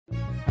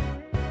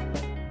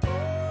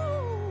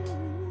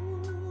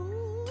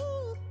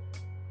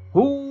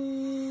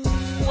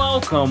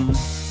Welcome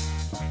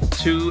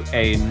to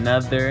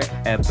another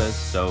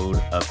episode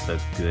of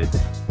the Good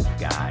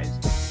Guys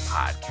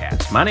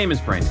Podcast. My name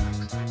is Brandon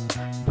Hicks.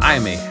 I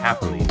am a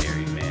happily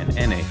married man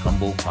and a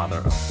humble father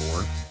of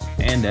four.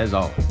 And as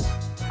always,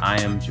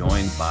 I am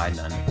joined by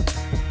none other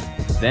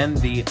than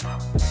the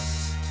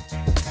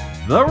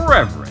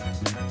Reverend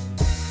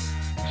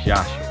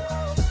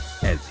Joshua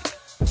Ezzy.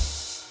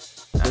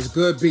 What's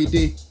good,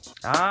 BD?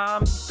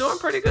 I'm doing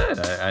pretty good.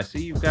 I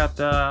see you've got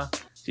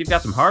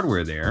some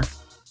hardware there.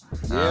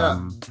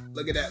 Yeah.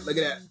 Look at that. Look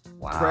at that.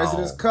 Wow.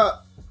 President's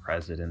Cup.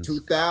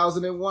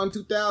 2001,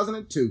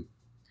 2002.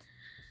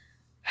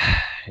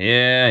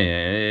 Yeah,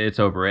 it's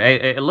over.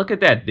 Hey, look at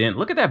that dent.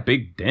 Look at that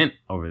big dent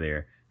over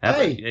there.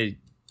 I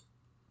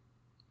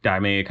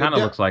mean, it kind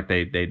of looks like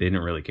they didn't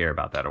really care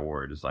about that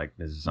award. It's like,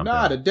 this is something.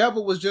 Nah, the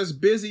devil was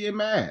just busy and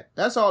mad.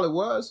 That's all it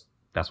was.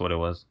 That's what it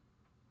was.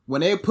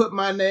 When they put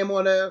my name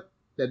on there,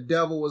 the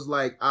devil was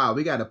like,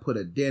 we got to put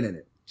a dent in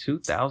it.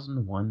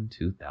 2001,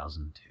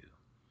 2002.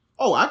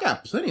 Oh, I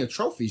got plenty of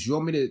trophies. You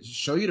want me to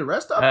show you the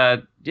rest of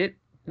them?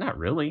 Not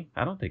really.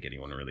 I don't think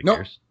anyone really Nope.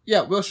 cares.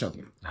 Yeah, we'll show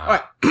you. All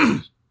right.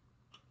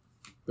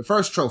 The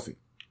first trophy.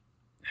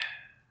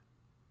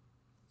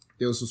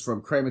 This was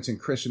from Cramerton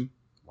Christian.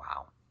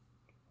 Wow.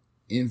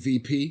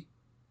 MVP.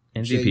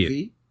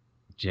 MVP.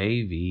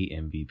 JV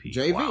MVP.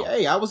 JV. Wow.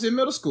 Hey, I was in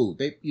middle school.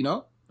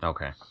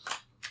 Okay.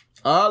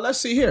 Let's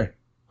see here.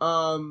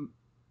 What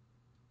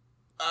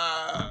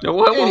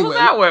was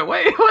that one?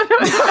 Wait.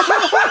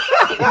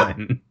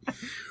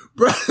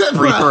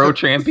 Free throw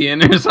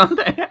champion or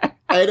something?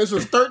 Hey, this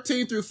was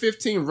 13 through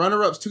 15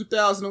 runner-ups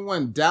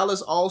 2001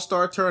 Dallas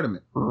All-Star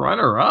Tournament.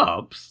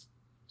 Runner-ups?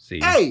 See?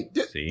 Hey,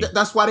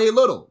 that's why they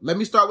little. Let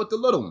me start with the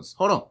little ones.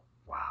 Hold on.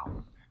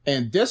 Wow.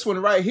 And this one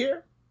right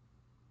here.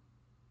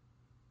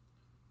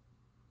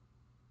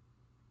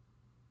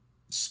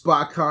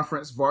 Spa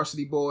Conference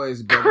Varsity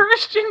Boys. Baby.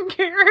 Christian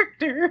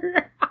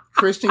character.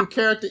 Christian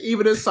character,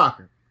 even in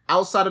soccer.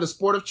 Outside of the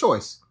sport of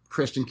choice,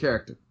 Christian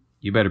character.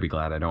 You better be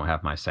glad I don't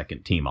have my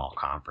second team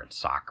all-conference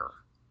soccer.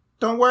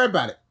 Don't worry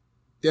about it.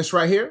 This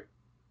right here,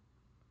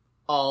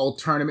 all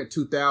tournament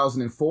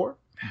 2004,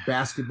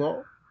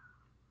 basketball.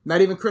 Not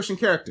even Christian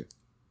character.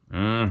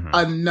 Mm-hmm.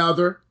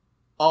 Another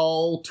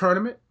all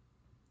tournament,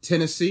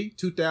 Tennessee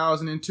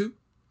 2002.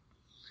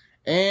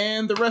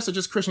 And the rest are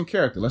just Christian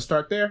character. Let's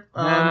start there.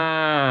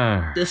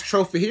 This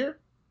trophy here.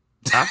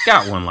 I've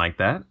got one like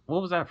that.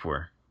 What was that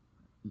for?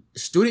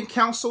 Student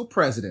Council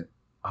President.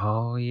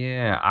 Oh,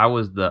 yeah. I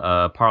was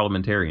the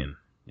parliamentarian.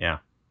 Yeah.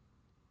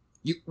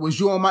 Was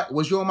you on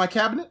my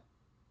cabinet?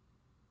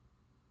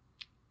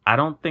 I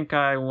don't think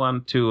I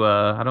want to.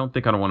 I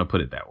don't want to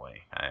put it that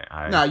way.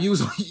 You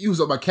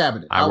was on my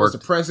cabinet. I was the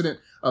president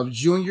of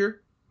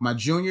my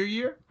junior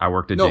year. I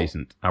worked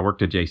adjacent. I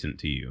worked adjacent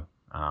to you.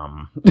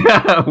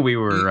 We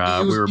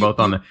were both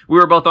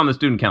on the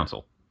student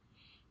council.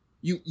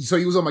 So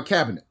you was on my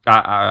cabinet.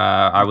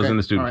 I was in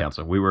the student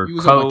council. We were it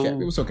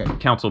was okay.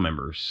 Council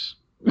members.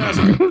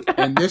 Okay.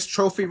 And this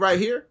trophy right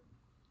here,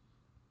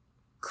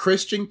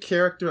 Christian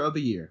Character of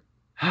the Year.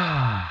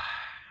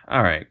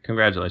 All right.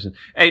 Congratulations.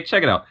 Hey,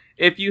 check it out.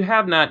 If you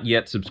have not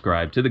yet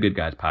subscribed to the Good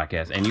Guys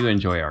Podcast and you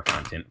enjoy our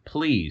content,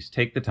 please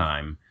take the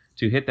time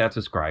to hit that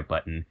subscribe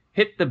button,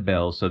 hit the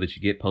bell so that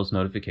you get post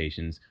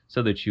notifications,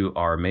 so that you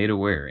are made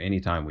aware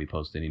anytime we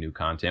post any new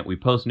content. We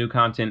post new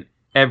content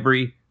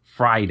every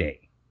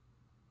Friday.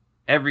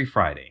 Every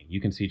Friday. You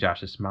can see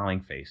Josh's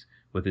smiling face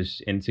with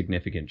his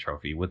insignificant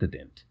trophy with a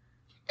dent.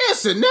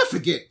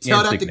 Insignificant.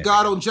 Tell that to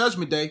God on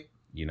Judgment Day.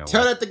 You know.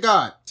 Tell that to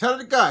God. Tell it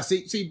to God.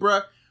 See,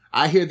 bruh.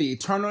 I hear the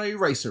eternal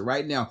eraser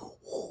right now.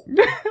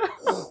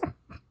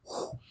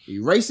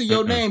 Erasing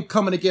your name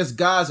coming against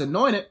God's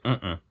anointed.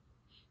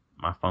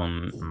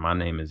 My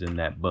name is in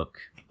that book.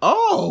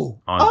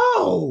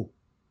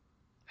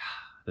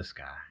 This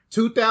guy.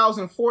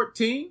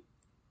 2014.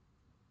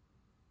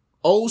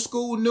 Old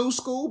school, new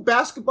school,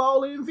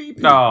 basketball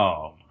MVP.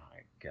 Oh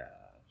my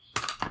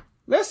gosh.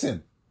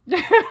 Listen.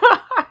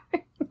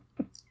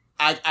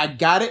 I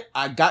got it.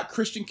 I got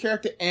Christian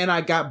character and I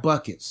got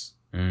buckets.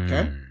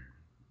 Okay.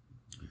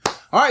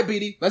 All right,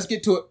 BD, let's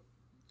get to it.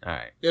 All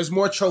right. There's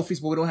more trophies,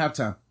 but we don't have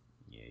time.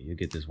 Yeah, you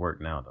get this work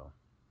now, though.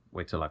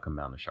 Wait till I come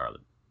down to Charlotte.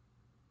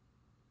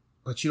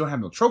 But you don't have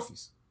no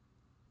trophies.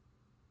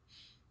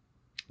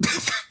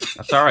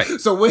 That's all right.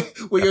 So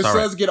when your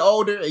sons get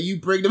older and you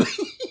bring them,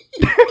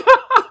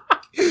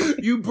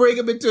 you bring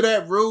them into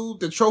that room,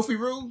 the trophy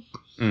room,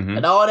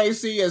 and all they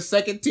see is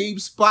second team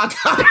spot.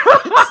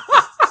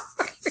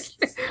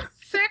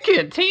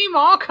 Second team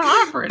all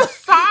conference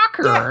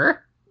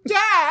soccer.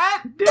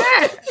 Dad,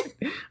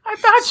 I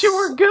thought you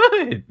were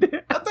good.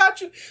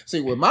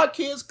 See, when my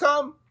kids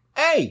come,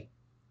 hey,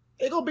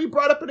 they're going to be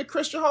brought up in a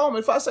Christian home.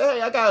 If I say,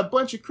 hey, I got a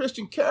bunch of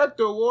Christian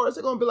character awards,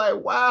 they're going to be like,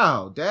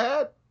 wow,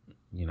 Dad.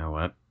 You know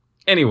what?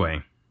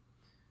 Anyway,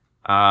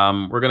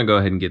 we're going to go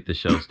ahead and get the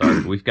show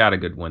started. We've got a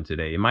good one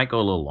today. It might go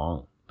a little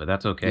long, but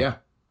that's okay. Yeah.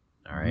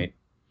 All right.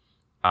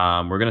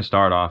 We're going to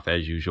start off,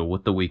 as usual,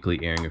 with the weekly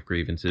airing of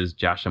grievances.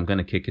 Josh, I'm going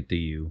to kick it to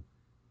you.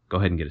 Go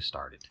ahead and get us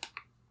started.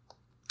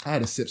 I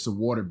had to sip some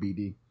water,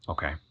 BD.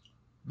 Okay.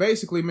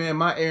 Basically, man,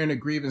 my area of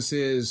grievance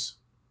is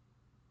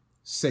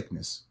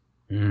sickness.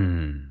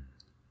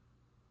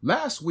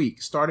 Last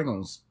week, starting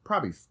on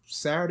probably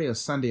Saturday or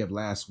Sunday of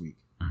last week,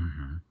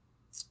 an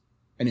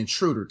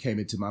intruder came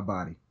into my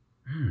body.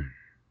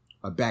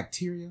 A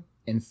bacteria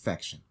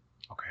infection.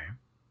 Okay.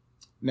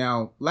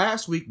 Now,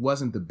 last week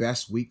wasn't the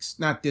best weeks,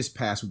 not this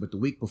past week, but the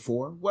week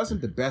before,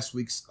 wasn't the best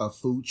weeks of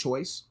food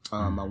choice.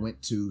 I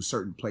went to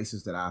certain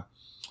places that I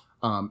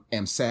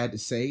am sad to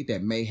say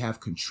that may have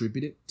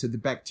contributed to the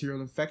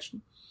bacterial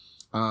infection.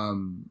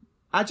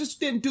 I just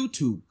didn't do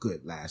too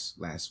good last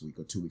week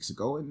or 2 weeks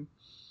ago. And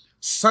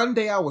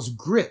Sunday I was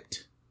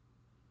gripped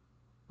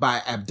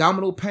by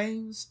abdominal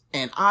pains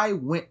and I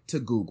went to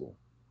Google.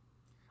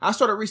 I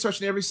started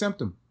researching every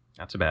symptom.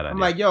 That's a bad idea. I'm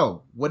like,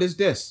 yo, what is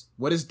this?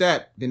 What is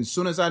that? Then as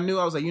soon as I knew,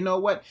 I was like, you know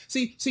what?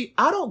 See,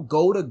 I don't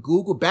go to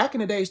Google. Back in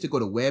the day, I used to go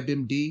to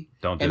WebMD.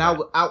 Don't do and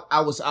that.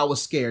 I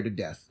was scared to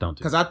death. Don't do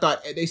because I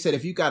thought they said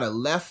if you got a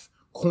left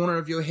corner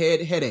of your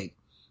head headache,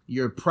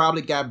 you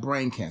probably got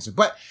brain cancer.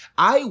 But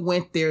I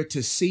went there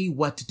to see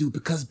what to do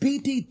because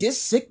BD,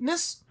 this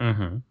sickness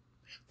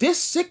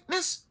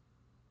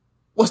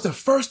was the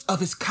first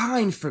of its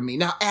kind for me.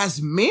 Now,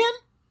 as men,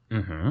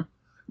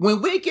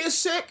 when we get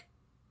sick,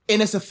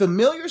 and it's a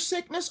familiar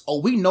sickness,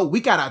 or we know we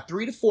got our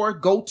 3 to 4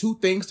 go-to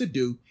things to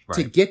do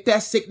to get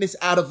that sickness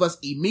out of us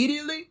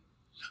immediately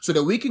so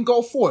that we can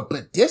go forward.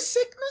 But this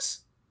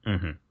sickness,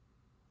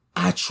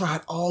 I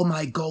tried all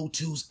my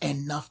go-tos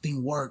and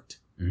nothing worked.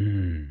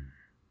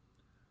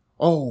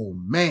 Oh,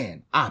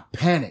 man, I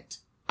panicked.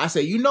 I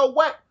said, you know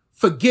what?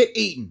 Forget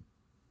eating.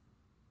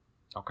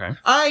 Okay.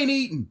 I ain't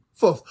eating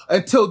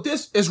until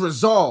this is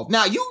resolved.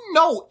 Now, you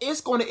know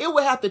it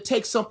would have to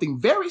take something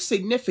very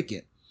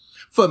significant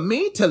for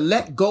me to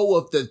let go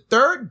of the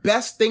third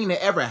best thing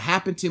that ever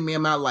happened to me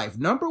in my life.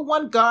 Number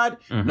 1, God.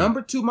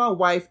 Number 2, my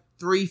wife.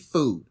 3,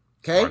 food.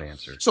 Okay. Hard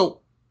answer. So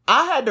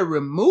I had to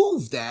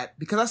remove that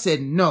because I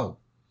said, no,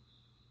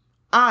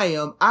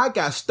 I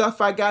got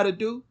stuff I got to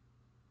do.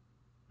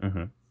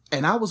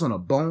 And I was on a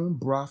bone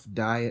broth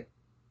diet,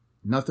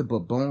 nothing but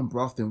bone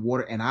broth and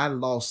water. And I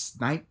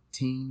lost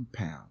 19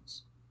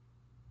 pounds.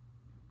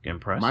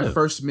 Impressive. My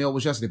first meal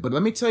was yesterday. But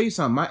let me tell you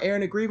something. My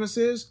area of grievance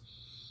is,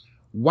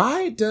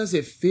 why does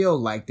it feel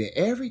like that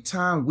every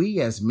time we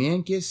as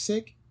men get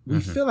sick, we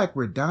feel like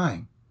we're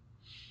dying?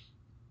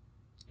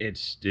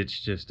 It's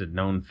just a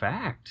known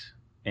fact.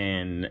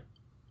 And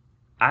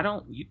I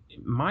don't,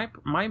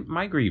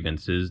 my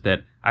grievance is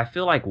that I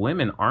feel like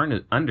women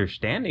aren't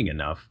understanding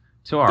enough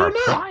to our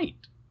plight.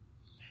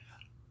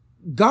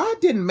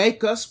 God didn't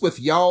make us with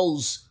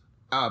y'all's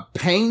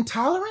pain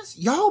tolerance.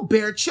 Y'all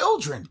bear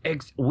children.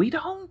 We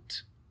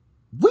don't.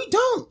 We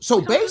don't. So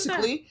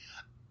basically,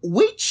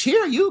 we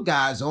cheer you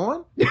guys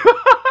on.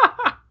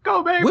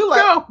 Go, babe. We're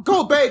like,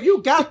 go, babe.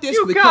 You got this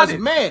because,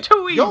 man,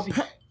 too easy.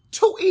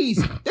 Too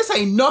easy. This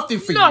ain't nothing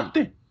for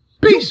Nothing. you.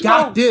 Beast you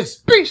got this.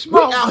 Beast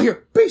mode. We out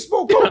here. Beast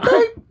mode. Go,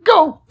 babe.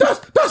 Go.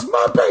 That's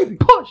my baby.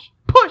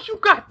 Push. You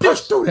got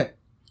this. Push through that.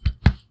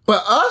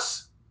 But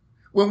us,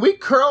 when we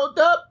curled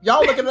up,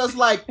 y'all looking at us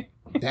like,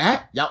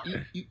 that? Y'all,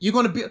 you're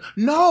going to be,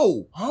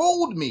 no,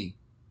 hold me.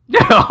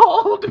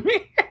 Hold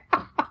me.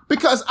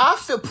 Because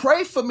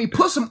pray for me,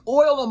 put some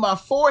oil on my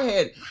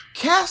forehead,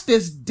 cast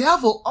this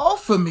devil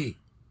off of me.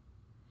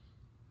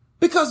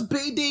 Because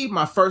BD,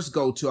 my first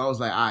go-to, I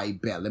was like, I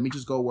bet, let me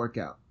just go work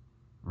out.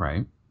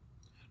 Right.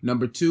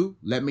 Number 2,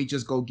 let me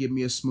just go give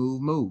me a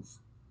smooth move.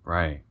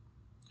 Right.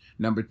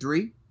 Number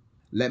 3,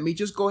 let me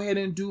just go ahead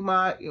and do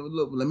let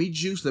me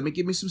juice, let me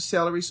give me some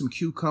celery, some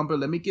cucumber,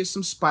 let me get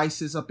some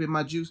spices up in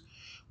my juice.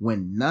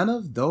 When none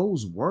of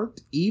those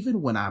worked,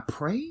 even when I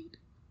prayed,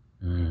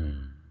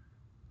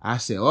 I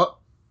said, oh.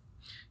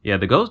 Yeah,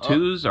 the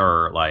go-tos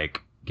are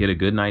like, get a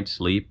good night's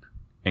sleep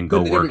and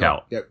go work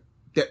out.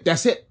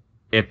 That's it.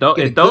 If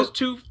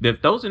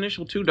those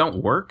initial 2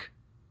 don't work,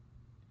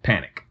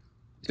 panic.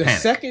 The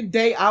second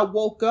day I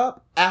woke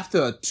up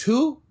after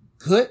 2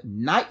 good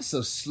nights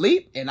of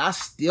sleep and I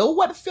still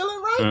wasn't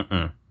feeling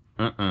right.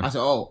 I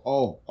said,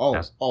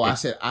 I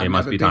said, I've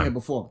never been here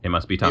before. It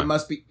must be time.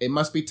 It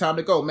must be time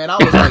to go, man. I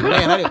was like,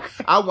 man,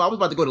 I was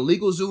about to go to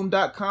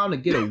LegalZoom.com to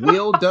get a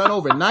will done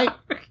overnight.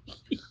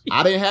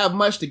 I didn't have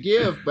much to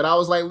give, but I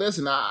was like,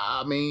 listen,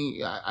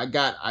 I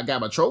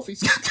got my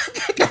trophies.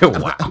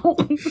 Wow.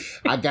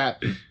 I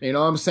got, you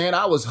know what I'm saying?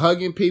 I was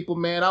hugging people,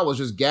 man. I was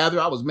just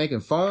gathering. I was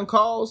making phone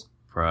calls.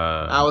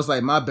 Bruh. I was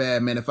like, my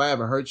bad, man. If I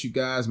ever hurt you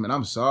guys, man,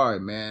 I'm sorry,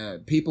 man.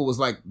 People was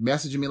like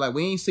messaging me like,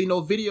 we ain't seen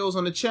no videos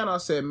on the channel. I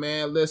said,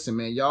 man, listen,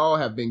 man, y'all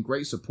have been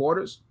great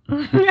supporters.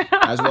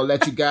 I just want to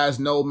let you guys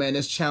know, man,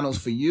 this channel's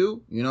for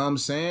you. You know what I'm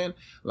saying?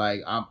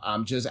 Like,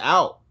 I'm just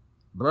out.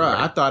 Bruh,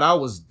 right. I thought I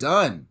was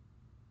done.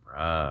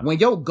 When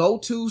your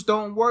go-tos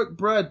don't work,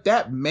 bruh,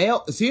 that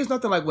male... See, it's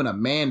nothing like when a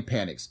man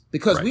panics.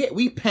 Because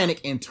we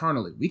panic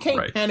internally. We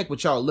can't panic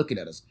with y'all looking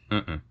at us.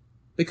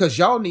 Because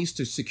y'all needs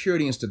to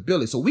security and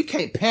stability. So we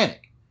can't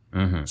panic.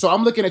 So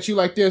I'm looking at you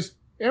like this.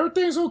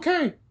 Everything's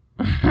okay.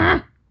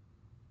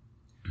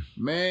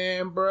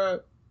 Man,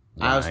 bruh.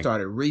 I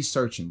started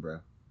researching,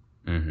 bruh.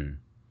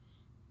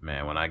 Mm-hmm.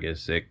 Man, when I get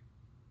sick,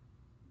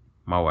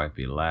 my wife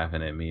be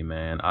laughing at me,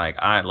 man.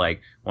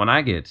 Like when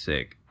I get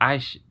sick,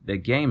 the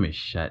game is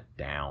shut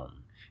down.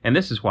 And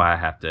this is why I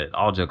have to,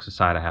 all jokes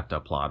aside, I have to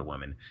applaud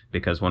women.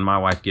 Because when my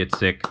wife gets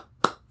sick,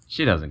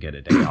 she doesn't get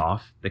a day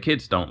off. The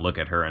kids don't look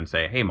at her and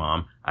say, hey,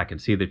 Mom, I can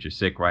see that you're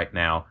sick right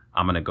now.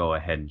 I'm going to go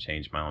ahead and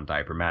change my own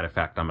diaper. Matter of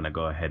fact, I'm going to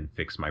go ahead and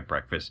fix my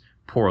breakfast,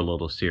 pour a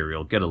little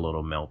cereal, get a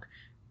little milk,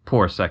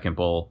 pour a second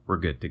bowl. We're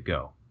good to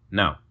go.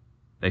 No,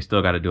 they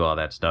still got to do all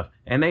that stuff.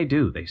 And they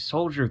do. They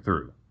soldier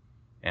through.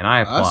 And I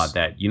applaud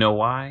that. You know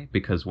why?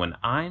 Because when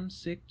I'm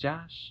sick,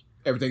 Josh,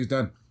 everything's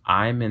done.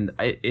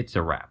 It's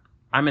a wrap.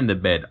 I'm in the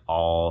bed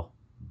all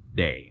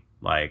day.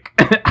 Like,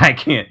 I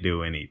can't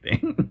do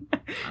anything.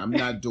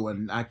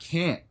 I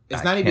can't.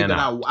 It's not even that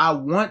I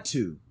want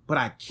to, but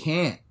I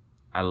can't.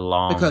 I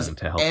long to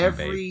help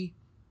every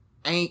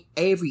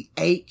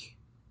ache,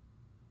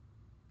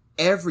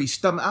 every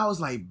stomach. I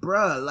was like,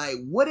 bruh, like,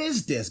 what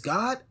is this,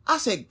 God? I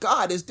said,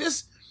 God, is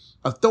this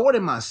a thorn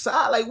in my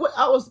side? Like, what?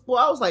 I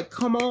was like,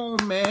 come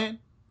on, man.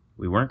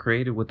 We weren't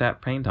created with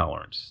that pain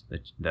tolerance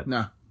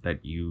that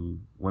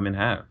you women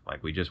have.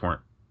 Like, we just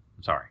weren't.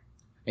 I'm sorry.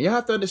 And y'all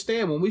have to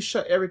understand, when we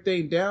shut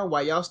everything down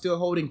while y'all still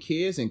holding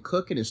kids and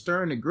cooking and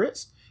stirring the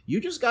grits, you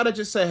just got to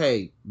just say,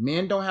 hey,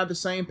 men don't have the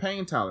same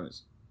pain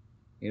tolerance.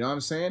 You know what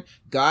I'm saying?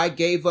 God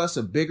gave us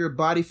a bigger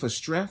body for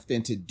strength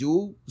and to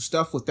do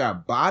stuff with our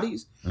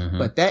bodies. Mm-hmm.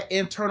 But that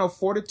internal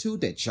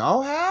fortitude that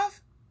y'all have,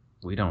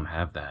 we don't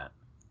have that.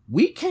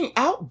 We can't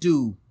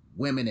outdo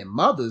women and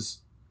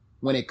mothers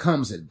when it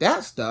comes to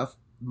that stuff.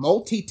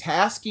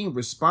 Multitasking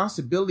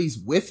responsibilities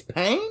with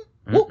pain.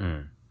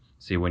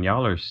 See, when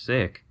y'all are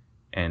sick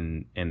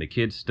and the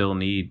kids still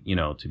need,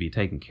 to be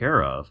taken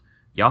care of,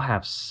 y'all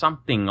have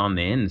something on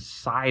the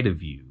inside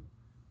of you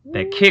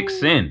that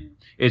kicks in.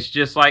 It's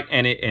just like,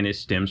 and it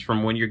stems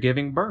from when you're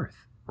giving birth,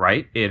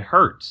 right? It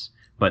hurts,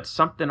 but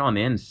something on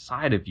the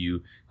inside of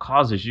you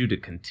causes you to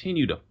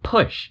continue to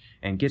push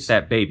and get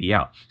that baby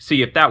out.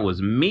 See, if that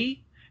was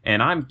me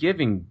and I'm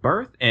giving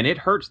birth and it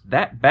hurts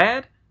that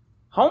bad,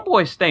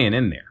 homeboy's staying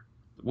in there.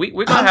 We're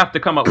going to have to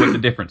come up with a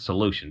different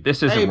solution.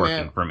 This isn't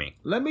working for me.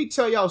 Let me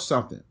tell y'all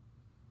something.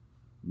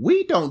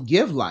 We don't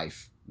give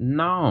life.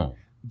 No.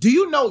 Do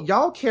you know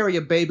y'all carry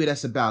a baby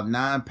that's about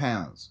 9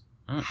 pounds?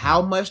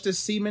 How much does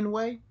semen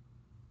weigh?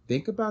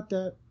 Think about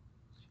that.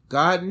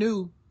 God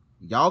knew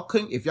y'all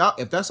couldn't, if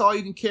that's all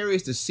you can carry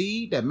is the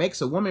seed that makes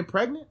a woman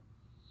pregnant,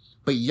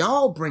 but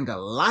y'all bring a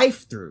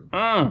life through.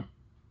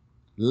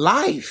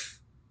 Life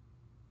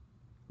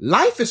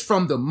is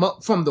from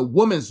the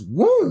woman's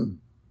womb.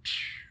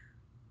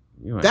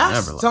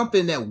 That's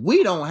something that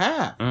we don't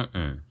have.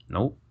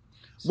 Nope.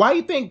 Why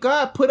you think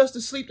God put us to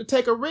sleep to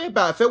take a rib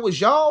out? If it was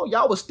y'all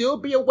would still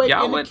be awake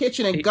in the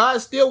kitchen, and God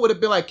still would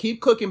have been like,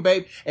 keep cooking,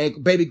 babe.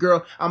 And baby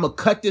girl, I'm going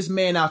to cut this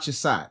man out your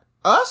side.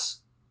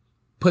 Us?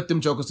 Put them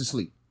jokers to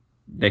sleep.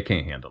 They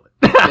can't handle it.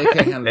 They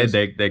can't handle it.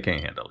 They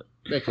can't handle it.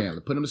 They can't handle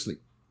it. Put them to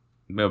sleep.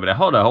 But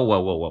hold on.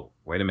 Whoa.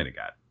 Wait a minute,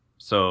 God.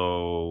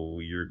 So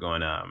you're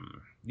going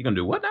to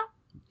do what now?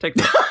 Take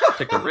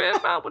the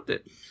rib out with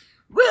it?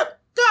 Rib?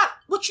 God,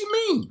 what you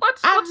mean?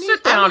 Let's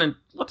sit down and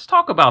let's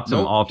talk about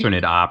some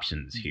alternate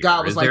options here.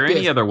 God was Is there like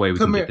any other way we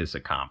can get this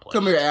accomplished?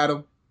 Come here,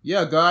 Adam.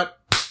 Yeah, God.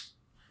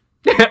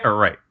 All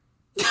right.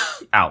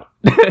 Out.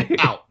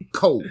 Out.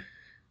 Cold.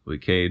 We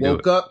can't do it.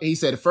 Woke up, he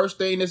said the first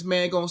thing this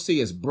man gonna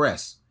see is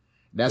breasts.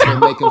 That's gonna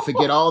make him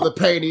forget all the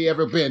pain he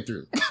ever been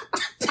through.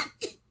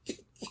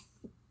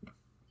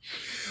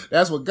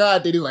 That's what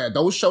God did. He's like,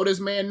 don't show this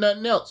man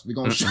nothing else. We're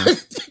gonna show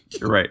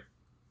You're right.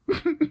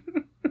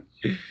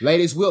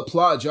 Ladies, we'll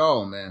applaud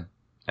y'all, man.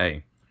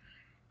 Hey,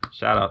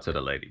 shout out to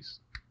the ladies.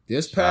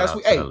 This past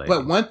week. Hey,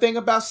 but one thing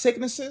about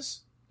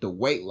sicknesses, the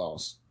weight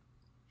loss.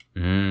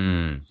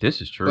 This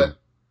is true. But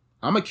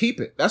I'm gonna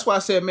keep it. That's why I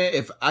said, man,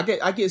 if I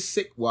get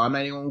sick, well, I'm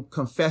not even gonna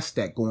confess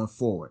that going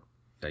forward.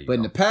 But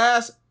in the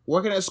past,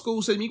 working at a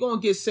school system, you're gonna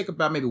get sick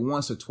about maybe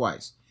once or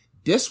twice.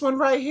 This one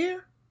right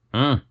here,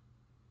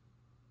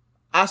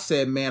 I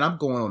said, man, I'm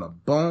going on a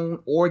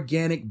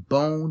organic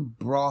bone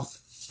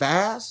broth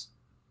fast.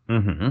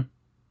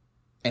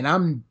 And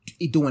I'm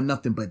doing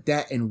nothing but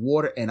that and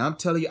water. And I'm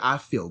telling you, I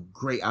feel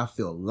great. I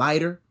feel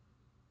lighter.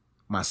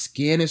 My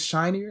skin is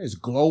shinier. It's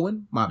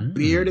glowing. My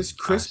beard is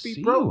crispy, I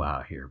see bro. You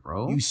out here,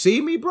 bro. You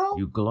see me, bro?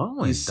 You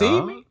glowing, You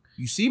see me?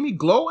 You see me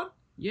glowing?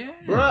 Yeah.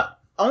 Bro,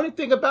 only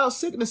thing about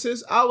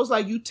sicknesses, I was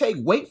like, you take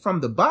weight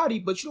from the body,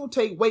 but you don't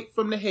take weight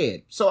from the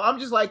head. So I'm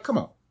just like, come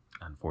on.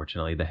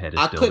 Unfortunately, the head is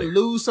I still couldn't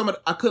there.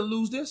 I couldn't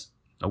lose this.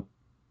 Nope.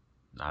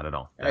 Not at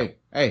all.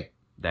 Hey.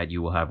 That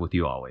you will have with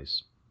you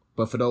always.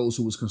 But for those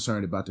who was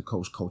concerned about the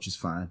coach is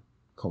fine.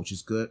 Coach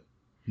is good.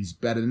 He's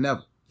better than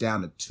ever.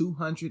 Down to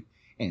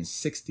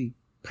 260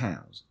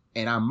 pounds.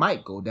 And I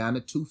might go down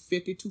to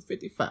 250,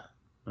 255.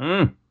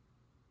 All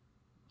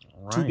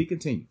right. To be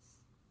continued.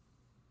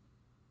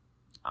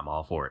 I'm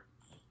all for it.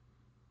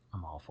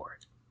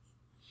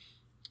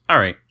 All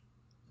right.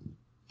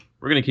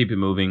 We're going to keep it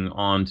moving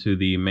on to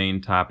the main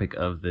topic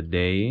of the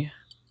day.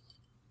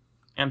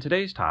 And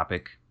today's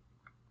topic,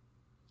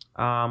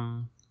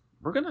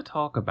 we're going to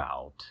talk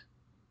about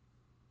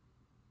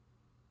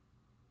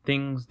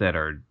things that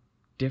are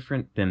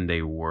different than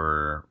they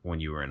were when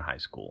you were in high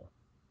school.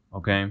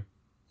 Okay?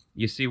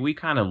 You see, we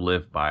kind of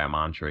live by a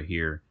mantra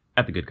here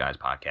at the Good Guys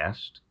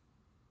Podcast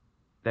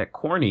that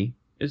corny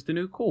is the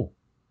new cool.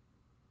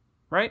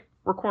 Right?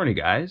 We're corny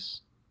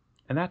guys.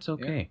 And that's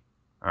okay.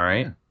 Yeah. All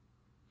right? Yeah.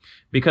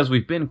 Because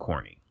we've been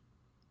corny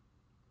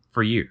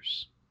for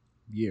years.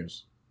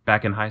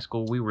 Back in high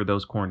school, we were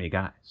those corny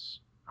guys.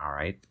 All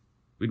right?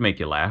 We'd make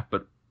you laugh,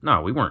 but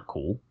no, we weren't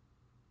cool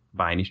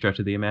by any stretch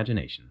of the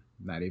imagination.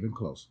 Not even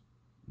close.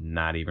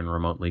 Not even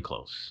remotely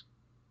close.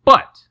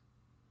 But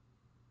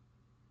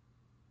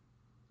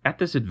at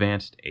this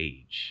advanced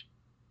age,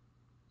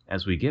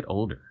 as we get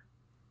older,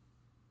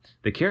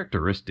 the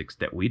characteristics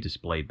that we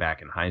displayed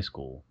back in high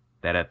school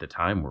that at the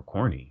time were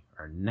corny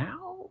are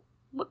now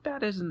looked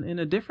at as in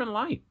a different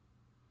light.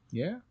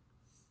 Yeah.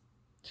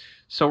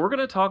 So we're going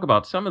to talk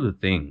about some of the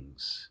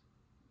things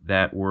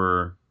that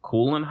were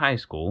cool in high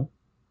school,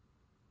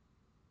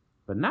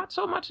 but not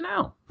so much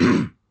now.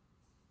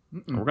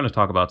 We're going to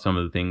talk about some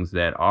of the things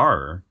that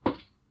are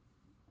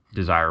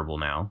desirable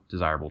now,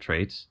 desirable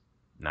traits,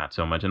 not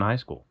so much in high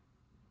school.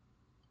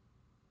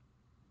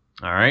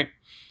 All right.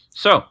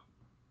 So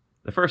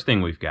the first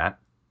thing we've got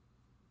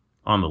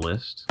on the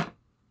list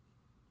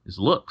is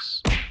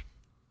looks.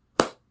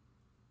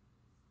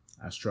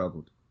 I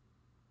struggled.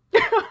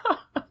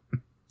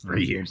 For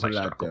years, I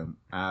struggled.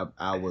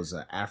 I was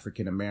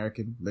African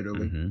American,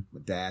 literally. Mm-hmm.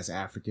 My dad's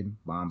African,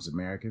 mom's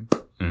American.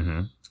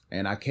 Mm-hmm.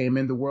 And I came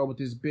in the world with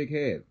this big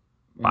head.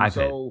 And 5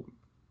 head.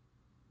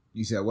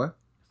 You said what?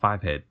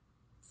 5 head.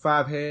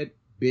 5 head,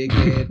 big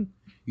head.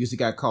 Used to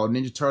got called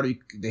Ninja Turtle.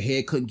 The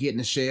head couldn't get in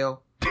the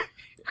shell.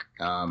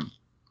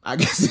 I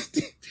guess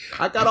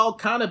I got all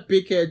kind of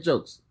big head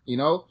jokes. You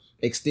know,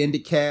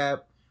 extended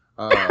cab.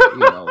 You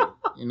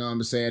know what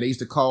I'm saying? They used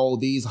to call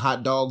these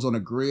hot dogs on a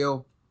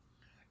grill.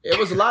 It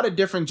was a lot of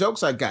different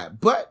jokes I got.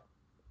 But,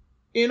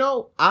 you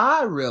know,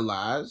 I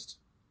realized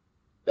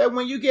that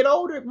when you get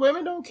older,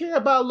 women don't care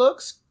about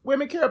looks.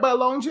 Women care about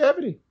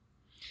longevity.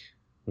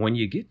 When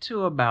you get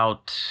to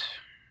about,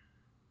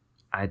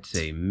 I'd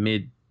say,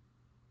 mid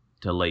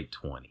to late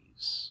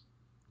 20s,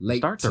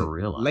 to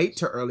realize. Late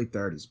to early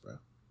 30s, bro.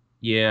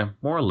 Yeah,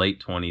 more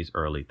late 20s,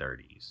 early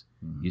 30s.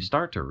 Mm-hmm. You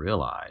start to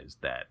realize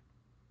that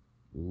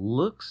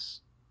looks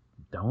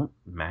don't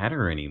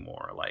matter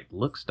anymore. Like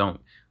looks don't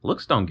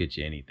get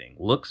you anything.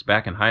 Looks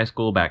back in high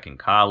school, back in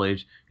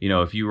college, you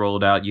know, if you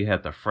rolled out, you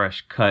had the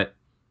fresh cut,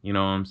 you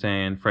know what I'm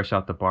saying? Fresh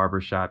out the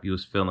barber shop, you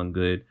was feeling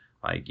good.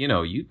 Like, you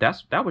know,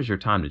 that was your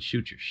time to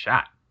shoot your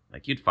shot.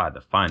 Like you'd find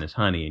the finest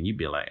honey and you'd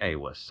be like, hey,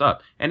 what's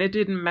up? And it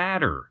didn't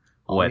matter.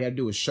 All you had to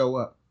do was show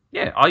up.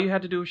 Yeah, all you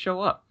had to do was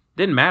show up.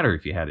 Didn't matter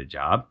if you had a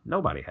job.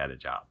 Nobody had a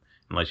job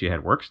unless you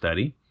had work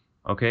study.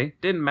 Okay?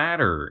 Didn't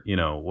matter, you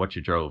know, what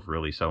you drove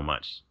really so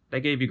much. They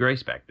gave you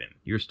grace back then.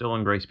 You're still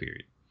in grace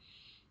period.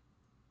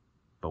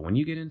 But when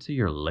you get into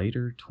your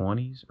later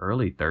 20s,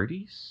 early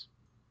 30s,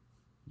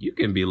 you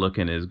can be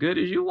looking as good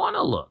as you want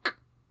to look.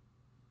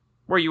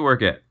 Where you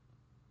work at?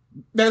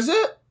 That's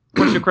it.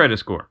 What's your credit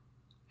score?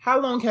 How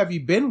long have you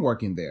been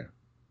working there?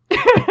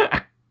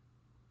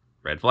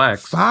 Red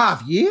flags.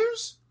 5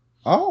 years?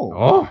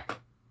 Oh.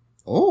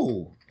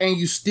 And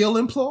you still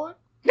employed?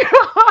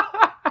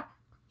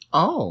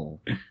 Oh.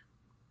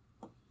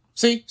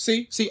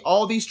 See,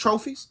 all these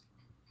trophies?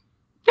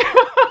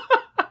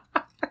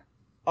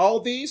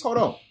 All these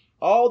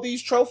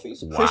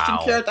trophies, wow. Christian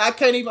character, I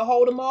can't even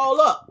hold them all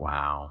up.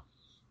 Wow.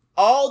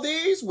 All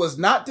these was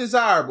not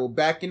desirable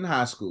back in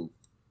high school.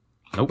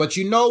 Nope. But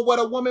you know what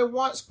a woman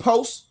wants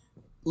post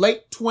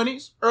late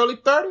 20s, early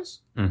 30s?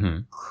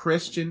 Mm-hmm.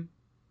 Christian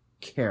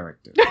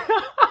character.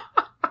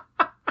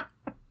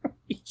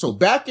 So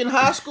back in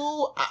high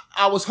school,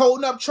 I was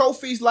holding up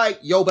trophies like,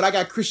 yo, but I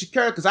got Christian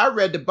character because I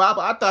read the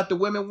Bible. I thought the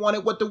women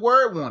wanted what the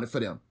word wanted for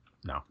them.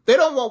 No. They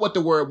don't want what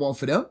the word wants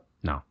for them.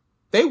 No.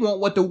 They want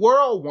what the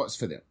world wants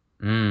for them.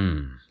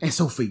 Mm. And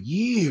so for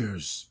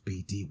years,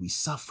 BD, we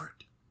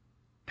suffered.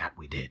 That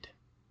we did.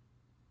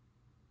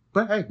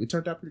 But hey, we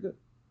turned out pretty good.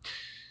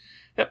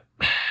 Yep.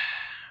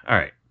 All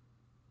right.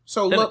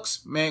 So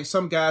looks, man,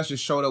 some guys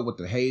just showed up with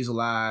the hazel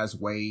eyes,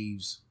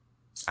 waves.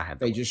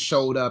 They just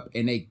showed up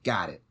and they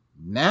got it.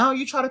 Now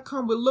you try to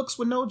come with looks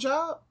with no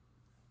job?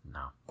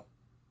 No.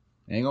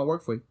 It ain't gonna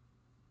work for you.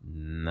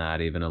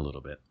 Not even a little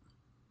bit.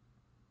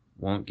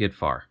 Won't get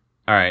far.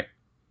 All right.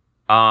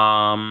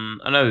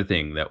 Another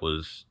thing that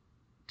was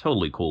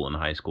totally cool in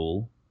high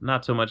school,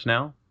 not so much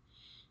now,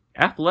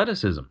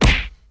 athleticism.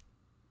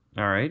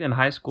 All right. In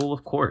high school,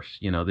 of course,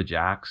 you know, the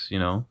jocks, you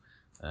know,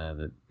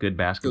 the good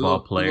basketball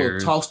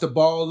players. Toss the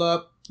ball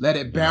up, let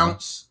it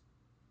bounce.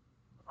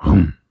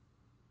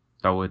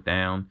 Throw it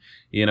down.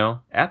 You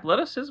know,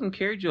 athleticism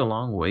carried you a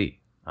long way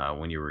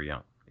when you were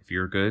young. If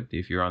you're good,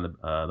 if you're on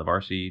the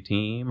varsity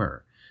team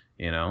or,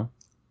 you know,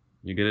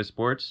 you're good at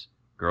sports,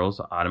 girls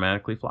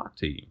automatically flock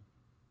to you.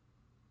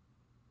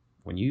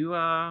 When you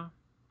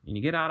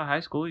get out of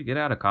high school, you get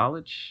out of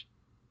college,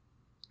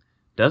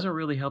 doesn't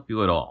really help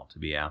you at all to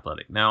be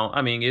athletic. Now,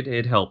 I mean,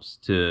 it helps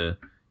to,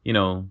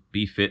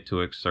 be fit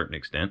to a certain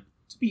extent.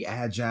 To be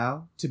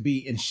agile, to be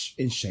in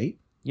shape.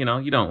 You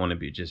don't want to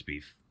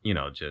be,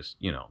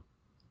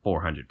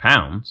 400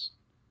 pounds.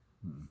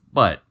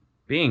 But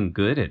being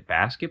good at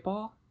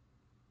basketball,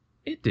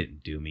 it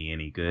didn't do me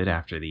any good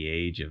after the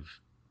age of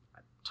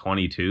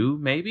 22,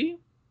 maybe.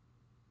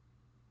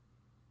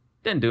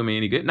 Didn't do me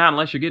any good. Not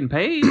unless you're getting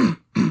paid.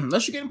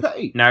 Unless you're getting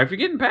paid. Now, if you're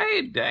getting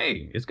paid,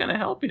 hey, it's going to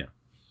help you.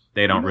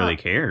 They don't really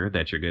care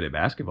that you're good at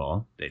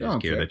basketball. They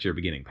just care that you're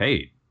getting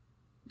paid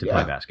to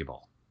play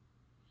basketball.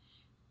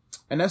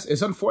 And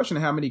it's unfortunate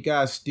how many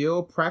guys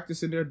still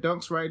practicing their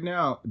dunks right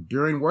now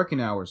during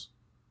working hours.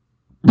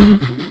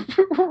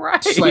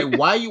 Right. It's like,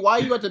 why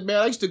you at the,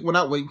 man, I used to,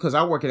 because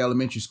I work at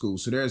elementary school,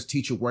 so there's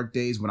teacher work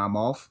days when I'm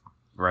off.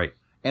 Right.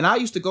 And I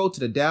used to go to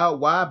the Dow.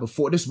 Why?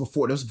 Before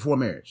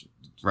marriage.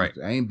 Right.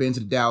 I ain't been to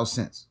the Dow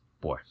since.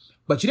 Boy.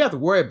 But you didn't have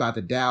to worry about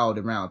the Dow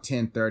around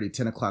 10:30,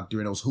 10 o'clock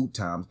during those hoop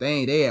times.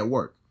 They at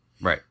work.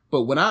 Right.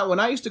 But when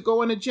I used to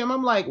go in the gym,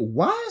 I'm like,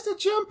 why is the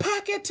gym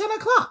packed at 10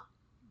 o'clock?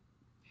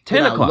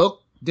 10 o'clock.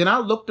 Then I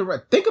looked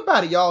around. Think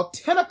about it, y'all.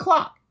 10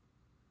 o'clock.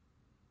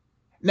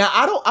 Now,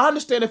 I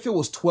understand if it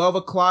was 12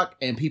 o'clock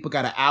and people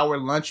got an hour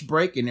lunch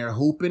break and they're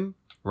hooping.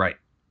 Right.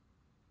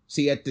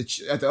 See, at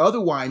the other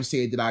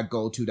YMCA that I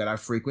go to, that I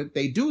frequent,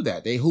 they do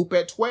that. They hoop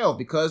at 12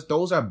 because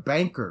those are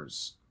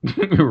bankers.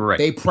 Right.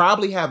 They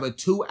probably have a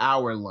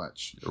 2-hour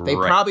lunch. They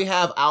probably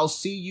have, I'll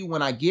see you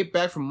when I get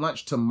back from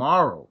lunch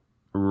tomorrow.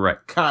 Right.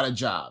 Kind of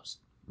jobs.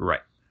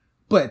 Right.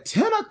 But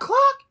 10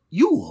 o'clock,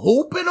 you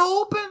hooping?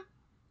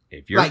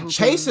 If you're like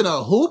chasing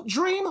a hoop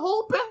dream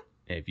hooping?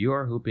 If you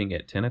are hooping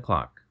at 10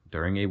 o'clock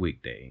during a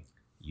weekday,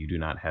 you do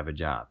not have a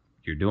job.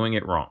 You're doing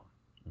it wrong.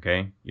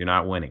 Okay? You're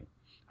not winning.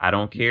 I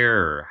don't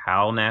care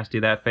how nasty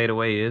that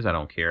fadeaway is. I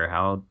don't care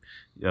how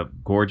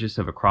gorgeous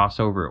of a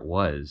crossover it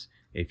was.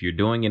 If you're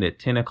doing it at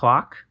 10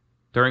 o'clock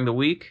during the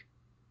week,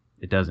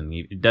 it doesn't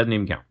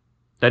even count.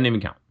 Doesn't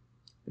even count.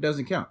 It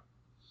doesn't count.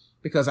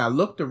 Because I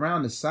looked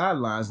around the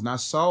sidelines and I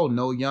saw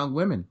no young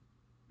women.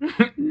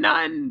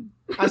 None.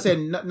 I said,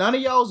 none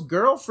of y'all's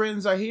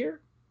girlfriends are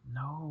here?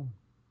 No.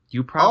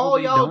 You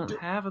probably don't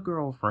have a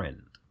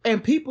girlfriend.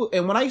 And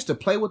when I used to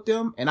play with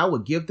them and I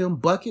would give them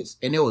buckets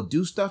and they would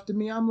do stuff to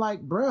me, I'm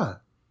like, bruh,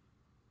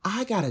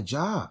 I got a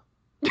job.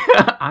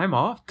 I'm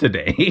off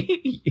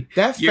today.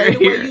 That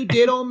fadeaway you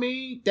did on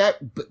me, that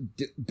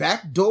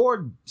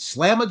backdoor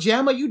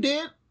slammer-jammer you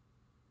did,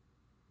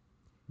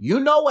 you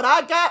know what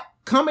I got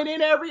coming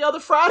in every other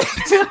Friday?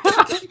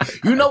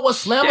 You know what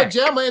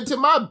slammer-jammer into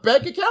my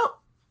bank account?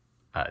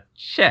 A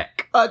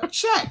check. A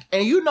check.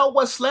 And you know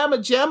what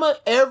slammer-jammer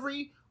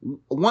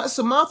once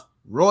a month?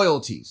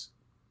 Royalties.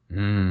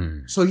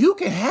 So you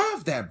can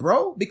have that,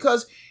 bro,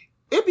 because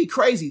it'd be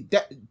crazy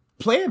that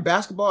playing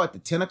basketball at the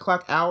 10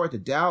 o'clock hour at the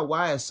Dow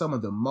Y is some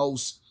of the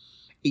most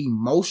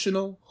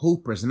emotional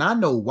hoopers. And I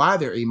know why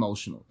they're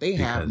emotional. They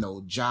have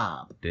no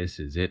job. This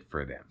is it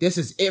for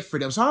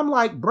them. So I'm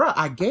like, bro,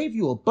 I gave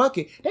you a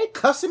bucket. They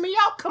cussing me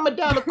out coming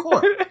down the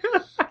court.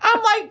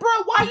 I'm like,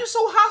 bro, why are you so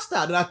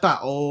hostile? And I thought,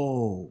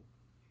 oh,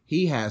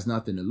 he has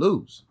nothing to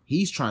lose.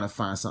 He's trying to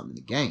find something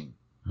to gain.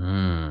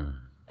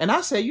 And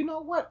I said, you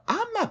know what?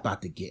 I'm not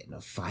about to get in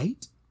a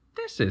fight.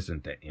 This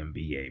isn't the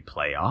NBA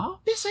playoff.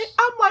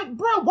 I'm like,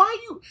 bro, why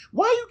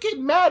you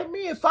getting mad at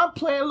me if I'm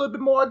playing a little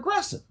bit more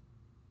aggressive?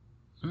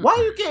 Why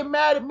you getting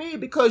mad at me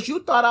because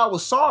you thought I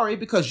was sorry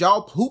because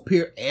y'all hoop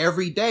here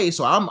every day,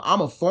 so I'm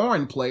a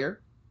foreign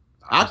player.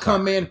 I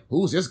come in,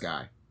 who's this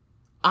guy?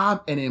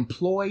 I'm an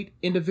employed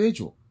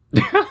individual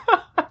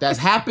that's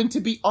happened to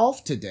be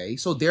off today,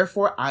 so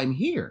therefore I'm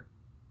here.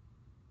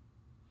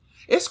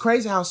 It's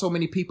crazy how so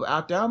many people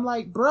out there, I'm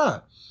like,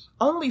 bruh,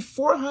 only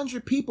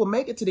 400 people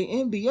make it to the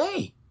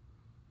NBA.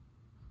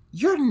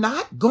 You're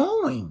not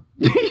going.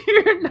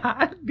 You're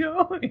not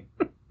going.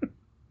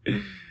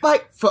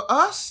 Like, for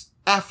us,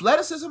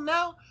 athleticism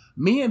now,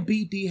 me and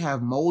BD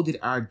have molded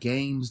our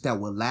games that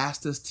will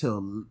last us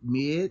till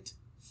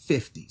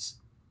mid-50s.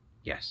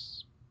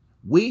 Yes.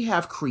 We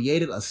have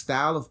created a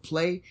style of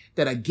play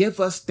that'll give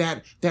us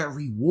that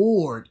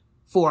reward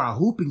for our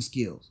hooping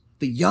skills.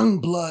 The young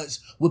bloods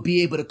would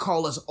be able to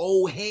call us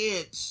old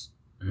heads.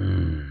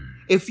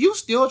 If you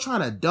still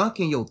trying to dunk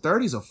in your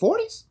 30s or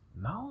 40s,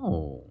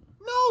 no,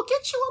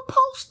 get you a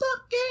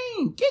post-up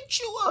game, get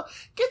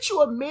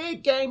you a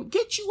mid game,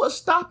 get you a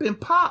stop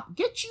and pop,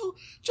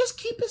 just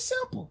keep it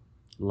simple.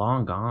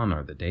 Long gone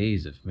are the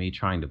days of me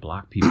trying to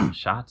block people's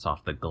shots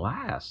off the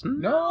glass.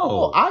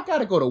 No, I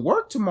gotta go to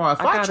work tomorrow.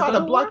 If I try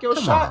to block your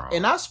shot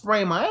and I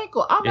sprain my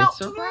ankle, I'm out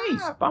 2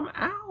 days. I'm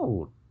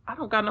out. I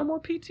don't got no more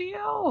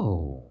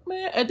PTO.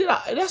 Man, and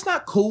that's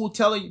not cool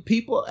telling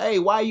people, hey,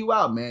 why you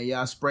out, man?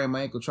 Yeah, I sprained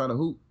my ankle trying to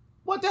hoop.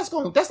 What? That's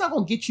not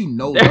gonna get you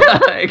no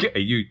love.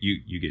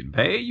 you getting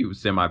paid? You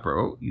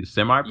semi-pro? You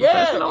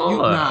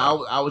semi-professional? Yeah,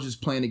 I was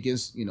just playing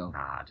against,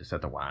 Nah, just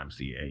at the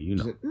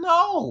YMCA,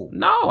 No,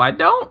 I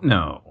don't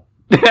know.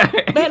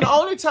 Man, the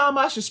only time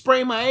I should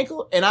sprain my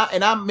ankle and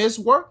I miss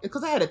work is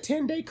because I had a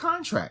 10-day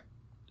contract.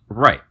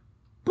 Right.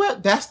 But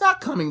That's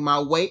not coming my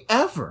way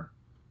ever.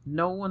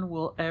 No one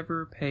will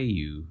ever pay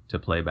you to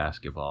play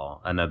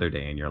basketball another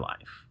day in your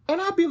life.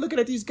 And I'd be looking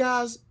at these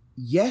guys.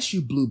 Yes,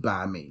 you blew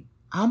by me.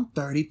 I'm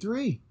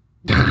 33.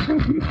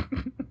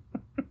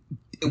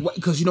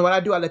 Because you know what I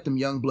do? I let them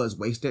young bloods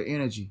waste their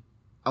energy.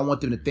 I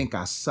want them to think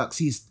I suck.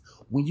 See,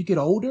 when you get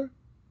older,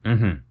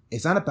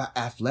 it's not about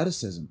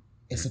athleticism.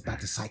 It's about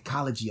the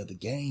psychology of the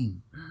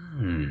game.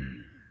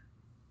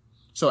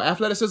 So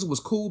athleticism was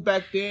cool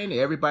back then.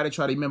 Everybody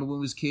tried to remember when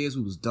we was kids.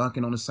 We was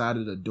dunking on the side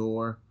of the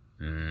door.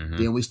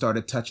 Then we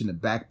started touching the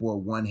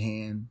backboard one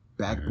hand,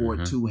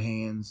 backboard two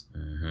hands.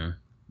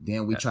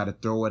 Then we tried to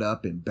throw it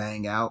up and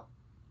bang out.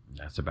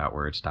 That's about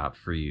where it stopped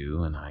for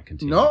you, and I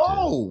continue.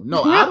 No.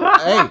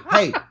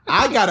 Hey,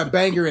 I got a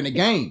banger in the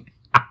game.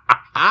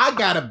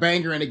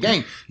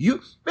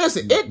 You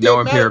listen. It no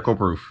empirical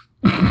proof.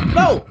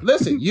 No,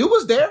 listen. You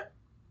was there.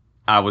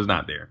 I was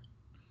not there.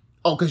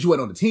 Oh, because you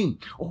went on the team.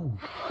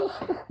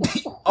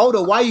 Oh,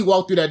 no, why you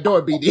walked through that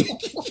door, BD?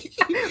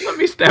 Let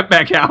me step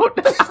back out.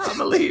 I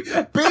believe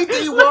that.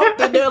 BD walked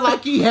in there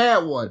like he had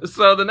one.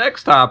 So the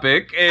next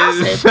topic is...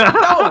 I said,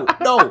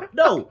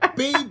 no.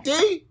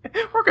 BD?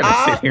 We're going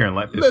to sit here and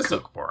let this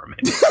cook for a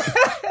minute.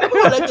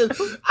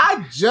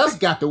 I just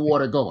got the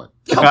water going.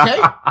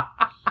 Okay?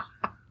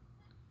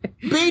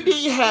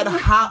 BD had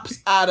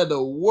hops out of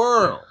the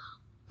world,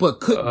 but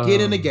couldn't get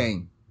in the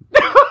game.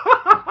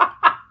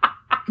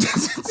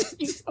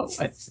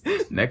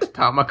 Next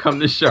time I come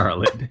to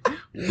Charlotte,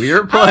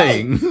 we're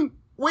playing. Hey,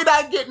 we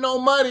not getting no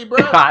money, bro.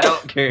 I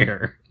don't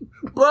care,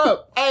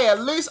 bro. Hey, at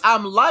least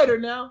I'm lighter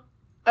now.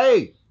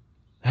 Hey,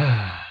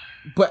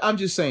 but I'm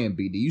just saying,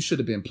 BD, you should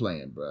have been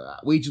playing, bro.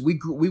 We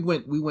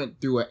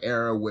went through an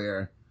era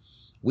where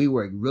we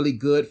were really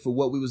good for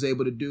what we was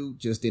able to do,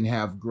 just didn't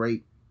have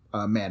great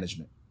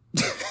management.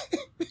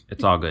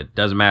 It's all good.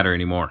 Doesn't matter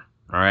anymore.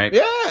 All right.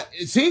 Yeah.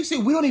 See,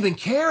 we don't even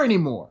care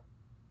anymore.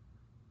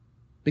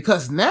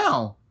 Because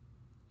now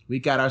we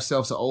got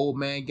ourselves an old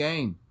man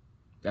game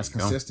that's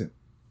consistent.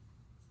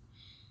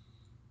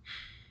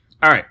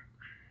 All right.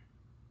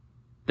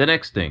 The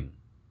next thing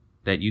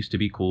that used to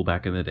be cool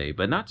back in the day,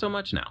 but not so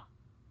much now.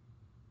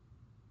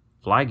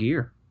 Fly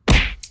gear.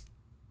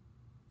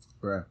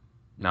 Bruh.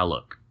 Now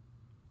look,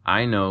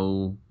 I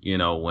know,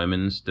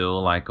 women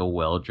still like a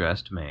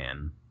well-dressed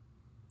man.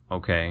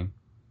 Okay.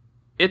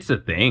 It's a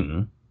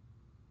thing,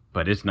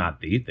 but it's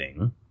not the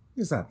thing.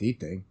 It's not the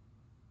thing.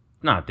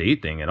 Not the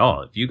thing at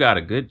all. If you got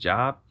a good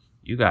job,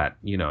 you got,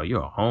 you're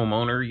a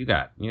homeowner, you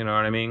got, you know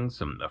what I mean?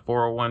 The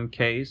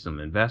 401k, some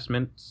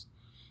investments,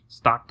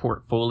 stock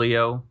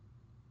portfolio.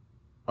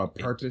 A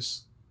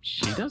purpose.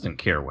 She doesn't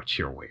care what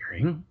you're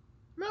wearing.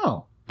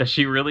 No. Does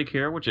she really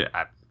care what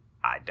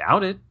I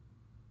doubt it.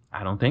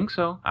 I don't think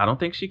so. I don't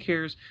think she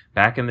cares.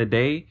 Back in the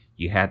day,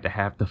 you had to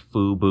have the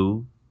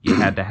FUBU. You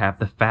had to have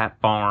the Fat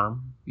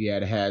Farm. You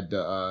had to have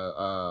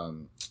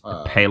the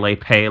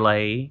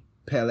Pele.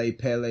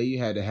 Pele. You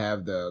had to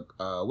have the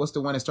what's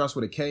the one that starts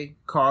with a K?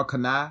 Karl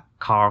Kani.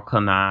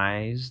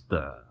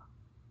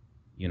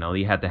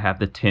 You had to have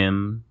the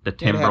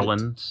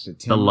Timberlands,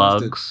 the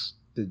Lugs,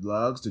 the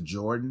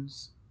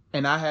Jordans,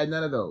 and I had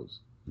none of those.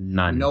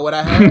 None. You know what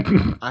I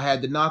had? I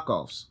had the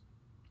knockoffs.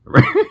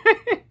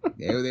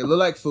 They look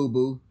like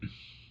FUBU.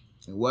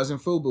 It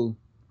wasn't FUBU.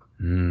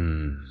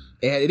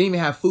 It didn't even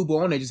have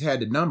FUBU on it. Just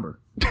had the number.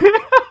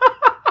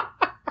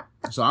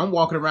 So I'm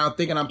walking around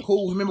thinking I'm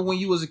cool. Remember when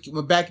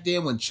back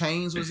then when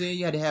chains was in,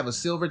 you had to have a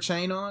silver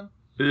chain on?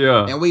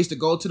 Yeah. And we used to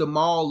go to the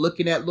mall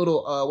looking at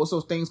little, what's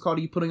those things called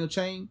that you put on your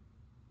chain?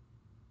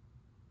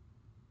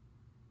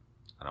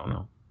 I don't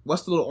know.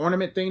 What's the little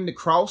ornament thing, the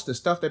cross, the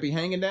stuff that be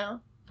hanging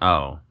down?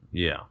 Oh,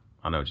 yeah.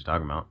 I know what you're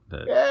talking about.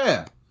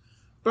 Yeah.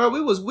 Bro,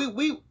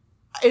 we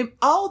and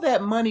all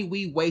that money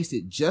we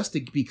wasted just to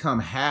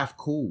become half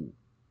cool.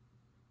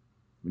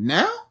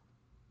 Now,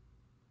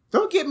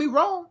 don't get me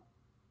wrong.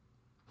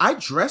 I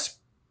dress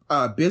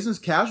business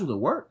casual to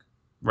work.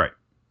 Right.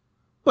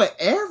 But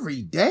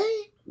every day,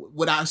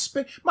 would I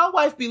spend... My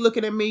wife be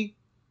looking at me,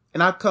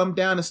 and I come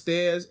down the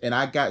stairs, and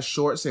I got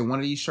shorts and one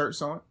of these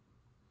shirts on.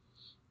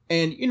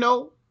 And,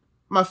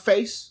 my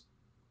face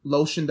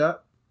lotioned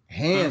up,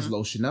 hands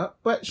lotioned up,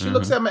 but she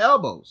looks at my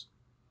elbows.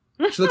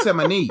 She looks at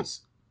my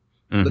knees,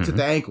 looks at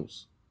the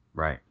ankles.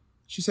 Right.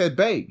 She said,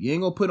 babe, you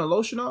ain't gonna put no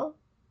lotion on?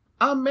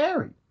 I'm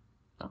married.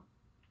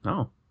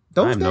 No.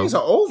 Those days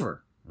are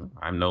over.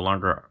 I'm no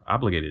longer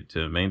obligated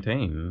to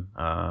maintain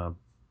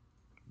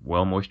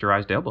well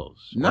moisturized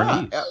elbows.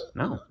 Nah,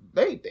 no.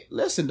 They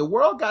listen. The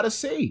world got to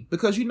see,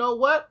 because you know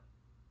what?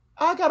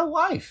 I got a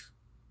wife.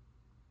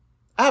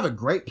 I have a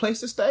great place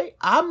to stay.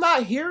 I'm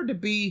not here to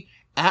be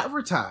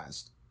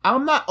advertised.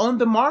 I'm not on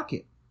the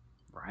market.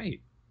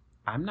 Right.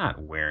 I'm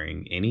not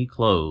wearing any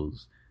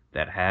clothes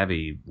that have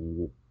a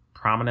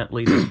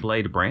prominently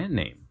displayed brand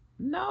name.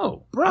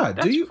 No, bruh,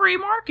 that's free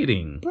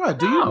marketing. Bruh,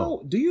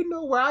 do you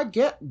know where I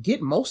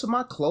get most of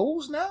my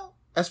clothes now?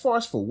 As far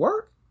as for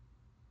work?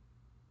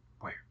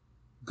 Where?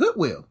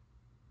 Goodwill.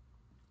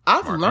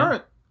 I've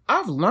learned,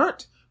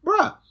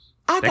 bruh.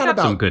 They got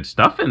some good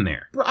stuff in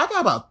there. Bruh, I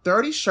got about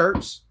 30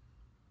 shirts.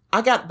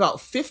 I got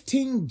about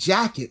 15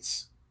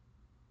 jackets.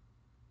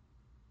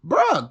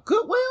 Bruh,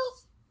 Goodwill?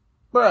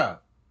 Bruh.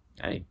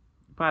 Hey,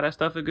 buy that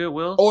stuff at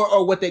Goodwill.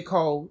 Or what they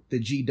call the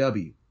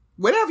GW.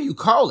 Whatever you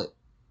call it.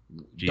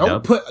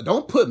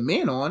 Don't put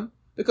men on.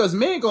 Because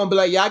men gonna be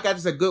like, yeah, I got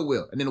this at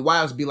Goodwill. And then the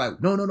wives be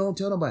like, no, don't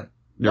tell nobody.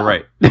 You're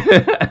right.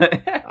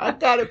 I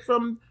got it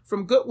from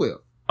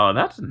Goodwill. Oh,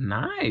 that's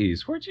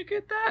nice. Where'd you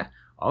get that?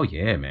 Oh,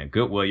 yeah, man.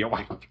 Goodwill. Your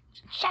wife.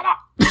 Shut up.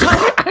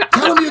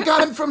 Tell him you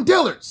got him from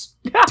Dillard's.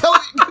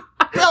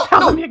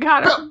 Tell him you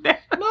got it from there.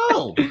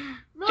 No.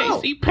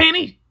 JC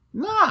Penney.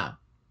 Nah.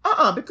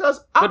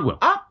 Because Goodwill.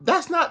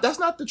 That's not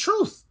the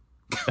truth.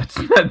 That's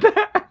not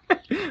that.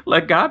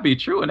 Let God be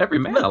true and every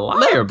man a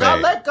liar,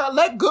 babe.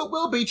 Let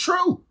Goodwill be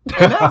true.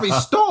 And every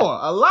store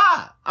a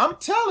lie. I'm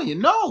telling you,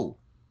 no.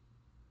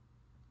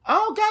 I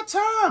don't got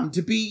time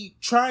to be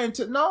trying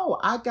to. No,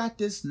 I got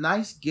this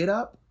nice get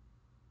up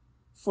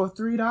for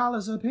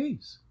 $3 a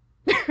piece.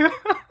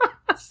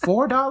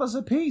 $4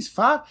 a piece.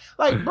 $5.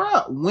 Like,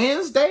 bruh,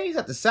 Wednesdays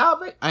at the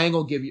Salvation, I ain't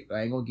gonna give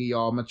you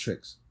all my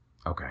tricks.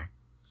 Okay.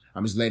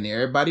 I'm just letting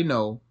everybody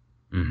know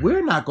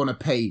we're not gonna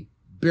pay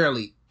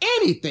barely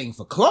anything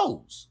for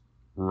clothes.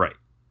 Right.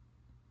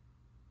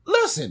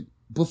 Listen,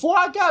 before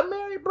I got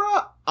married,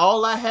 bruh,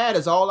 all I had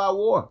is all I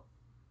wore.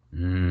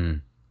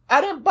 I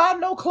didn't buy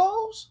no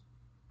clothes.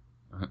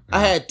 I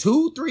had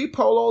 2-3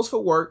 polos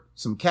for work,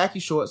 some khaki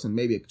shorts, and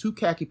maybe 2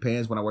 khaki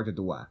pants when I worked at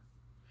the Y.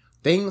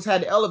 Things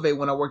had to elevate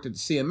when I worked at the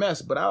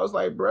CMS, but I was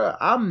like, bruh,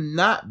 I'm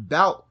not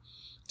about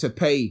to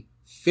pay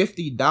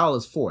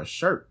 $50 for a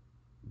shirt.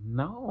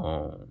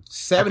 No.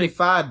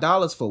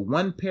 $75 for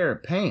one pair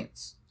of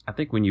pants. I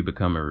think when you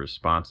become a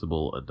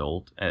responsible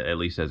adult, at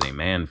least as a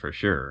man for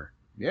sure,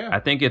 yeah, I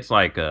think it's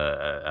like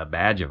a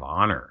badge of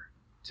honor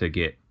to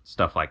get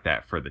stuff like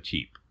that for the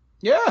cheap.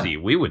 Yeah. See,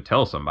 we would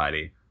tell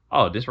somebody,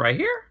 oh, this right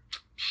here?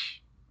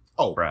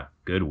 Oh, bruh,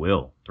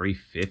 Goodwill,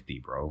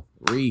 $350, bro.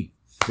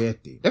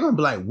 $350. They're gonna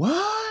be like,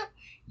 what?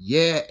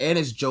 Yeah, and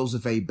it's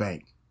Joseph A.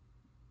 Bank.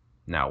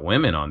 Now,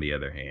 women, on the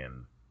other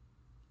hand,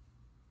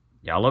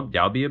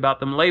 y'all be about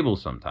them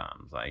labels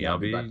sometimes. Like y'all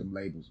be about them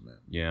labels, man.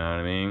 You know what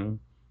I mean?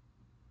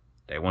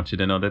 They want you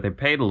to know that they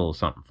paid a little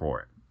something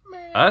for it.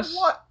 Man, us?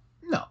 What?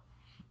 No.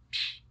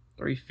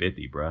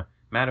 $350, bro.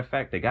 Matter of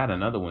fact, they got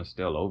another one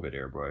still over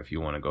there, bro. If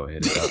you want to go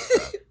hit it up,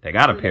 bro. They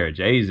got a pair of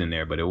J's in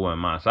there, but it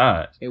wasn't my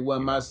size. It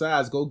wasn't my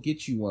size. Go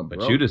get you one, bro.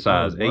 But you the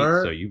size 8,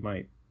 so you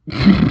might.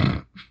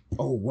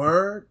 Oh,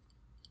 word.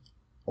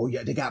 Oh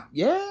yeah,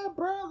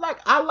 bro. Like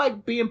I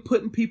like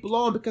putting people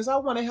on because I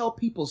want to help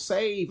people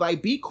save.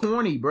 Like, be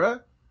corny, bro.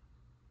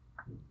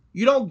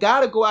 You don't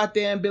gotta go out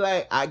there and be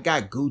like, I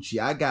got Gucci,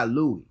 I got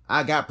Louis,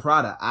 I got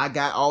Prada, I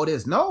got all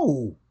this.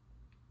 No.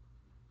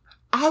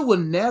 I will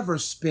never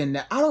spend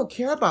that. I don't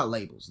care about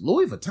labels.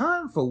 Louis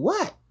Vuitton for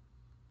what?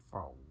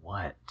 For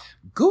what?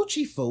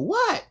 Gucci for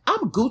what?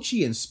 I'm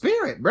Gucci in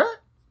spirit, bruh.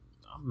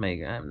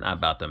 I'm not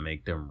about to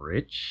make them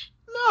rich.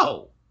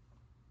 No.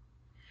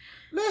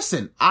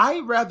 Listen,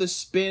 I'd rather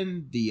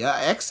spend the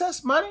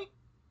excess money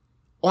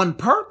on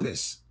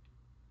purpose.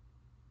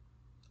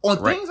 On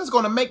things that's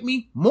going to make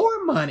me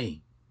more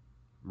money.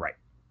 Right.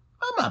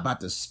 I'm not about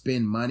to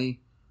spend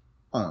money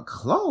on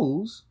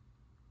clothes.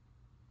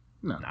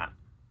 No. Not.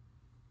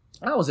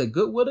 I was at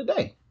Goodwill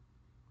today.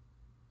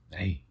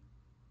 Hey,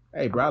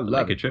 bro, I love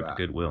it. Make a trip to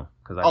Goodwill.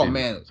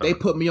 Man, they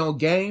put me on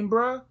game,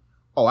 bro.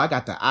 Oh, I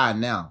got the eye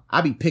now.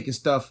 I be picking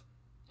stuff,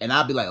 and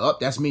I'll be like, oh,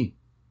 that's me.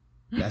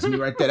 That's me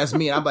right there. That's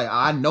me. And I'm like,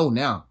 I know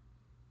now.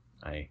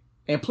 Hey.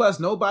 And plus,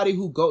 nobody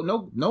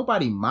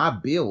my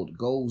build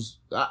goes.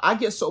 I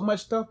get so much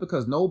stuff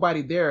because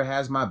nobody there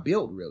has my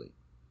build, really.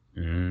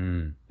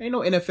 Ain't no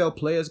NFL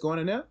players going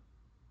in there.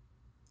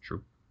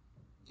 True.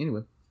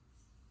 Anyway.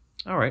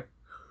 All right.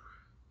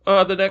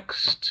 The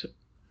next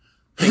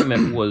thing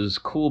that was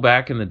cool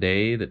back in the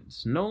day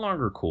that's no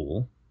longer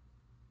cool,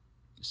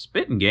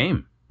 spitting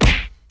game.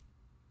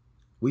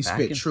 We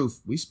spit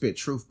truth. We spit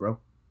truth, bro.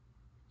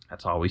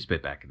 That's all we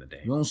spit back in the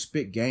day. You don't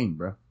spit game,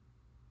 bro.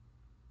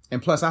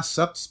 And plus, I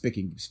sucked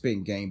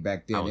spitting game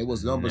back then. It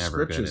was number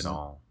scriptures.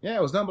 Yeah,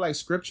 it was number like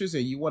scriptures,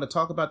 and you want to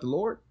talk about the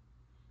Lord?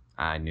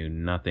 I knew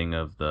nothing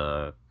of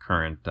the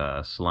current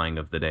slang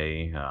of the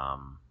day.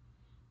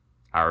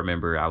 I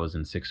remember I was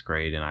in 6th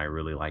grade, and I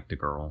really liked a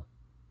girl.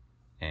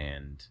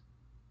 And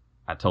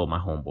I told my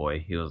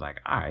homeboy, he was like,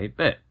 all right,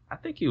 bet. I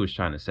think he was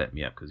trying to set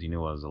me up because he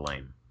knew I was a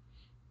lame.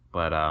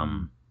 But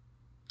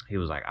he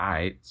was like, all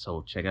right,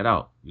 so check it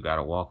out. You got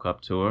to walk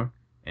up to her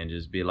and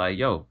just be like,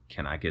 yo,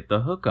 can I get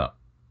the hookup?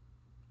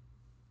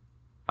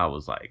 I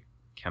was like,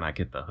 can I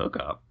get the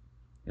hookup?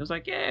 He was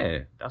like, yeah,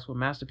 that's what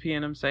Master P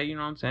and them say, you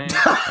know what I'm saying?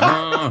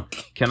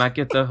 Can I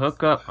get the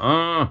hookup?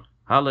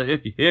 Holla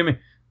if you hear me.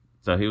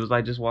 So he was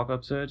like, just walk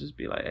up to her, just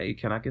be like, hey,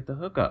 can I get the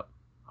hookup?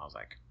 I was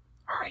like,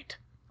 all right,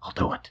 I'll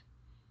do it.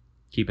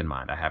 Keep in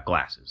mind, I have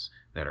glasses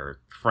that are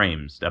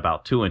frames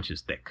about 2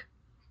 inches thick.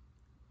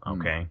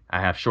 Okay?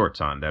 I have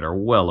shorts on that are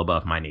well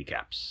above my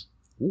kneecaps.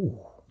 Ooh,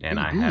 and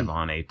I have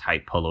on a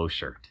tight polo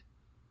shirt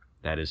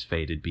that is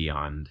faded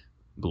beyond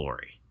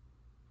glory.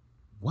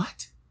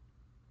 What?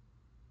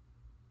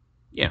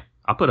 Yeah,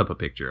 I'll put up a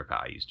picture of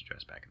how I used to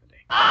dress back in the day.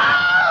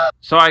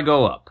 So I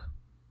go up.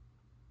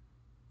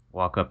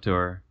 Walk up to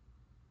her.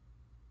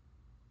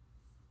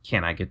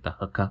 Can I get the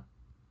hookup?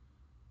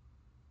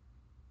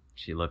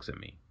 She looks at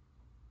me.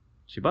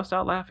 She busts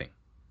out laughing.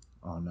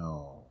 Oh,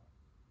 no.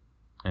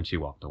 And she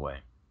walked away.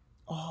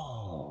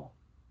 Oh.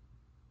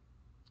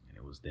 And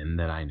it was then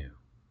that I knew.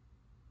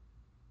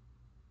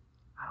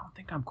 I don't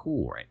think I'm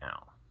cool right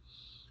now.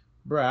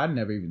 Bro, I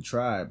never even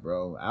tried,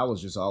 bro. I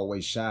was just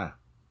always shy. I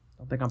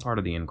don't think I'm part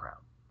of the in crowd.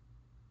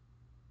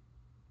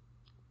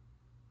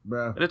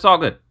 Bro. But it's all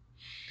good.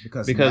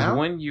 Because now,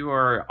 when you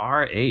are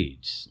our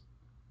age,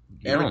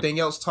 everything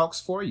else talks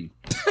for you.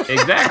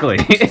 Exactly.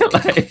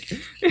 Like,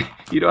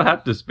 you don't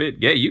have to spit.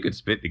 Yeah, you could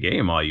spit the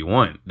game all you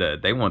want.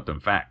 They want them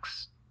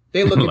facts.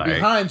 They looking like,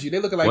 behind you. They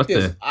looking like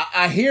this.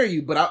 I hear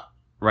you, but I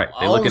right.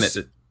 They're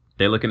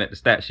looking at the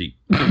stat sheet.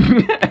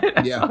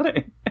 Yeah.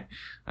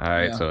 All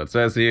right. Yeah. So it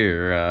says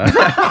here.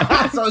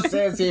 So it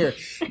says here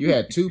you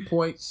had 2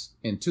 points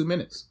in 2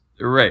 minutes.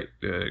 Right.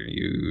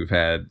 You've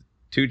had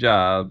 2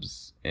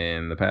 jobs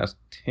in the past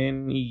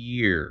 10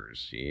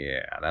 years.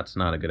 Yeah, that's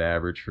not a good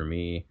average for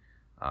me.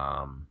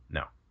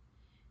 No.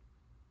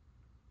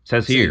 It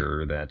says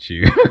here that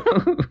you...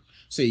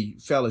 See,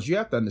 fellas, you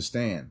have to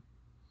understand.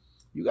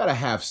 You got to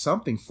have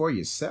something for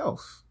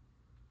yourself.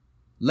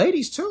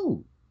 Ladies,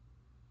 too.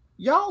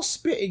 Y'all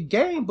spitting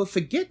game, but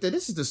forget that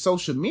this is the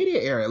social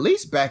media era. At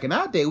least back in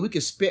our day, we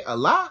could spit a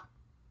lot.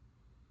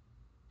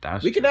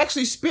 We could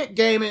actually spit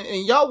game,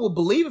 and y'all will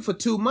believe it for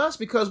 2 months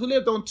because we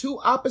lived on 2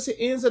 opposite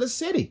ends of the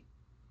city.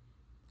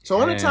 So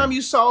only time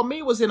you saw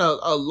me was in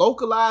a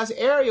localized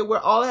area where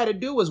all I had to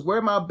do was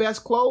wear my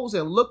best clothes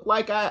and look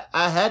like I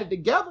had it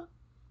together.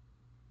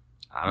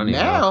 I don't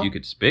even know if you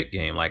could spit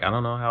game. Like, I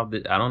don't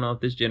know if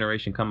this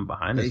generation coming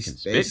behind us can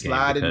spit game. They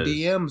slide in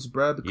DMs,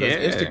 bro, because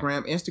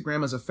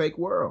Instagram is a fake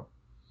world.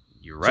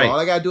 You're right. So all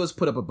I gotta do is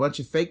put up a bunch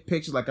of fake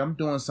pictures like I'm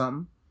doing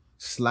something,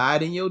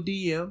 slide in your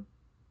DM,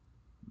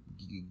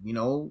 you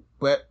know,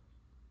 but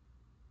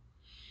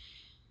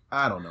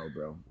I don't know,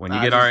 bro. When you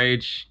get our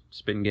age,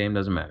 spitting game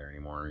doesn't matter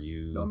anymore.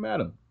 Don't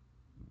matter.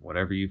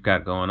 Whatever you've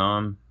got going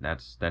on,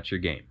 that's your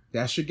game.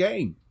 That's your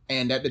game.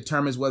 And that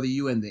determines whether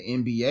you in the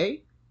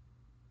NBA,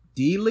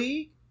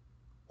 D-League,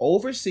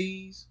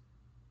 overseas,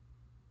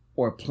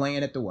 or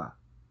playing at the Y.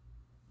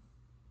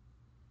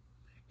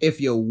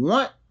 If you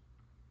want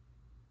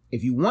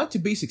to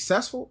be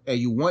successful and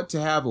you want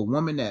to have a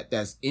woman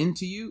that's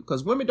into you,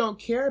 because women don't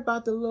care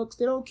about the looks.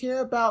 They don't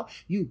care about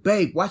you,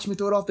 babe, watch me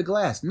throw it off the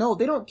glass. No,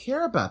 they don't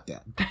care about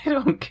that. They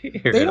don't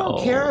care. They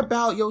don't care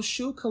about your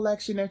shoe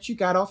collection that you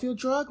got off your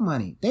drug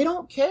money. They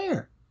don't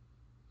care.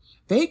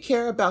 They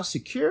care about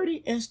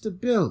security and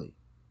stability.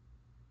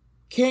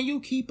 Can you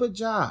keep a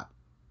job?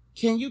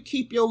 Can you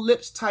keep your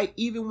lips tight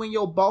even when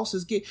your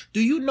bosses get...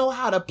 Do you know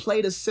how to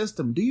play the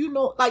system? Do you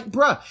know... Like,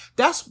 bruh,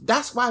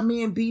 that's why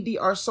me and BD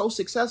are so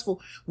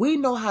successful. We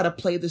know how to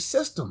play the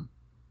system.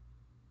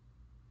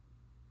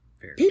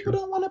 People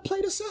don't want to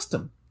play the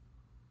system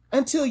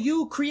until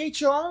you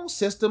create your own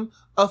system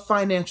of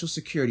financial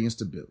security and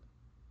stability.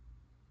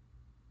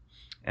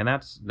 And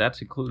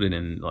that's included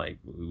in, like,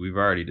 we've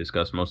already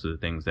discussed most of the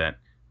things that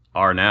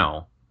are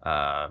now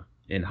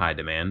in high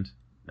demand.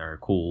 Are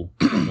cool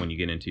when you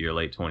get into your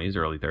late 20s,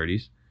 early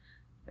 30s.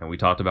 And we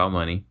talked about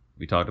money.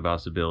 We talked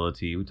about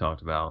stability. We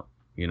talked about,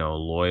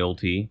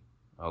 loyalty.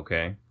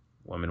 Okay.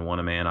 Women want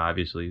a man,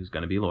 obviously, who's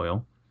going to be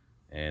loyal.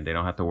 And they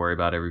don't have to worry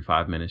about every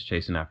 5 minutes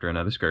chasing after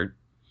another skirt.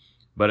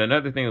 But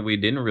another thing that we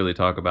didn't really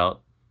talk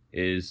about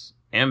is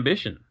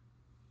ambition.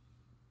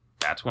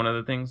 That's one of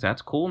the things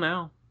that's cool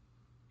now.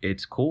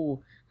 It's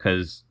cool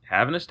because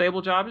having a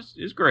stable job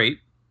is great.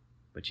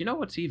 But you know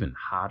what's even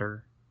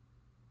hotter?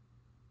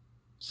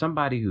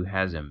 Somebody who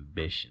has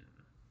ambition,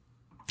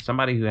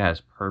 somebody who has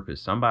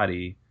purpose,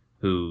 somebody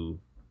who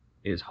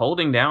is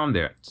holding down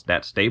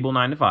that stable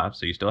 9 to 5.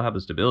 So you still have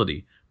the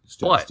stability,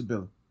 but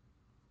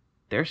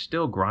they're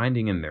still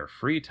grinding in their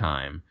free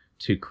time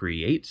to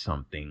create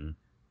something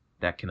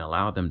that can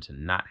allow them to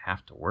not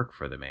have to work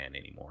for the man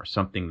anymore.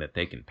 Something that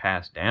they can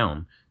pass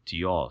down to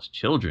y'all's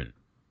children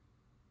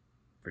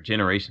for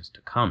generations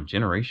to come.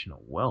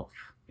 Generational wealth,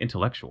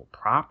 intellectual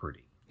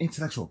property.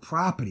 Intellectual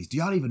properties. Do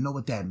y'all even know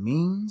what that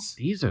means?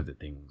 These are the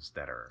things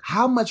that are...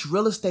 How much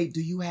real estate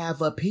do you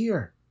have up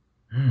here?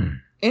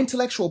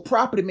 Intellectual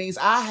property means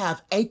I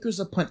have acres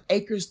upon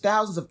acres,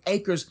 thousands of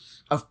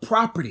acres of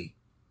property.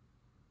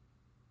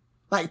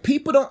 Like,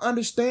 people don't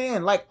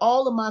understand. Like,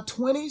 all of my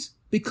 20s,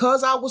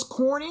 because I was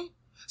corny.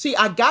 See,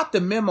 I got the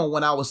memo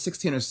when I was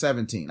 16 or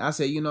 17. I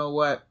said, you know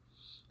what?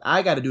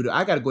 I got to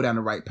go down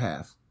the right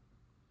path.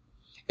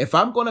 If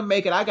I'm going to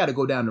make it, I got to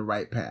go down the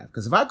right path.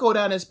 Because if I go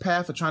down this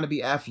path of trying to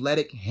be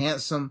athletic,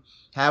 handsome,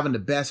 having the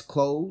best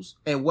clothes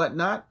and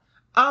whatnot,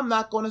 I'm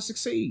not going to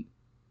succeed.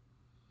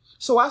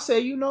 So I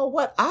say, you know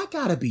what? I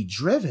got to be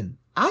driven.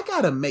 I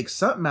got to make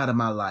something out of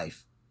my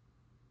life.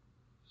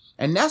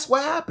 And that's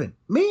what happened.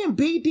 Me and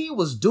BD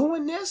was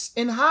doing this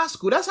in high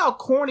school. That's how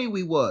corny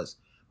we was.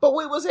 But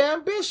we was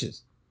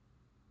ambitious.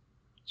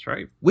 That's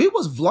right. We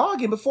was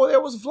vlogging before there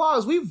was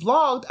vlogs. We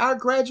vlogged our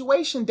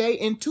graduation day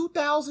in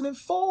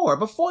 2004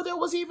 before there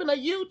was even a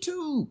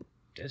YouTube.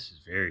 This is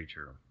very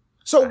true.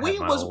 So I had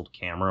my old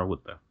camera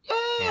with the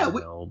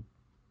handheld.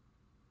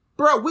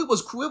 Bro, we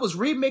was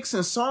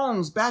remixing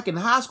songs back in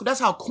high school. That's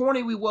how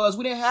corny we was.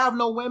 We didn't have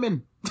no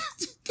women.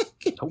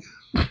 Nope.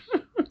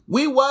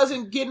 We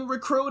wasn't getting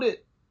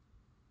recruited.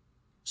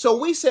 So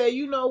we said,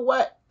 you know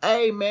what?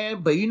 Hey,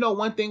 man, but you know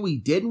one thing we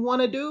didn't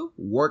want to do?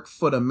 Work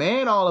for the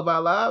man all of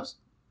our lives.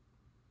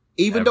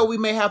 Even though we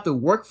may have to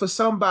work for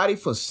somebody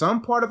for some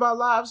part of our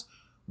lives,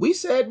 we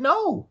said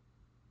no.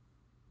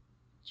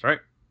 That's right.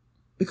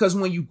 Because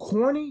when you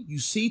corny, you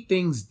see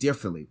things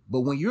differently. But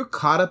when you're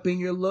caught up in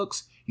your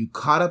looks, you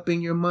caught up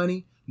in your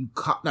money, you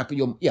caught up in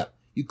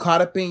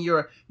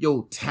your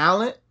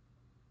talent.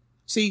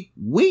 See,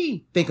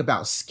 we think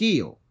about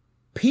skill.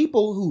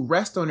 People who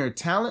rest on their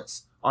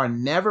talents are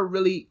never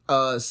really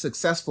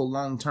successful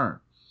long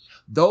term.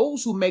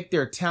 Those who make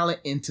their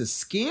talent into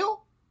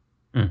skill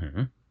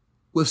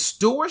with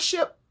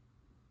stewardship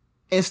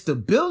and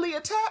stability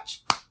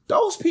attached,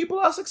 those people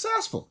are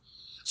successful.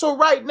 So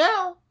right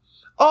now,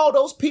 all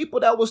those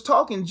people that was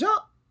talking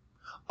junk,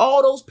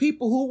 all those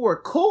people who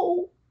were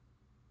cool,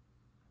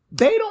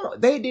 they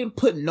didn't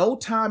put no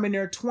time in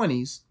their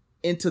 20s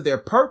into their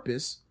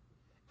purpose.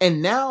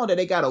 And now that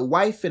they got a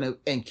wife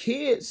and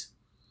kids,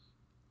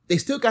 they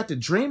still got the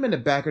dream in the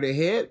back of their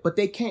head, but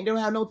they don't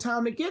have no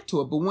time to get to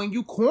it. But when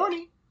you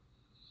corny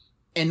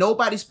and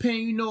nobody's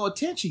paying you no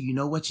attention, you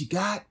know what you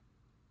got?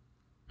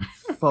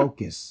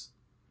 Focus.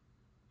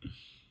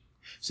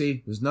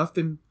 See, there's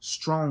nothing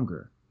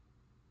stronger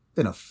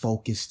than a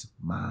focused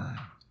mind.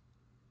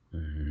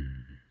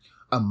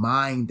 A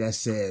mind that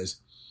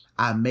says,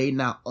 I may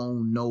not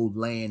own no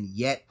land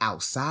yet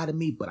outside of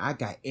me, but I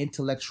got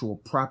intellectual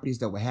properties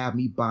that will have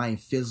me buying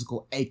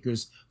physical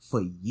acres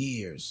for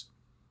years.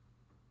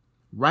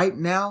 Right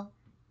now,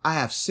 I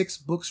have 6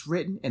 books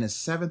written and a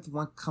 7th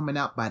one coming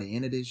out by the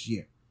end of this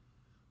year.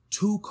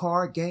 2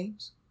 card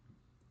games,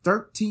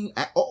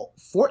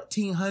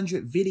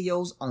 1,400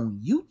 videos on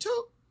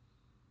YouTube.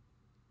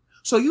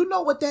 So you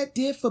know what that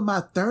did for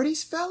my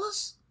 30s,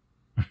 fellas?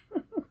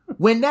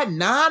 When that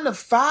 9 to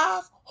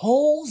 5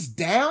 holds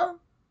down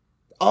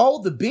all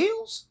the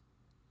bills,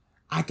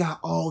 I got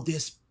all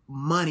this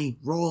money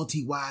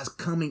royalty-wise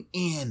coming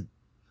in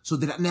so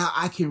that now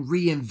I can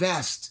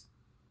reinvest.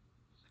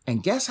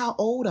 And guess how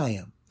old I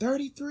am?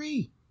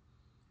 33.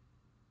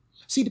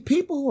 See, the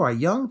people who are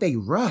young, they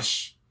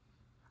rush.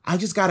 I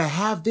just got to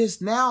have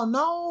this now.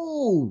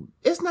 No,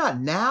 it's not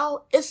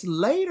now. It's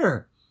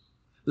later.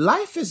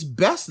 Life is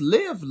best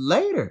lived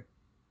later.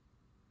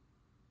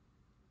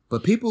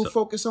 But people who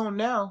focus on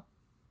now,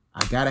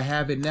 I got to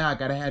have it now. I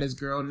got to have this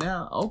girl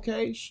now.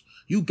 Okay,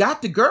 you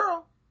got the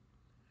girl.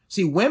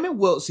 See, when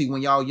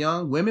y'all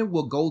young, women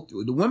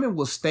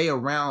will stay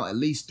around at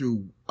least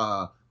through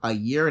a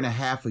year and a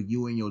half of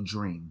you and your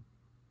dream.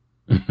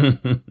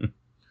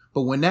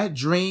 But when that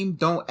dream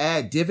don't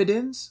add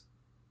dividends,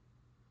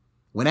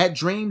 when that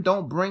dream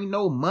don't bring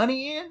no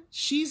money in,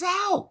 she's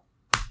out.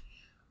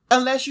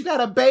 Unless you got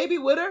a baby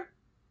with her.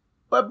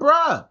 But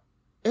bruh,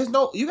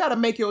 you got to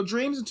make your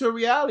dreams into a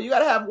reality. You got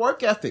to have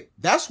work ethic.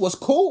 That's what's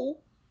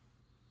cool.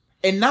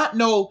 And not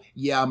know,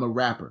 yeah, I'm a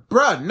rapper.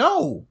 Bruh,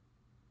 no.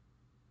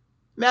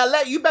 Now,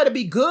 you better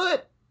be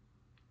good.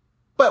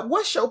 But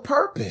what's your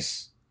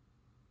purpose?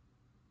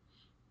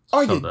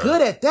 Are you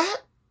good at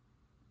that?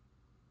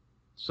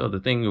 So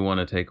the thing we want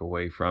to take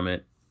away from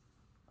it,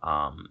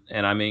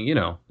 and I mean,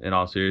 in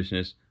all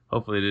seriousness,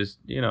 hopefully this,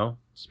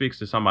 speaks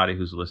to somebody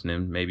who's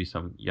listening, maybe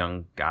some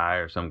young guy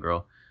or some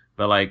girl.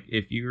 But like,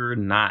 if you're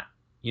not,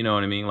 you know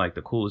what I mean? Like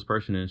the coolest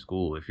person in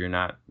school, if you're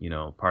not,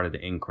 part of the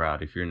in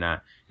crowd, if you're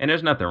not, and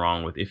there's nothing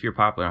wrong with, if you're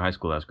popular in high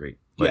school, that's great.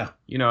 But, yeah.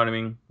 You know what I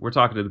mean? We're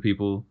talking to the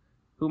people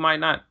who might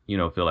not,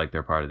 feel like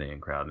they're part of the in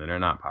crowd and they're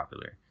not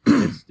popular.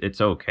 It's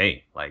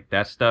okay. Like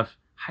that stuff,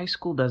 high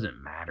school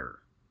doesn't matter.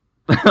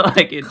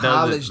 Like it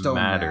doesn't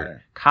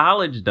matter.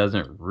 College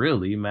doesn't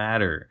really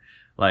matter.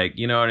 Like,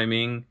 you know what I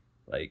mean?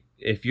 Like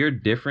if you're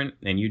different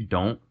and you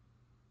don't,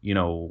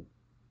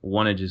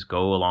 want to just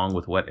go along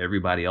with what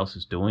everybody else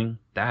is doing,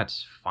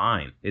 that's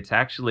fine. It's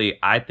actually,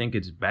 I think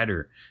it's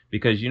better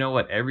because you know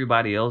what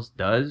everybody else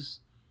does?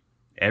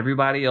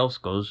 Everybody else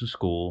goes to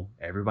school.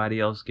 Everybody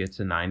else gets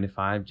a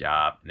 9-to-5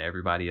 job, and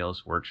everybody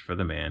else works for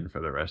the man for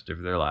the rest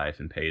of their life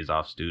and pays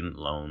off student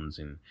loans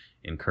and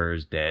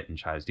incurs debt and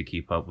tries to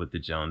keep up with the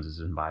Joneses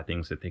and buy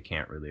things that they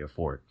can't really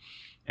afford.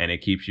 And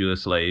it keeps you a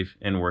slave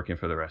and working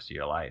for the rest of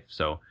your life.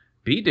 So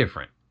be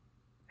different.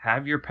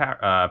 Have your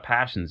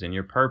passions and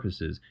your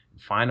purposes.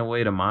 Find a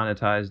way to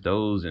monetize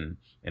those and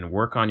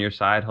work on your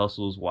side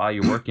hustles while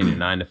you're working your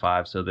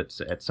 9-to-5 so that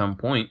at some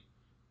point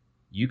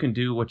you can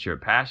do what you're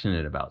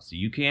passionate about. So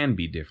you can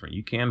be different.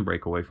 You can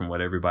break away from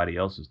what everybody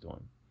else is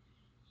doing.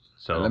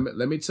 So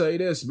let me tell you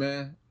this,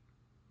 man.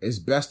 It's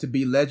best to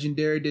be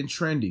legendary than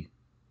trendy.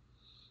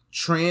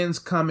 Trends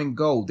come and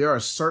go. There are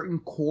certain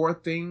core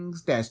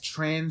things that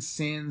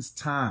transcends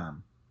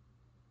time.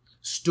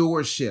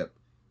 Stewardship.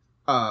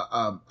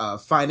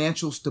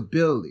 financial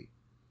stability,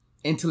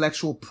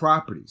 intellectual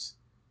properties.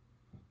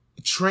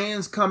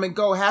 Trends come and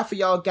go. Half of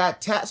y'all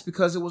got tats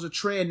because it was a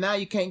trend. Now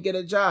you can't get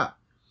a job.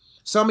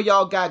 Some of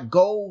y'all got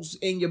goals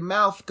in your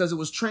mouth because it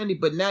was trendy,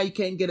 but now you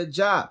can't get a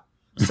job.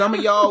 Some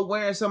of y'all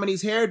wearing some of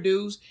these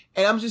hairdos.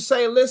 And I'm just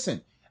saying,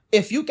 listen,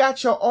 if you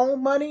got your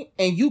own money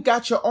and you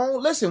got your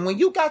own, listen, when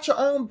you got your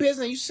own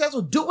business, you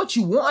successful, do what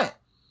you want.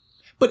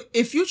 But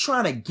if you're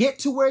trying to get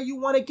to where you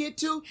want to get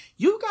to,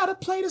 you got to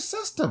play the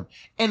system.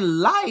 And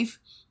life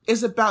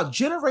is about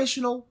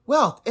generational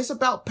wealth. It's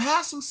about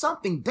passing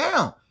something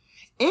down.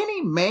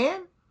 Any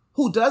man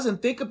who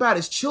doesn't think about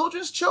his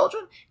children's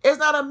children is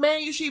not a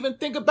man you should even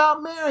think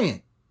about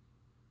marrying.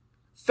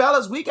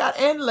 Fellas,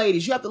 and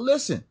ladies, you have to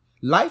listen.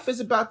 Life is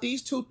about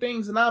these two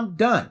things, and I'm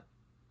done.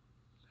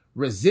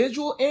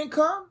 Residual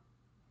income,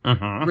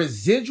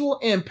 residual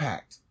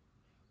impact.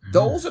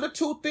 Those are the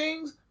two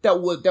things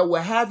that will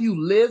have you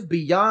live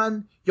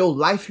beyond your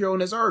life here on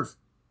this earth.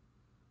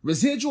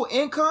 Residual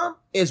income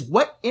is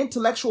what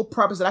intellectual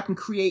properties that I can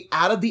create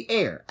out of the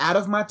air, out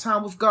of my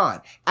time with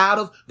God, out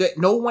of that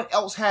no one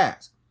else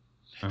has.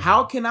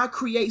 How can I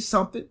create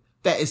something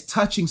that is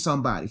touching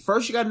somebody?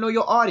 First, you got to know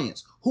your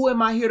audience. Who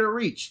am I here to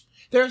reach?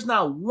 There's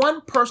not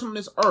one person on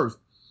this earth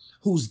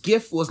whose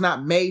gift was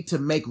not made to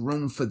make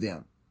room for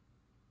them.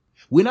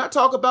 We're not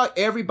talking about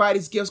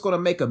everybody's gift's going to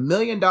make $1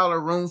 million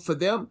room for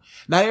them.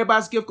 Not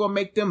everybody's gift going to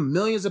make them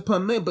millions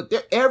upon millions,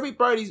 but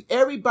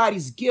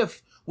everybody's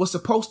gift was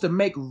supposed to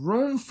make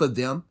room for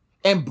them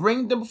and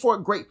bring them before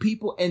great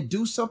people and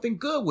do something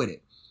good with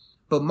it.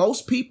 But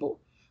most people,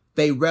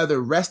 they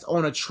rather rest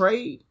on a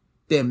trade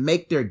than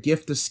make their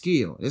gift a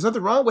skill. There's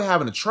nothing wrong with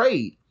having a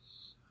trade,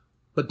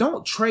 but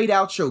don't trade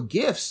out your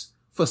gifts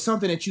for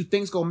something that you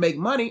think's going to make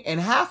money.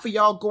 And half of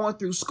y'all going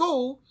through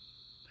school,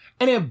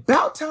 and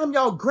about time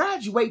y'all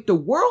graduate, the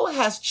world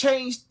has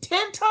changed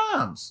 10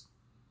 times.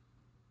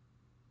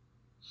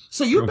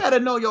 So you better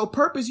know your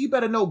purpose. You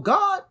better know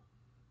God.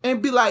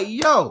 And be like,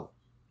 yo,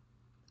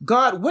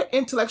 God, what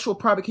intellectual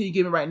property can you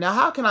give me right now?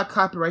 How can I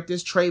copyright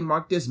this,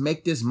 trademark this,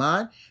 make this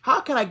mine? How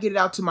can I get it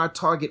out to my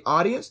target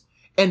audience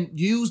and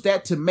use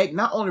that to make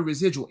not only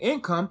residual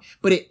income,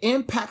 but it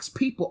impacts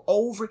people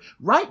over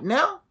right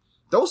now?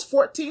 Those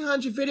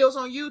 1,400 videos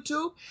on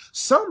YouTube,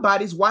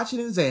 somebody's watching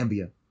in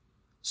Zambia.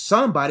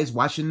 Somebody's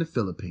watching in the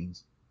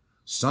Philippines.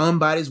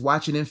 Somebody's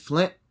watching in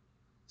Flint.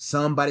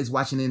 Somebody's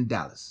watching in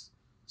Dallas.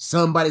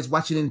 Somebody's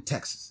watching in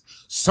Texas.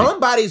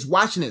 Somebody's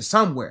watching it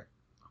somewhere.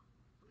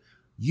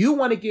 You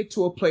want to get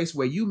to a place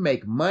where you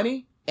make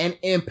money and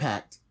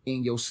impact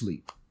in your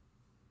sleep.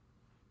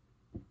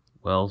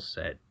 Well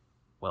said.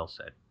 Well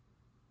said.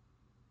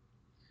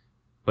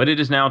 But it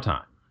is now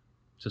time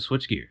to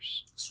switch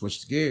gears.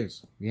 Switch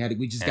gears.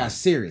 We just got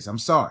serious. I'm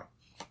sorry.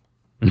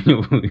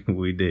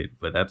 We did,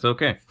 but that's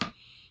okay.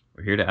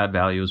 We're here to add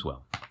value as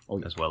well,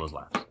 as well as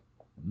laughs.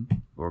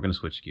 We're going to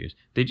switch gears.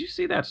 Did you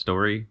see that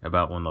story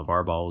about when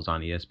LeVar Ball was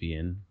on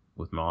ESPN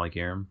with Molly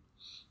Qerim?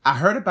 I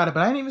heard about it,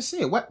 but I didn't even see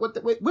it.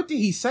 What did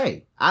he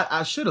say?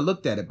 I should have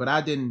looked at it, but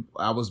I didn't.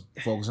 I was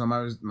focused on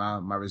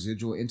my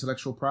residual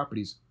intellectual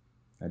properties.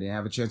 I didn't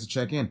have a chance to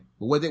check in.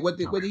 But what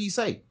did he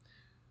say?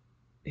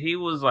 He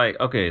was like,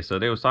 okay, so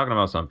they was talking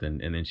about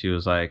something, and then she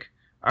was like,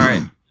 all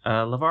right,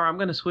 LeVar, I'm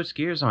going to switch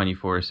gears on you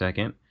for a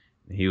second.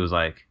 And he was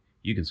like,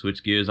 you can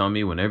switch gears on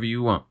me whenever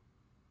you want.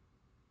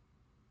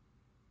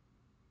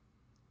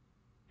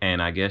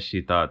 And I guess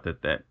she thought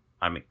that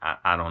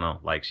I don't know,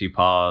 like she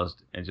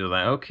paused and she was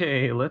like,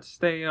 okay, let's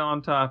stay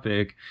on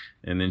topic.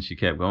 And then she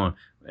kept going.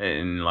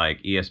 And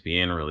like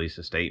ESPN released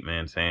a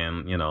statement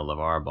saying,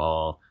 LeVar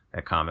Ball,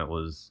 that comment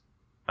was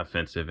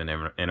offensive and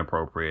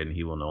inappropriate and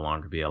he will no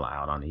longer be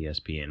allowed on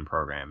ESPN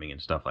programming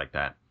and stuff like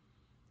that.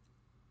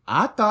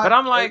 I thought, but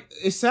I'm like,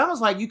 it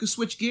sounds like you could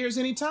switch gears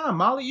anytime.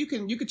 Molly, you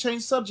could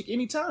change subject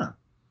anytime.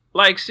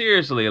 Like,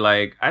 seriously,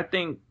 like, I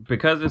think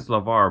because it's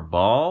LeVar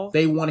Ball,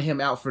 they wanted him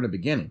out from the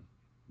beginning.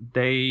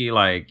 They,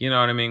 like, you know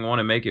what I mean, want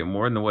to make it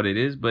more than what it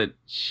is, but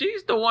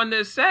she's the one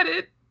that said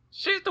it.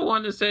 She's the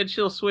one that said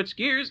she'll switch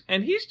gears,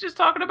 and he's just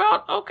talking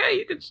about,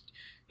 okay,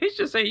 he's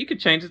just saying you could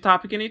change the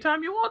topic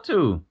anytime you want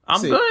to.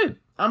 I'm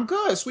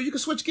good. So you can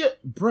switch gears.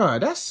 Bruh,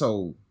 that's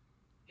so...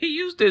 He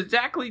used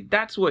exactly,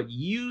 that's what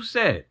you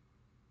said.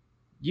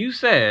 You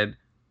said,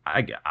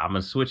 I'm going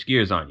to switch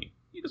gears on you.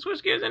 You can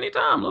switch gears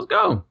anytime. Let's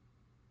go.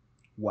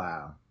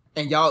 Wow.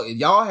 And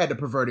y'all had the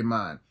perverted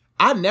mind.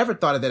 I never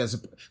thought of that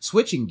as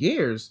switching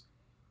gears.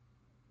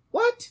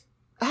 What?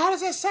 How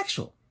is that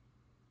sexual?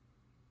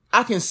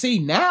 I can see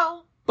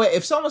now, but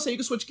if someone said you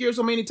can switch gears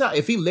on me anytime,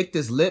 if he licked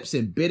his lips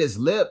and bit his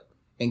lip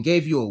and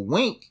gave you a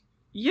wink.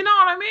 You know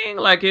what I mean?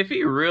 Like, if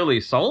he really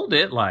sold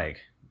it, like,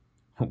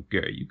 oh,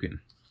 girl, you can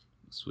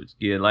switch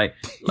gears. Like,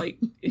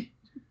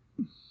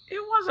 it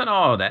wasn't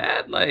all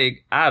that.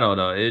 Like, I don't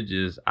know. I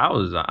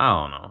don't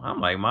know. I'm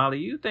like, Molly,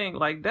 you think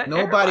like that?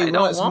 Nobody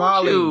wants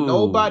Molly.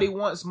 Nobody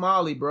wants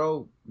Molly,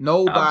 bro.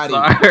 Nobody.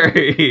 I'm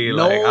sorry.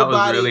 Like, I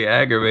was really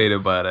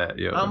aggravated by that.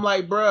 Yo. I'm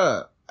like,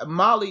 bruh,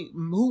 Molly,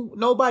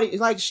 nobody,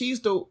 like, she's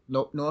the,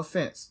 no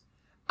offense.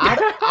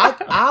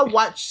 I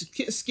watch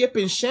Skip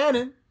and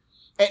Shannon,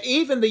 and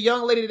even the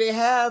young lady they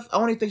have. I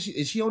don't even think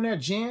is she on there.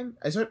 Jen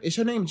is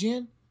her name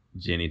Jen?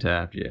 Jenny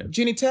Taft, yeah.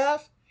 Jenny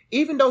Taft.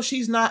 Even though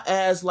she's not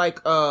as like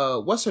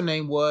what's her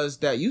name was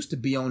that used to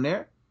be on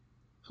there.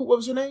 What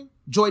was her name?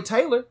 Joy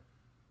Taylor.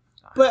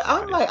 But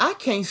I'm like, I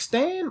can't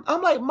stand.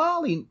 I'm like,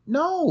 Molly,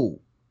 no.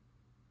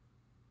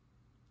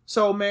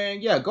 So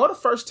man, yeah, go to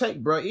First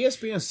Take, bro.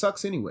 ESPN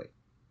sucks anyway.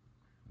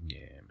 Yeah,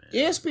 man.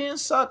 ESPN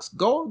sucks.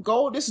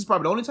 Go. This is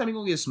probably the only time you're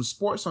gonna get some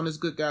sports on this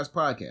Good Guys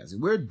podcast.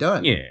 We're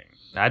done. Yeah.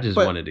 I just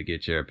wanted to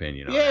get your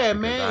opinion on yeah, that.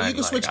 Man. You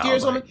can switch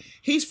gears on me.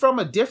 He's from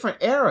a different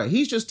era.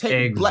 He's just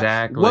taking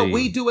what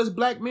we do as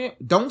black men.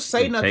 Don't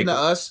say nothing to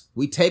us.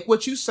 We take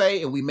what you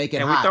say and we make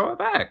it hot. And we throw it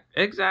back.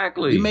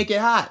 Exactly. We make it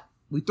hot.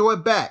 We throw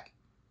it back.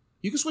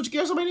 You can switch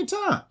gears on me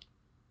anytime.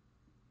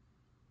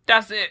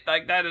 That's it.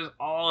 Like, that is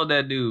all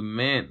that dude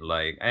meant.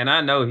 Like, and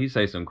I know he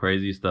say some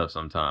crazy stuff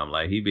sometimes.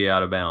 Like, he be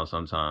out of bounds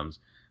sometimes.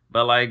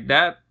 But, like,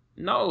 that,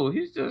 no,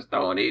 he's just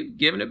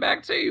giving it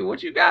back to you.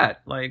 What you got?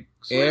 Like,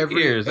 switch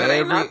gears. That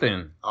ain't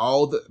nothing.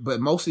 But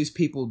most of these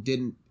people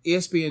didn't.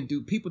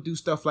 People do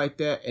stuff like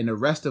that, and the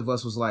rest of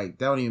us was like,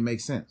 that don't even make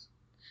sense.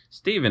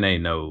 Stephen A.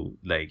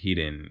 he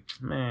didn't.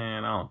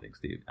 Man,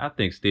 I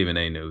think Stephen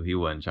A. knew he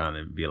wasn't trying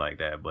to be like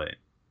that, but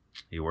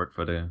he worked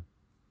for the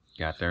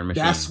goddamn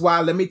machine. That's why,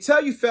 let me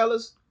tell you,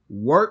 fellas,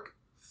 work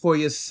for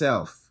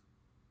yourself.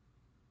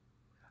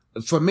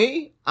 For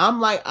me,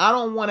 I'm like, I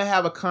don't want to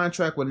have a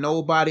contract with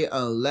nobody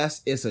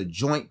unless it's a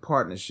joint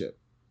partnership.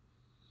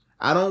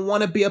 I don't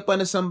want to be up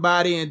under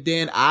somebody and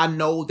then I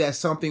know that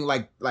something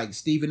like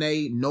Stephen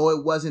A. know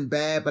it wasn't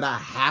bad, but I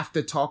have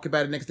to talk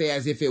about it next day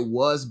as if it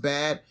was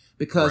bad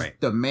because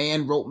the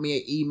man wrote me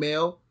an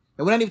email.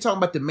 And we're not even talking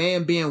about the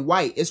man being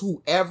white. It's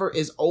whoever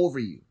is over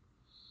you.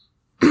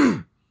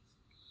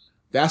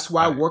 That's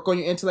why I work on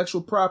your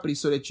intellectual property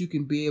so that you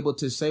can be able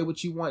to say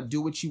what you want,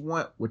 do what you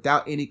want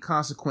without any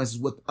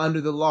consequences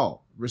under the law.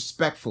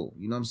 Respectful.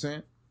 You know what I'm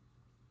saying?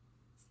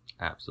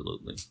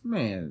 Absolutely.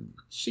 Man,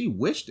 she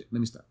wished it. Let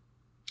me stop.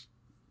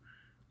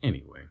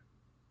 Anyway.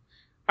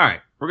 All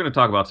right. We're going to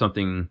talk about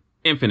something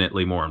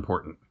infinitely more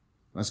important.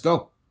 Let's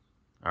go.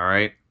 All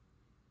right.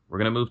 We're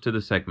going to move to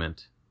the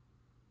segment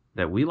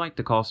that we like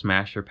to call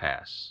Smash or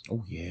Pass.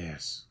 Oh,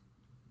 yes.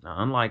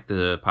 Now, unlike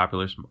the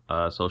popular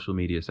social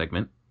media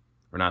segment,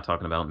 we're not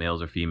talking about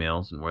males or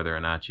females and whether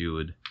or not you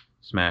would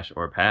smash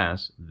or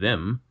pass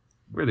them.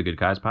 We're the Good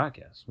Guys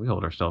Podcast. We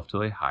hold ourselves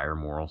to a higher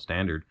moral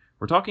standard.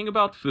 We're talking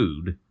about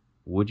food.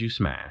 Would you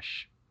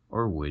smash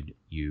or would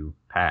you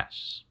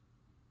pass?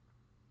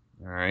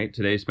 All right,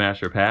 today's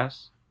Smash or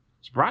Pass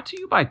is brought to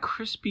you by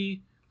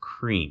Krispy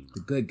Kreme. The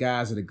good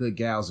guys are the good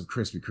gals of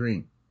Krispy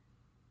Kreme.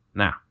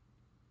 Now,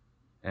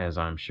 as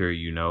I'm sure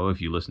you know,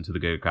 if you listen to the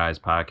Good Guys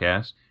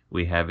Podcast,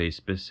 we have a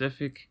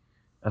specific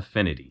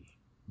affinity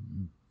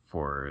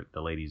for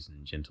the ladies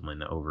and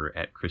gentlemen over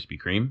at Krispy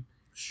Kreme.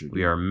 Sure.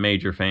 We are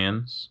major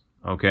fans,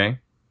 okay?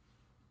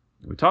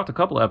 We talked a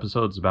couple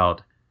episodes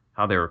about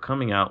how they were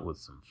coming out with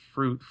some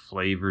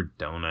fruit-flavored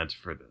donuts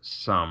for the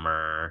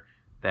summer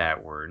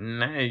that were,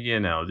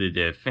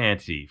 the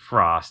fancy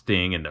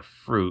frosting and the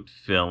fruit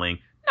filling.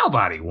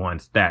 Nobody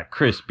wants that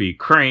Krispy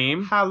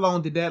Kreme. How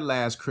long did that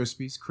last,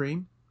 Krispy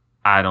Kreme?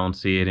 I don't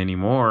see it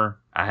anymore.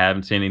 I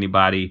haven't seen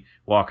anybody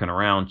walking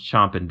around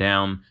chomping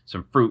down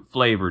some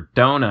fruit-flavored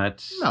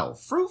donuts. No,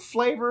 fruit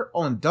flavor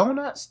on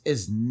donuts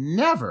is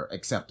never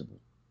acceptable.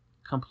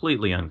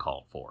 Completely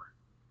uncalled for.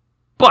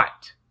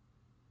 But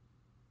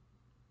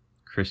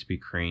Krispy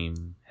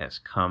Kreme has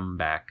come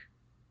back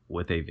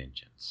with a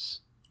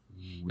vengeance.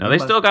 Now, they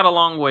still got a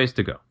long ways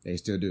to go. They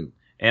still do.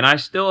 And I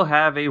still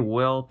have a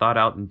well thought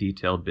out and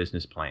detailed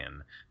business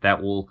plan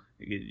that will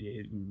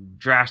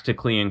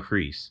drastically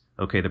increase,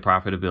 the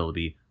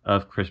profitability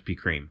of Krispy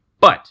Kreme.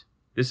 But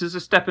this is a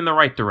step in the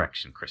right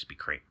direction, Krispy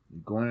Kreme.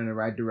 You're going in the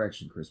right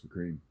direction, Krispy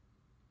Kreme.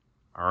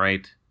 All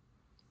right.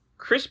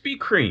 Krispy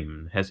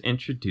Kreme has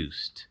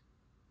introduced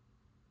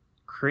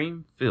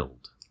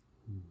cream-filled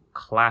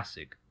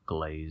classic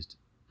glazed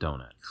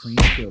donuts.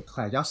 Cream-filled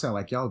classic. Y'all sound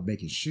like y'all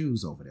making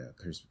shoes over there,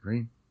 Krispy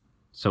Kreme.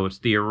 So it's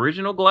the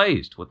original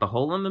glazed with the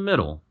hole in the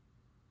middle,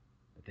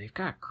 but they've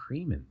got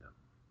cream in them.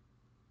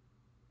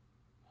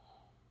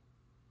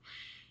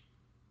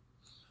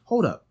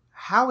 Hold up.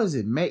 How is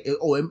it made?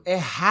 It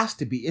has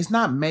to be. It's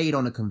not made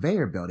on a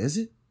conveyor belt, is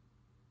it?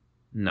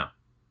 No.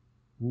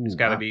 It's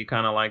got to be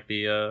kind of like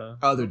the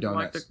other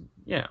donuts.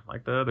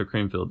 Like the other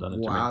cream-filled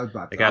donuts.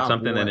 Wow, they got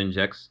something that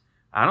injects.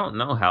 I don't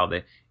know how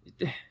they.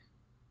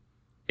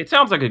 It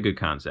sounds like a good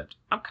concept.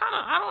 I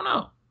don't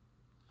know.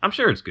 I'm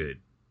sure it's good.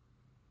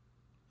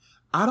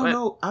 I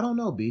don't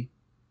know, B.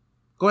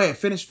 Go ahead.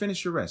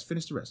 Finish your rest.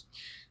 Finish the rest.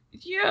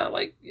 Yeah,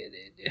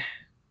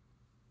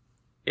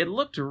 it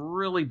looked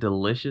really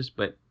delicious,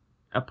 but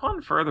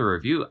upon further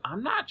review,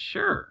 I'm not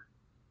sure.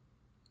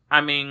 I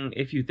mean,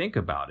 if you think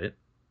about it,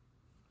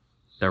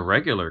 the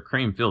regular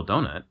cream-filled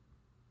donut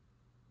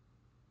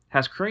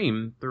has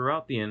cream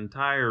throughout the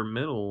entire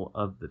middle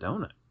of the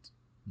donut.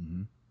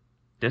 Mm-hmm.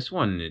 This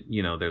one,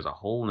 there's a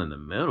hole in the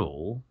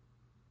middle,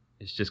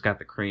 It's just got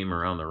the cream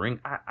around the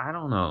ring. I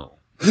don't know.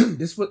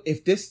 This what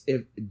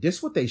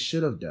they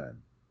should have done.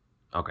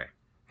 Okay.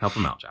 Help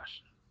him out,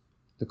 Josh.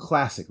 The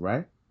classic,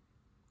 right?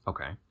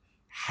 Okay.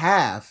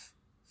 Half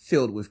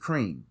filled with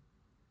cream.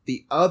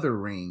 The other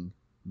ring,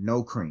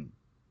 no cream.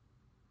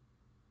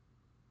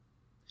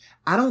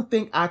 I don't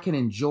think I can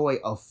enjoy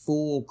a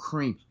full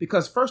cream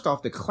because first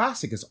off, the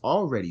classic is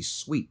already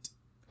sweet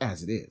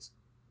as it is.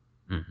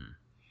 Mm-hmm.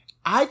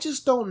 I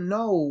just don't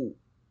know,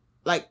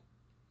 like,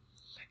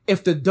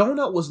 if the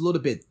donut was a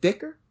little bit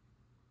thicker,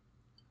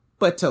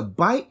 but to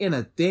bite in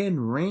a thin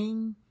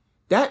ring,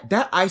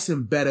 that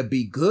icing better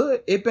be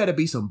good. It better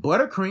be some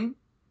buttercream.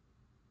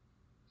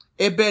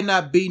 It better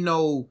not be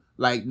no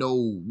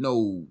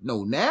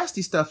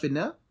nasty stuff in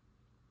there.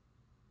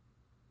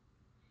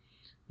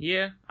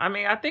 Yeah, I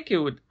mean, I think it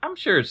would. I'm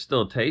sure it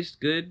still tastes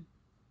good,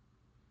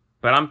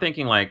 but I'm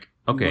thinking like,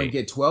 okay, You want to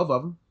get 12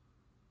 of them.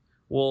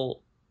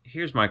 well,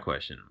 here's my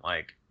question.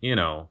 Like,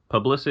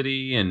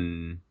 publicity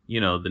and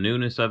the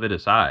newness of it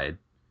aside,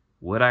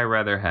 would I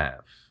rather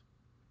have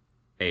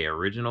a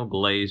original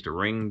glazed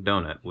ring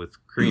donut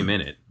with cream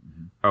in it,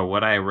 or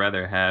would I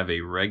rather have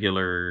a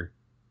regular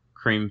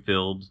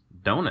cream-filled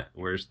donut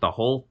where it's the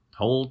whole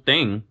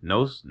thing,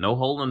 no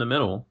hole in the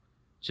middle,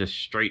 just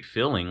straight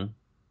filling?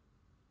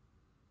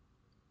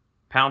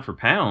 Pound for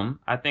pound,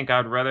 I think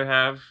I'd rather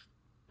have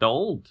the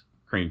old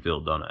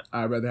cream-filled donut.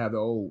 I'd rather have the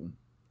old one.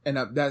 And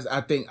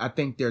I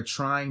think they're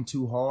trying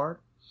too hard.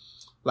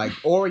 Like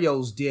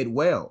Oreos did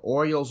well.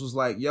 Oreos was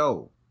like,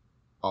 yo,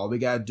 all we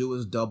gotta do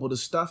is double the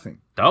stuffing.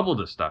 Double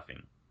the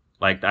stuffing.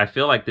 Like, I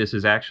feel like this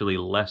is actually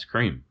less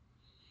cream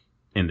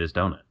in this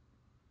donut.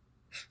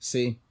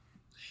 See,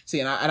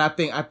 and I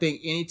think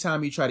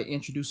anytime you try to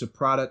introduce a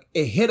product,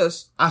 it hit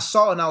us. I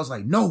saw it and I was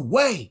like, no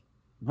way.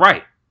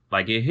 Right.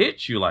 Like, it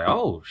hits you like,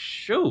 oh,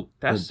 shoot,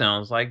 that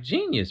sounds like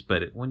genius.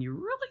 But when you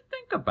really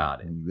think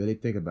about it,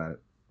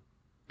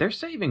 they're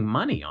saving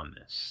money on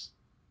this.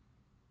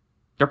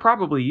 They're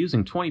probably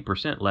using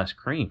 20% less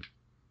cream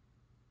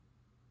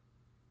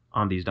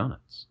on these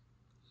donuts.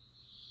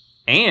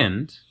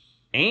 And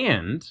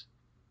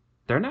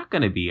they're not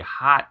going to be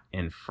hot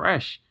and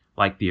fresh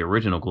like the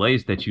original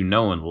glaze that you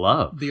know and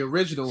love. The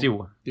original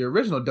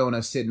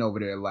donut sitting over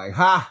there like,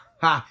 ha,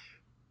 ha.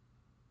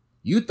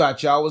 You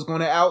thought y'all was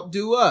going to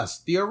outdo us.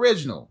 The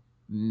original.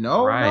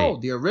 No.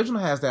 The original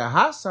has that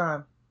hot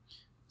sign.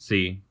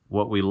 See,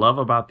 what we love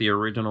about the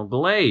original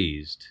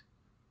glazed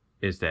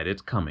is that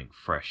it's coming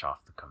fresh off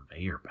the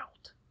conveyor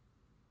belt.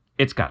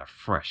 It's got a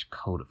fresh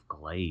coat of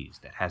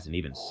glaze that hasn't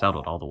even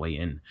settled all the way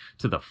in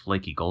to the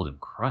flaky golden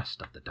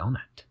crust of the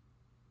donut.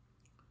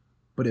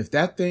 But if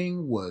that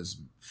thing was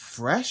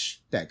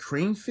fresh, that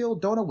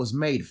cream-filled donut was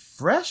made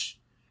fresh,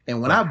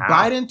 and when I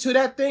bite into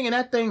that thing and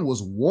that thing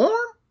was warm?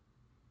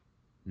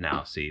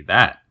 Now, see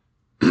that.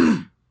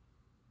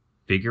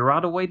 Figure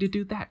out a way to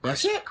do that.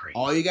 That's it.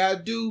 All you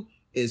gotta do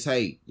is,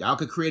 hey, y'all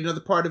could create another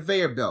part of the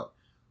conveyor belt.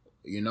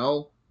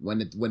 When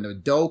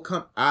the dough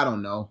come, I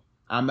don't know.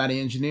 I'm not an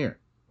engineer.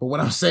 But what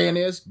I'm saying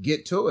is,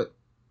 get to it.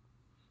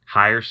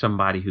 Hire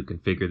somebody who can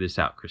figure this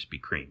out, Krispy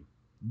Kreme.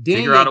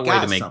 Figure out a way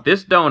to make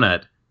this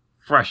donut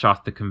fresh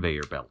off the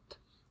conveyor belt.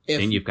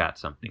 Then you've got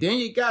something.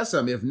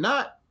 If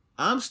not,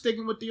 I'm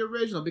sticking with the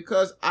original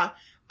because I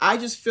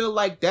just feel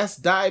like that's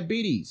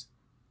diabetes.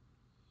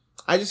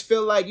 I just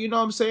feel like, you know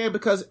what I'm saying?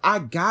 Because I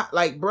got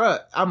like,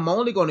 bruh, I'm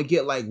only going to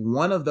get like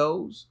one of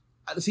those.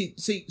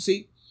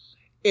 See,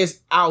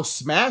 I'll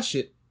smash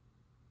it,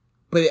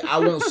 but I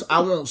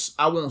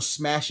won't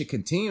smash it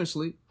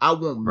continuously. I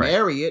won't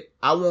marry it.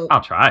 I'll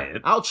try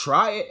it. I'll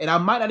try it, and I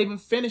might not even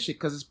finish it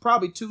because it's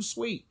probably too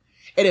sweet,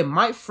 and it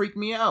might freak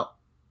me out.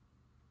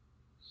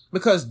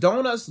 Because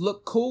donuts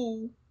look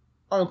cool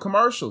on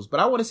commercials, but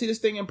I want to see this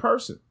thing in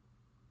person.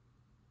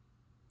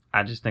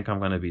 I just think I'm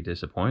going to be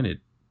disappointed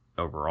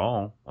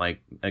overall.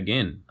 Like,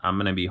 again, I'm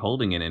going to be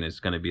holding it and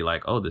it's going to be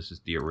like, oh, this is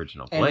the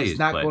original glaze. And it's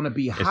not going to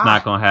be hot. It's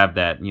not going to have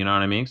that, you know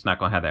what I mean? It's not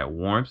going to have that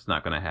warmth. It's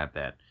not going to have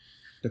that.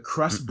 The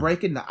crust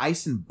breaking, the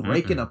icing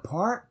breaking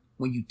apart.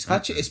 When you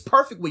touch it, it's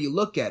perfect when you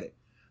look at it.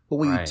 But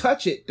when you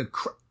touch it,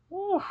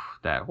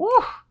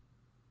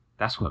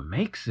 that's what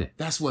makes it.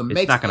 That's what makes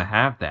it. It's not going to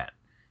have that.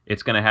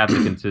 It's going to have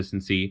the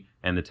consistency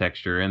and the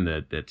texture and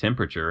the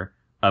temperature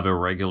of a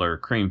regular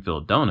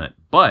cream-filled donut.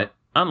 But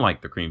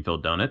unlike the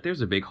cream-filled donut,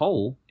 there's a big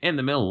hole in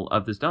the middle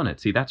of this donut.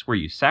 See, that's where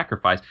you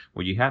sacrifice.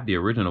 When you have the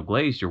original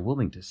glaze, you're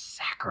willing to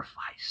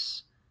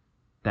sacrifice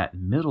that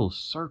middle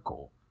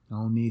circle. I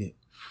don't need it.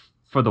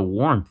 For the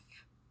warmth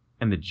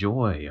and the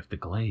joy of the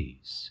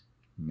glaze.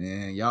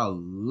 Man, y'all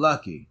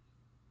lucky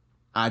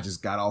I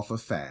just got off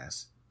of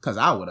fast. Because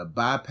I would have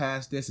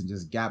bypassed this and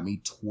just got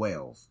me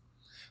 12.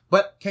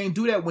 But can't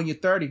do that when you're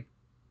 30.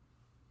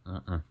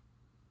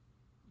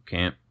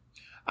 Can't.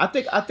 I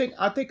think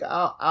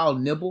I'll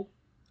nibble.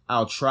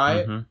 I'll try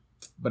it.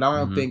 But I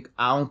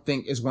don't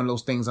think it's one of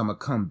those things I'm gonna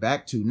come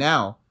back to.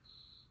 Now,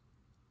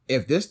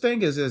 if this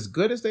thing is as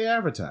good as they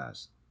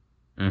advertise,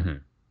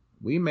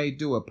 we may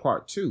do a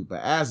part 2.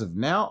 But as of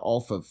now,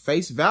 off of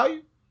face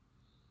value,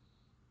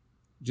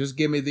 Just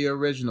give me the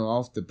original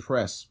off the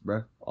press,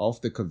 bruh.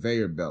 Off the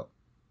conveyor belt.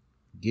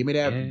 Give me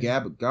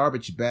that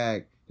garbage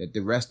bag that the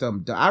rest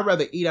of them... I'd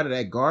rather eat out of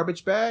that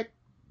garbage bag.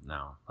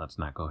 No, let's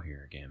not go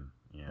here again.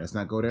 Yeah. Let's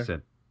not go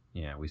there?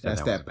 We said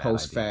that's that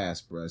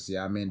post-fast, bruh. See,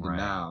 I'm in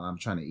denial. I'm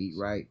trying to eat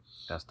right.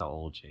 That's the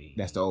old J.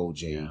 That's the old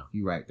J. Yeah.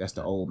 You're right. That's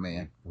the old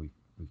man. We've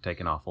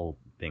taken off old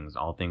things.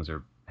 All things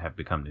have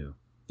become new.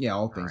 Yeah,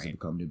 all things have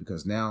become new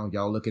because now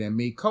y'all looking at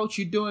me. Coach,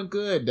 you doing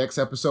good. Next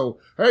episode,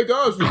 hey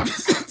guys.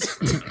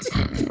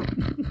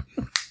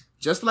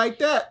 Just like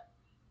that.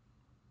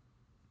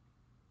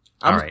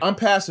 I'm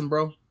passing,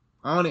 bro.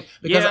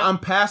 I'm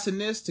passing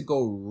this to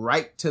go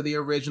right to the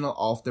original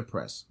off the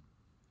press.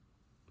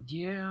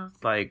 Yeah,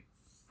 like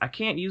I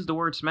can't use the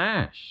word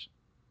smash.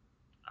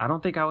 I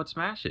don't think I would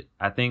smash it.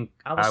 I think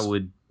I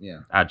would.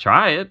 Yeah, I'd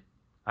try it.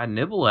 I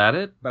nibble at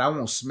it, but I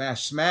won't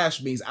smash.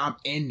 Smash means I'm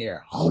in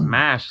there.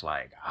 Smash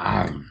like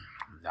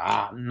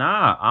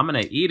nah. I'm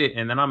gonna eat it,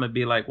 and then I'm gonna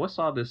be like, "What's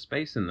all this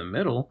space in the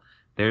middle?"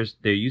 There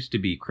used to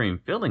be cream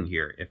filling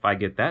here. If I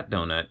get that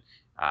donut,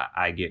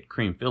 I get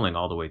cream filling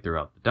all the way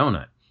throughout the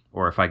donut.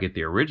 Or if I get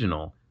the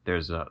original,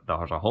 there's a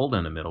hole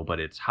in the middle, but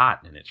it's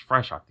hot and it's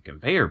fresh off the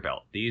conveyor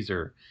belt. These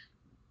are,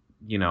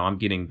 I'm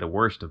getting the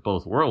worst of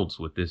both worlds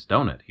with this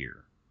donut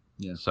here.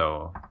 Yeah.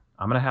 So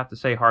I'm gonna have to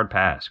say hard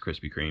pass,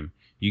 Krispy Kreme.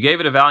 You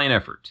gave it a valiant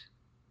effort.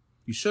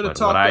 You should have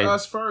talked to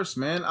us first,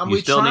 man. You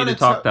still need to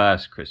talk to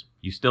us, Chris.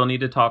 You still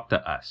need to talk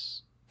to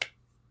us.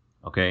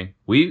 Okay?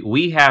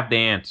 We have the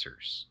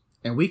answers.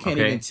 And we can't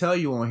even tell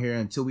you on here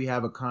until we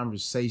have a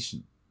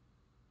conversation.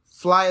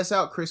 Fly us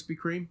out, Krispy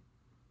Kreme.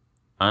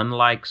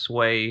 Unlike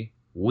Sway,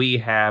 we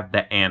have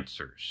the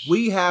answers.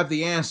 We have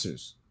the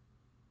answers.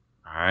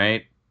 All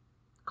right?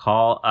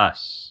 Call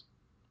us.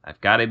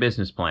 I've got a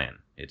business plan.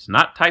 It's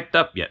not typed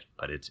up yet,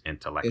 but it's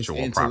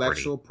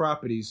intellectual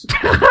properties.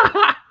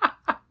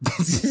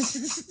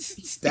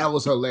 That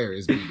was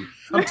hilarious, baby.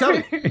 I'm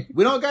telling you,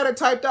 we don't got it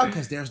typed out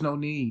because there's no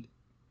need.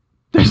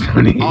 There's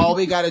no need. All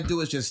we got to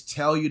do is just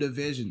tell you the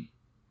vision.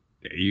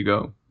 There you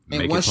go.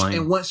 And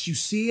once you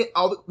see it,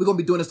 we're going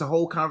to be doing this the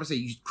whole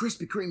conversation.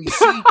 Krispy Kreme, you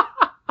see?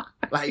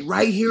 Like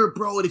right here,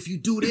 bro. And if you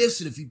do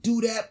this and if you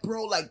do that,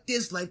 bro, like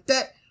this, like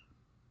that.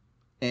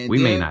 And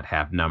we may not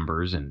have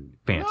numbers and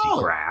fancy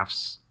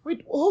graphs.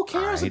 Who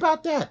cares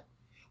about that?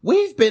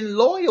 We've been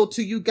loyal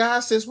to you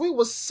guys since we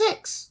were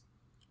 6.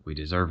 We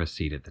deserve a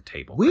seat at the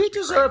table. We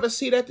deserve a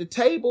seat at the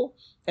table.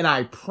 And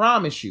I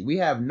promise you, we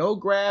have no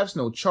graphs,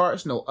 no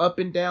charts, no up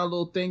and down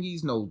little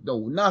thingies, no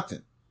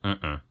nothing.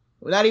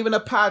 Not even a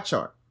pie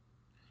chart.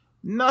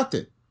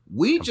 Nothing.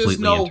 We completely just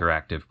know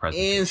interactive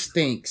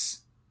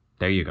instincts.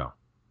 There you go.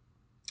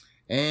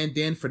 And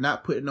then for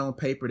not putting on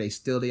paper, they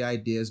steal the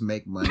ideas,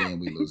 make money, and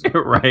we lose it.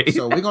 Right.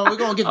 So we're gonna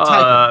get the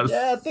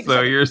type.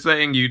 So you're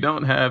saying you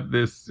don't have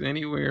this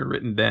anywhere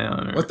written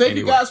down? Well, thank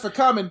you guys for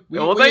coming.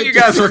 Thank you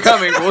guys for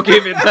coming. We'll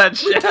keep in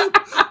touch.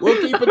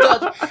 We'll keep in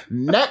touch.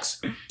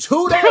 Next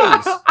 2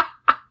 days,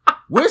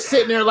 we're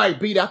sitting there like,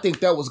 beat. I think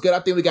that was good. I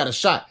think we got a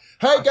shot.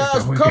 Hey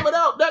guys, we're coming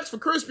out next for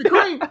Krispy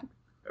Kreme.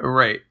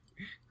 Right.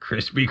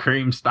 Krispy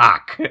Kreme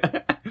stock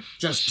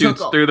just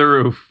shoots through the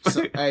roof.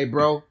 Hey,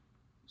 bro.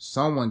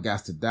 Someone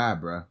got to die,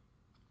 bruh.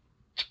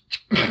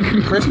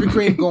 Krispy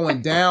Kreme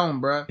going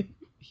down, bruh.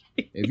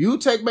 If you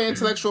take my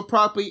intellectual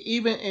property,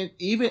 even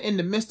in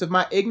the midst of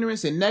my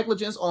ignorance and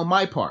negligence on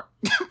my part,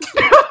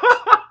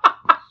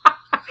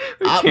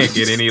 I can't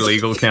get any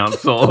legal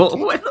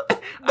counsel.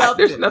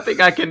 There's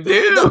nothing I can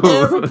do.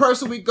 Every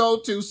person we go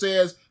to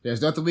says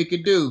there's nothing we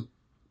can do.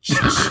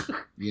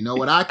 You know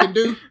what I can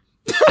do?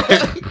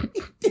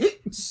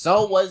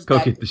 So what's Go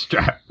get the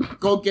strap.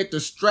 Go get the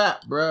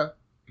strap, bruh.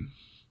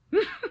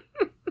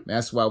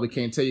 That's why we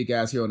can't tell you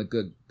guys here on the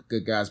Good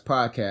Guys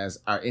podcast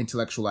our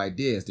intellectual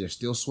ideas. They're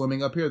still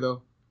swimming up here,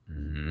 though.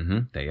 Mm-hmm.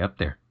 They up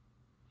there.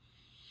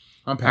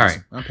 I'm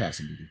passing. All right. I'm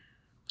passing, dude.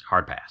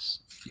 Hard pass.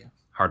 Yeah.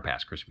 Hard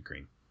pass, Krispy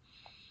Kreme.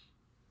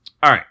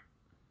 All right.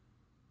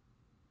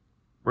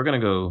 We're going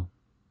to go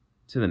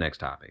to the next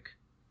topic,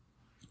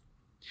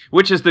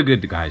 which is the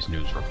Good Guys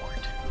News Report,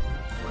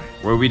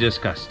 where we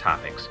discuss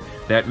topics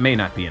that may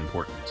not be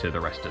important to the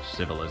rest of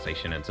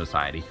civilization and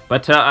society,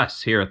 but to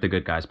us here at the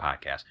Good Guys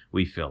Podcast,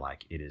 we feel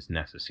like it is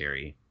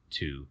necessary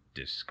to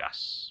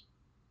discuss.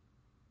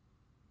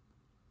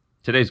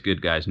 Today's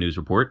Good Guys News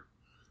Report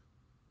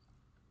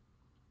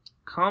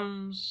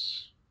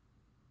comes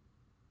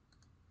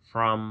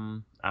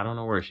from, I don't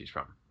know where she's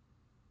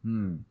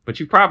from, but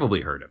you've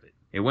probably heard of it.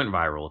 It went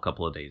viral a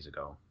couple of days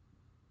ago.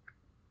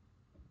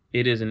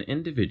 It is an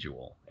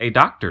individual, a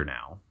doctor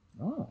now,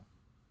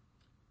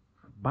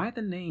 by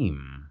the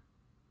name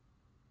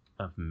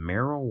of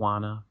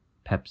Marijuana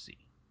Pepsi.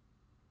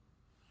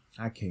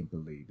 I can't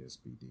believe this,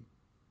 BD.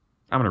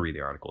 I'm going to read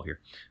the article here.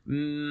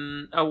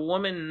 A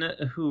woman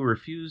who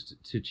refused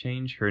to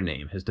change her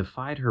name has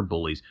defied her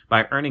bullies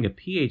by earning a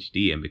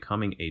PhD and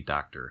becoming a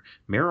doctor.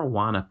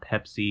 Marijuana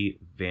Pepsi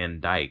Van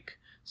Dyke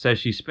says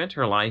she spent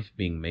her life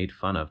being made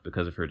fun of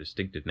because of her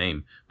distinctive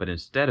name, but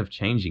instead of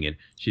changing it,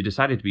 she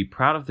decided to be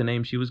proud of the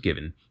name she was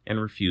given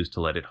and refused to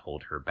let it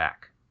hold her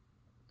back.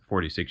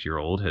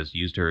 46-year-old has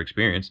used her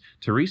experience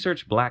to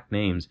research black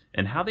names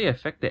and how they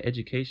affect the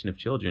education of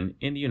children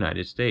in the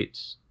United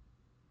States.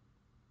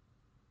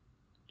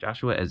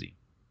 Joshua Ezzy.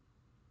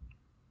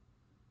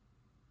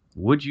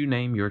 Would you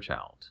name your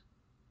child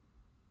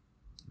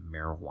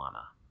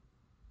marijuana?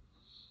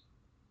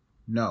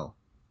 No.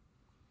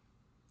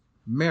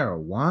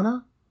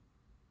 Marijuana?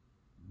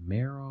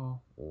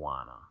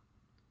 Marijuana.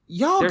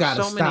 Y'all There's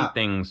gotta so stop. many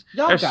things.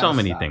 Y'all There's gotta so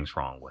many stop. things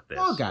wrong with this.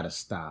 Y'all gotta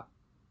stop.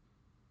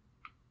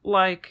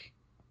 Like,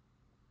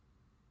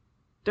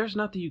 there's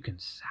nothing you can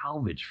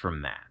salvage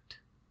from that.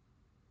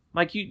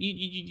 Like,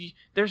 you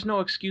there's no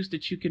excuse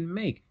that you can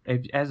make.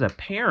 As a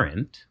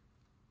parent,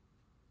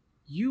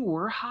 you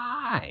were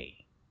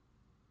high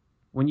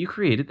when you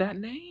created that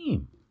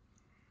name.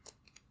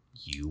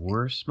 You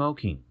were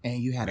smoking.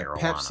 And you had marijuana.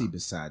 a Pepsi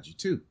beside you,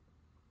 too.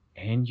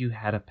 And you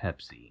had a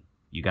Pepsi.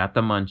 You got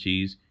the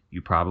munchies.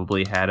 You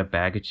probably had a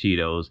bag of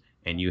Cheetos.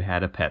 And you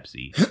had a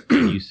Pepsi.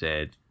 And you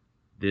said,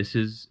 this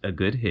is a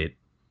good hit.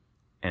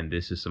 And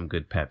this is some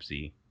good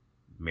Pepsi.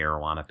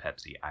 Marijuana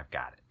Pepsi. I've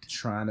got it.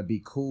 Trying to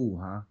be cool,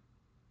 huh?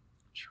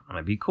 Trying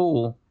to be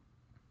cool.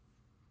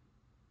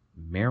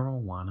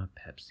 Marijuana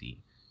Pepsi.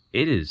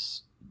 It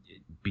is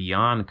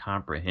beyond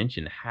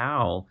comprehension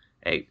how...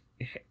 Hey,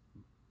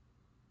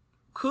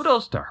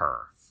 kudos to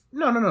her.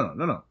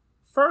 No.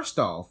 First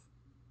off,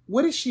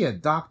 what is she a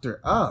doctor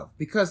of?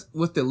 Because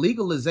with the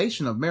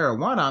legalization of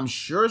marijuana, I'm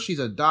sure she's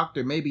a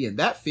doctor maybe in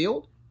that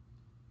field.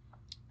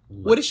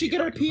 What did she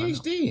get her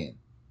PhD in?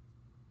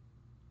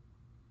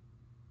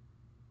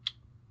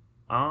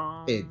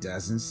 It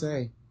doesn't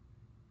say.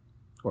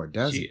 Or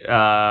does it?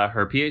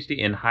 Her PhD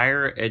in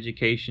higher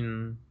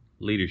education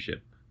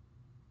leadership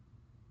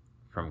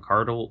from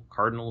Cardinal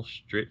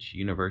Stritch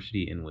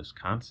University in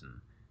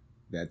Wisconsin.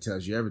 That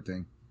tells you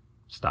everything.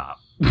 Stop.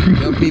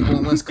 Them people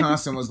in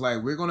Wisconsin was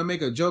like, we're going to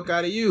make a joke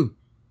out of you.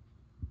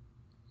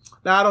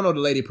 Now, I don't know the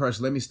lady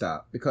personally. Let me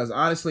stop. Because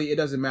honestly, it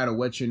doesn't matter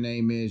what your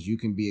name is. You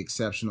can be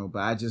exceptional. But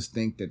I just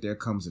think that there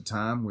comes a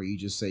time where you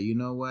just say, you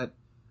know what?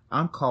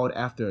 I'm called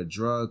after a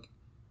drug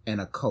and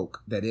a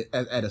Coke,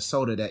 at a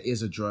soda that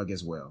is a drug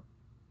as well.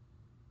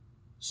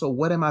 So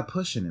what am I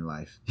pushing in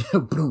life?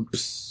 Boom.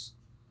 Psst.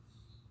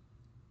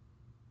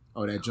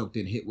 Oh, that joke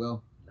didn't hit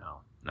well?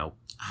 No. Nope.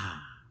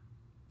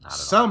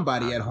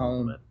 Somebody at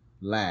home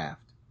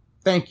laughed.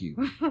 Thank you.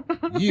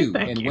 You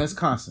in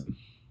Wisconsin.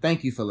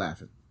 Thank you for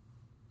laughing.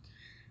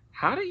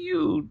 How do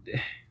you...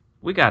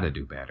 We got to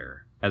do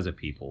better as a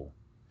people,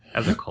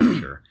 as a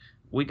culture.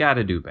 We got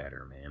to do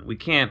better, man. We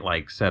can't,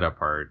 set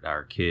up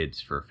our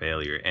kids for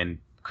failure. And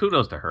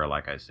kudos to her,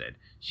 like I said.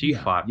 She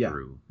fought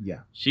through.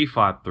 Yeah. She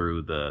fought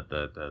through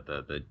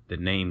the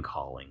name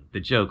calling, the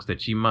jokes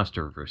that she must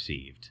have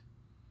received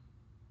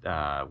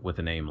with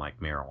a name like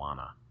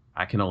marijuana.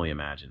 I can only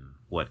imagine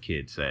what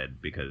kids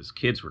said, because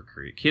kids are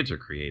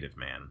creative,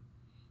 man.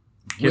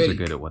 Kids are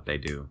good at what they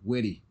do.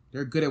 Witty.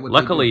 They're good at what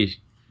Luckily, they do.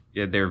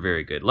 Yeah, they're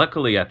very good.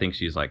 Luckily, I think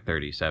she's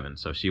 37,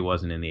 so she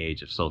wasn't in the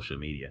age of social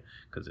media.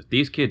 Because if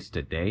these kids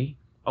today,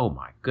 oh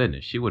my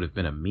goodness, she would have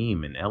been a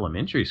meme in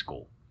elementary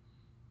school.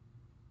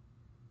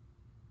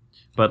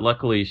 But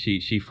luckily,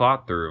 she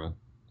fought through.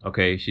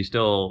 Okay, she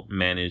still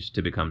managed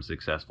to become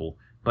successful.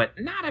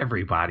 But not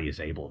everybody is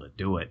able to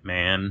do it,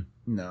 man.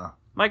 No.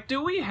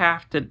 Do we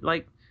have to,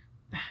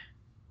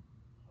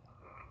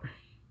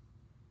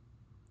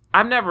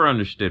 I've never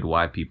understood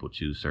why people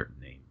choose certain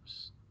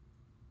names.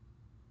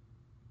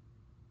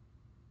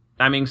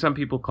 I mean, some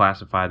people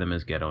classify them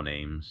as ghetto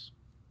names.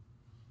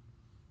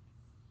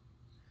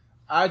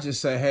 I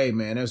just say, hey,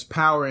 man, there's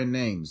power in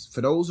names.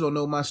 For those who don't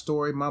know my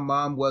story, my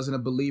mom wasn't a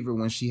believer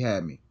when she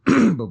had me.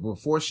 But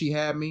before she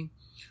had me,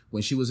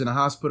 when she was in a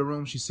hospital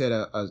room, she said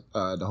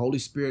the Holy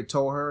Spirit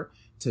told her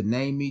to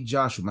name me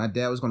Joshua. My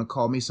dad was going to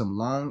call me some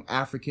long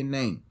African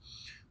name.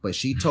 But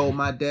she told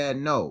my dad,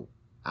 no,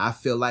 I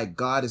feel like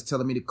God is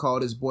telling me to call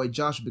this boy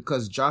Joshua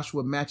because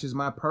Joshua matches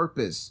my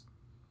purpose.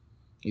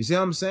 You see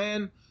what I'm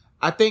saying?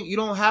 I think you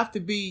don't have to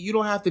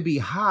be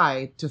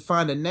high to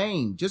find a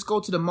name. Just go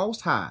to the Most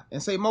High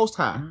and say, Most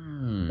High,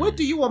 what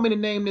do you want me to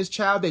name this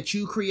child that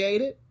you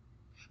created?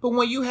 But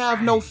when you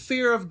have no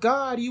fear of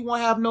God, you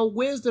won't have no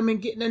wisdom in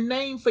getting a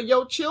name for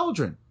your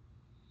children.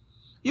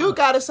 You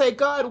got to say,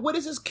 God, what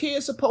is this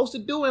kid supposed to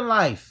do in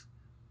life?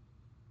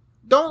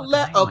 Don't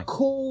let a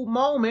cool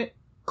moment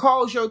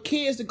cause your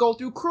kids to go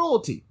through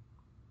cruelty.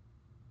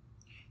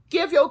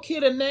 Give your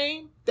kid a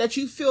name that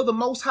you feel the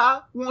Most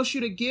High wants you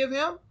to give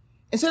him.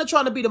 Instead of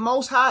trying to be the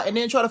Most High and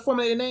then try to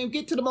formulate a name,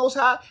 get to the Most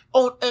High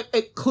on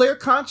a clear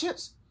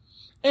conscience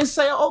and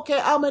say,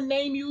 okay, I'm going to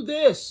name you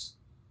this.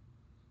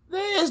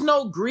 There is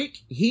no Greek,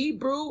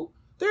 Hebrew.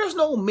 There's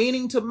no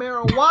meaning to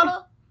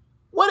marijuana.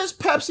 What does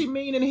Pepsi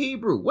mean in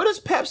Hebrew? What does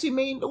Pepsi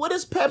mean? What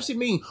does Pepsi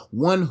mean?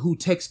 One who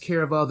takes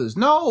care of others.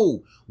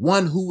 No.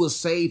 One who will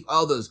save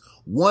others.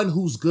 One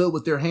who's good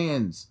with their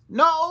hands.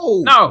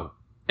 No. No.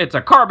 It's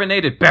a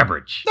carbonated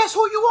beverage. That's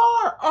who you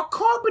are. A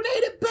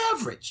carbonated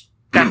beverage.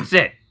 That's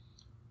it.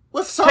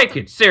 With something. Take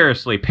it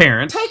seriously,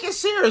 parents. Take it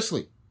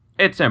seriously.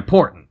 It's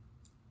important.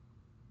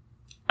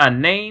 A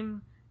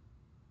name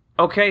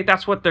Okay,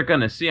 that's what they're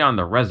gonna see on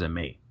the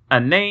resume. A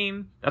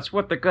name, that's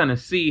what they're gonna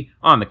see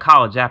on the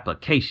college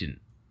application.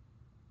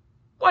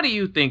 What do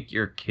you think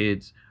your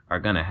kids are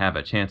gonna have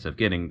a chance of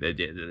getting?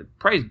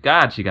 Praise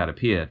God she got a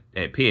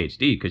PhD,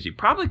 because you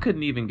probably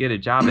couldn't even get a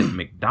job at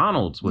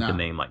McDonald's with a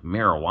name like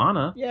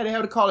marijuana. Yeah, they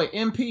have to call it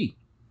MP.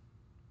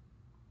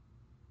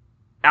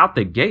 Out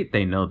the gate,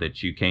 they know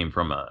that you came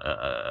from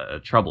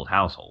a troubled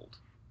household.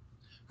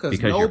 Because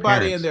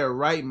nobody in their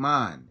right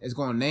mind is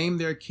going to name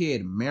their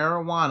kid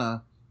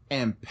marijuana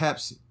and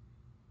Pepsi.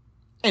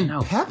 And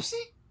Pepsi?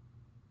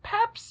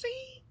 Pepsi?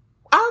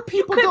 Our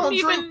people don't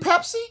drink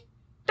Pepsi?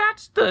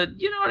 That's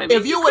you know what I mean?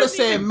 If you would have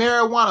said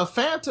marijuana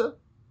Fanta,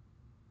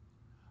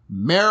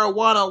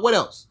 marijuana, what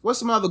else? What's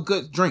some other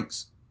good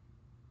drinks?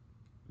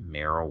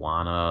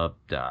 Marijuana,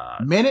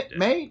 Minute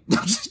Maid?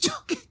 I'm just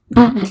joking.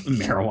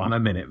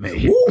 Marijuana Minute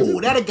Maid. Ooh,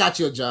 that'd got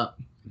you a job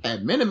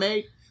at Minute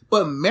Maid.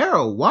 But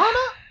marijuana?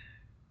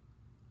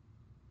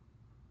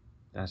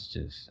 That's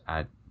just,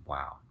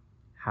 wow.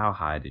 How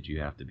high did you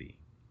have to be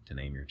to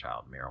name your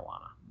child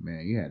marijuana?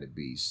 Man, you had to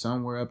be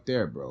somewhere up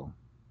there, bro.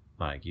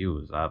 Like, you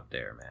was up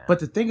there, man. But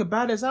the thing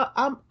about it is,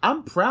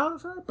 I'm proud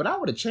of her, but I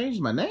would have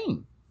changed my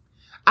name.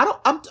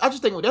 I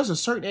just think there's a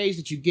certain age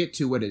that you get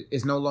to where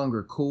it's no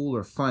longer cool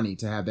or funny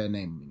to have that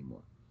name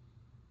anymore.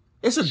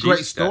 It's a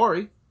great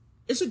story.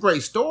 It's a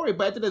great story,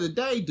 but at the end of the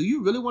day, do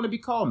you really want to be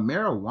called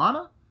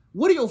marijuana?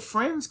 What do your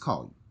friends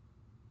call you?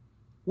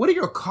 What do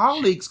your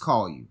colleagues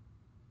call you?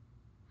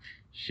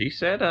 She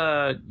said,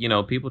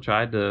 people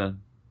tried to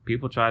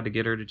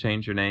get her to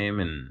change her name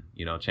and,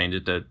 change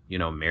it to,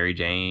 Mary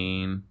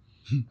Jane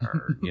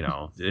or,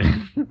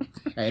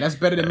 Hey, that's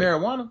better than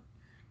marijuana.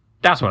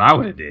 That's what I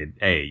would have did.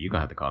 Hey, you're going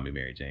to have to call me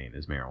Mary Jane.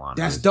 It's marijuana.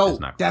 That's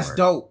dope. That's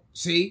dope.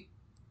 See?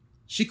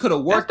 She could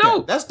have worked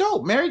that. That's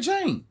dope. Mary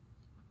Jane.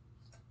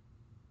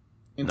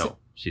 No,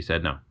 she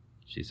said no.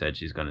 She said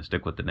she's going to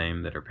stick with the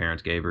name that her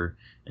parents gave her,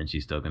 and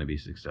she's still going to be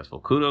successful.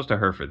 Kudos to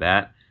her for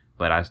that,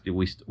 but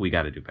we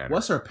got to do better.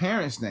 What's her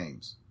parents'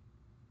 names?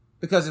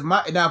 Because if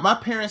my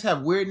parents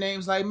have weird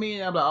names like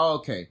me, I'm like, oh,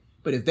 okay.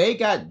 But if they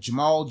got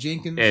Jamal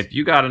Jenkins, if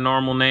you got a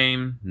normal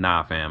name,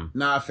 nah, fam.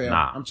 Nah.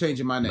 I'm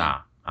changing my name.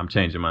 Nah, I'm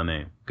changing my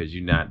name because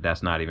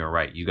that's not even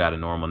right. You got a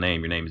normal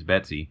name. Your name is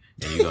Betsy,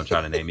 and you're gonna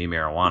try to name me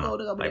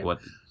marijuana. Like what?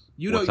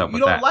 You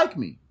don't like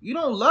me. You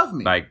don't love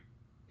me. Like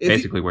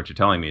basically, what you're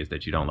telling me is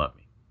that you don't love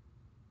me.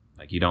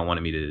 Like you don't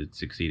want me to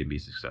succeed and be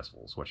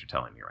successful. Is what you're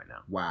telling me right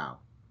now. Wow,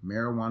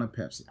 marijuana,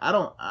 Pepsi.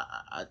 Wow.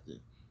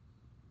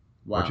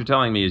 What you're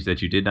telling me is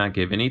that you did not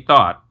give any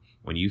thought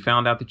when you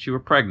found out that you were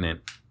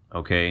pregnant.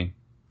 Okay,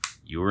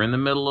 you were in the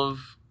middle of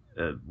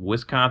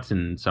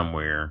Wisconsin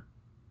somewhere,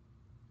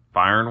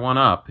 firing one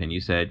up, and you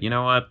said, you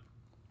know what,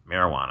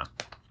 marijuana.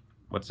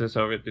 What's this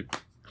over at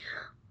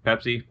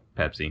Pepsi?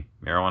 Pepsi.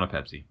 Marijuana,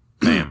 Pepsi.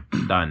 Bam.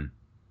 Done.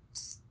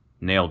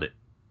 Nailed it.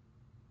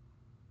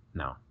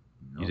 No,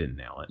 you didn't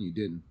nail it. You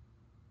didn't.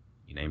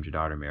 You named your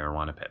daughter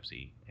Marijuana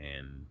Pepsi,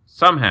 and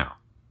somehow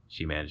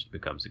she managed to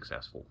become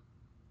successful.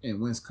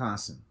 In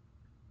Wisconsin.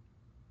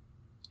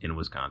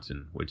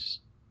 Which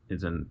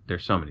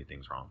there's so many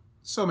things wrong.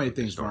 So many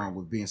things wrong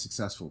with being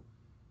successful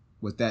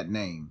with that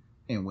name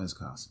in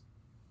Wisconsin.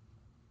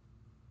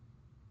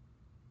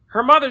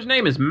 Her mother's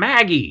name is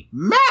Maggie.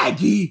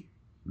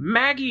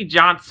 Maggie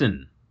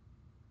Johnson.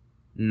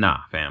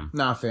 Nah, fam.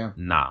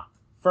 Nah.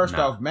 First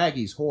off,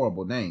 Maggie's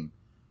horrible name.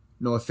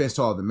 No offense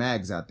to all the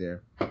Mags out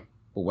there. But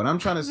what I'm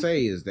trying to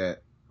say is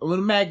that,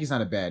 Maggie's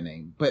not a bad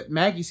name, but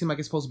Maggie seems like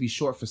it's supposed to be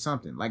short for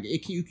something. Like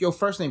your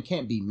first name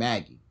can't be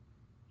Maggie.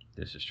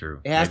 This is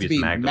true. It has to be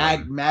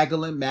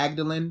Magdalene,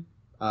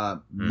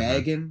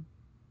 Megan.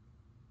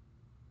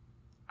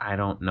 I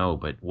don't know,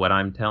 but what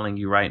I'm telling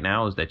you right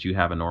now is that you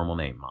have a normal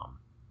name, Mom.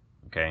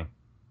 Okay?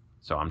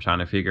 So I'm trying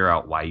to figure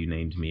out why you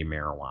named me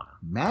marijuana.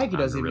 Maggie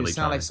doesn't even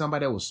sound like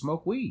somebody that will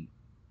smoke weed.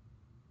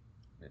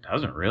 It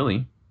doesn't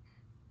really.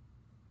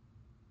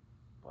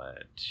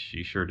 But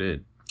she sure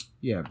did.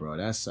 Yeah, bro,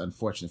 that's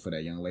unfortunate for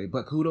that young lady.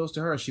 But kudos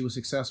to her. She was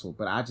successful.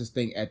 But I just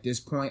think at this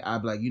point,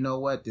 I'd be like, you know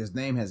what? This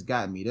name has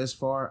gotten me this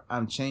far.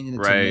 I'm changing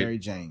it to Mary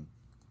Jane.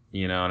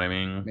 You know what I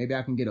mean? Maybe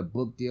I can get a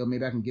book deal.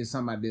 Maybe I can get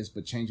something like this,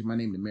 but changing my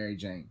name to Mary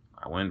Jane.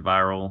 I went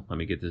viral. Let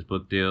me get this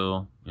book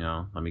deal.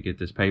 Let me get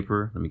this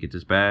paper. Let me get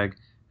this bag.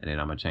 And then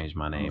I'm going to change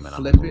my name. And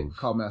flip it.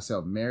 Call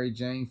myself Mary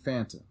Jane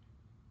Fanta.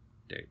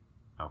 Dude. Okay.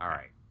 All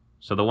right.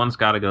 So the one's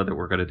got to go that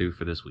we're going to do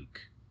for this week.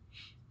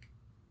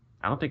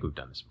 I don't think we've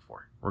done this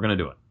before. We're going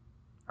to do it.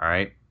 All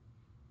right.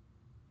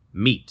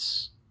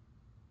 Meats.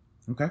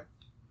 Okay.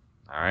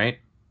 All right.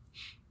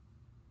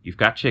 You've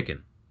got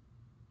chicken.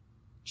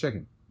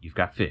 Chicken. You've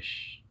got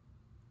fish.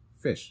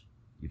 Fish.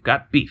 You've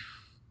got beef.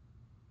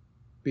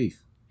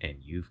 Beef. And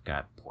you've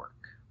got pork.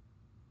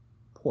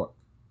 Pork.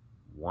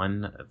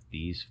 One of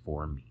these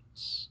 4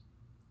 meats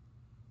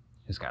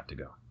has got to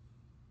go.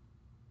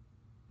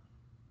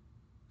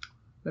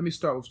 Let me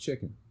start with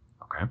chicken.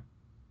 Okay.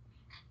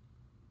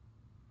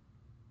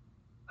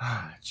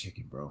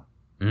 Chicken, bro.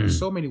 There's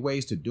so many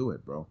ways to do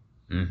it, bro.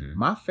 Mm-hmm.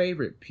 My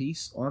favorite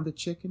piece on the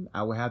chicken,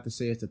 I would have to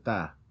say, is the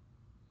thigh.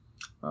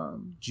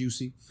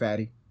 Juicy,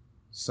 fatty.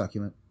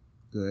 succulent,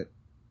 good.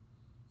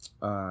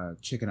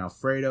 Chicken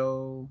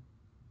Alfredo,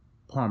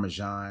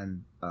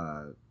 Parmesan,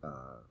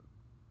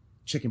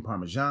 chicken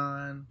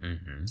Parmesan.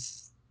 Mm-hmm.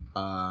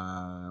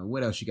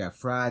 What else you got?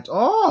 Fried.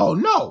 Oh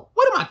no!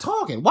 What am I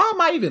talking? Why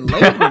am I even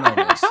labeling on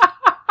this?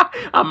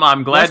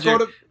 I'm glad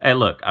you're. Hey,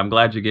 look, I'm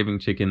glad you're giving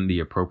chicken the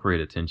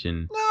appropriate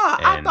attention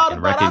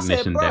and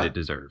recognition that it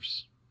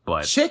deserves.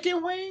 But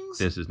chicken wings.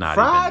 This is not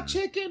fried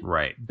even, chicken.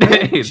 Right.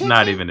 It's chicken?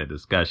 not even a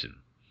discussion.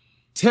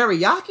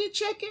 Teriyaki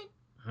chicken,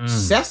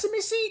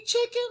 sesame seed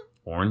chicken,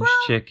 orange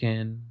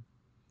chicken,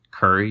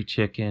 curry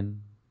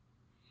chicken.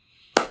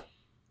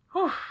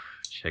 Whew.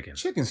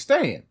 Chicken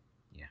staying.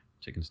 Yeah,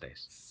 chicken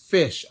stays.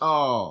 Fish.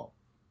 Oh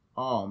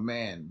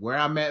man, where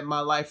I'm at in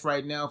my life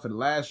right now for the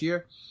last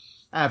year,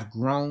 I've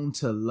grown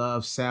to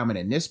love salmon.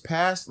 And this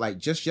past, like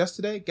just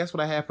yesterday, guess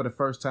what I had for the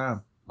first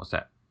time? What's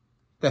that?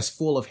 That's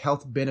full of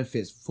health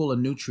benefits, full of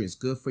nutrients,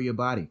 good for your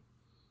body.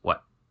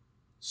 What?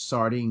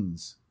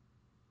 Sardines.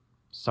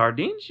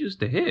 Sardines used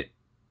to hit.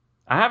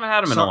 I haven't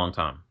had them in a long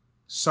time.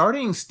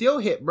 Sardines still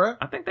hit, bruh.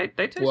 I think they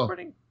taste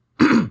pretty.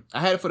 I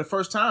had it for the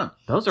first time.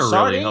 Those are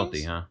sardines, really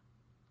healthy, huh?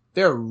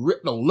 They're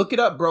no, look it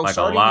up, bro. Like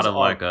sardines a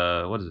lot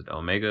of what is it?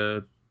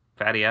 Omega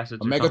fatty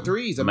acids. Omega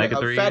 3s. Omega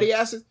 3 fatty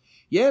acids.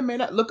 Yeah,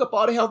 man. Look up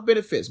all the health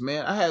benefits,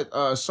 man. I had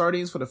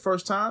sardines for the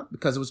first time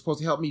because it was supposed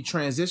to help me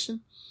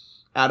transition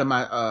out of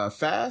my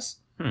fast.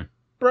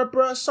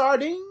 Bruh,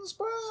 sardines,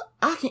 bruh.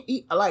 I can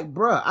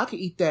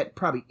eat that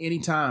probably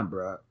anytime,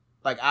 bruh.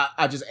 Like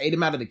I just ate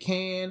them out of the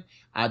can.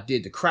 I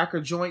did the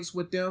cracker joints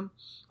with them.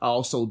 I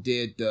also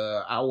did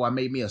I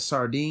made me a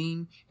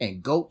sardine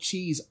and goat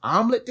cheese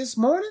omelet this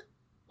morning.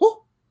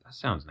 Woo! That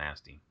sounds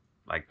nasty.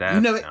 Like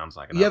that sounds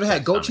like you ever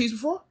had goat cheese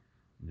before?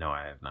 No,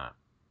 I have not.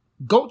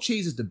 Goat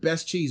cheese is the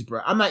best cheese,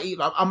 bro.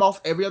 I'm off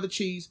every other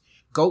cheese.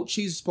 Goat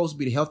cheese is supposed to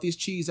be the healthiest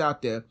cheese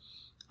out there.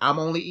 I'm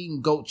only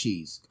eating goat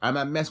cheese. I'm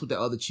not messing with the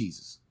other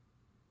cheeses.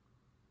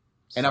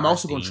 And I'm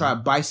also going to try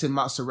bison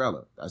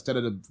mozzarella. Instead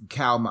of the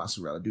cow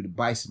mozzarella, do the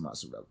bison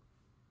mozzarella.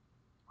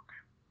 Okay.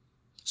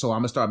 So I'm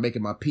going to start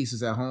making my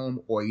pieces at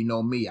home. Or you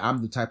know me,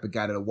 I'm the type of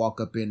guy that'll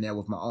walk up in there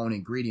with my own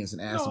ingredients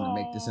and ask them to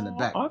make this in the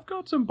back. I've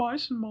got some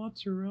bison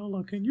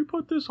mozzarella. Can you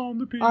put this on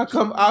the pizza? I'll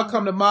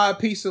come to my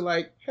pizza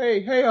like,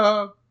 hey,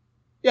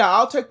 yeah,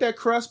 I'll take that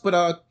crust,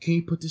 but can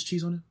you put this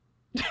cheese on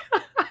it?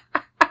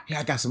 Yeah,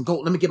 I got some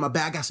goat. Let me get my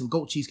bag. I got some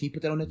goat cheese. Can you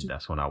put that on there too?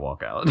 That's when I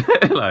walk out.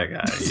 Like,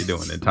 you're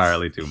doing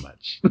entirely too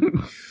much.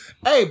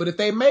 Hey, but if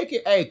they make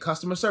it, hey,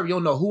 customer service, you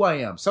don't know who I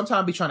am.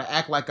 Sometimes I be trying to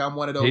act like I'm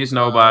one of those. He's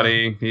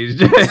nobody. He's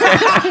just...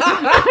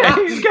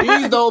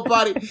 He's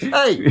nobody.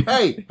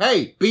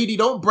 Hey, BD,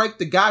 don't break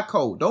the guy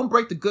code. Don't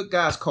break the good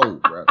guy's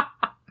code, bro.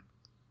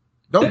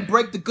 Don't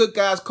break the good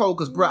guy's code,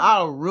 because, bro,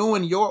 I'll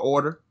ruin your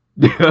order.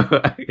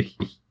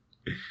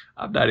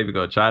 I'm not even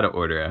going to try to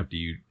order after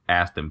you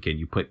ask them, can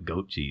you put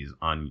goat cheese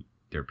on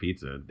their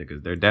pizza?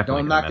 Because they're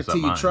definitely going to mess up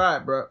mine. Don't knock it till you try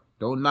it, bro.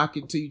 Don't knock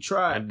it till you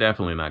try it. They're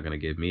definitely not going to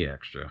give me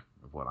extra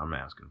of what I'm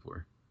asking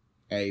for.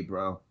 Hey,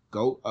 bro.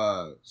 Goat,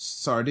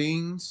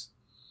 sardines,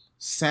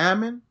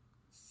 salmon,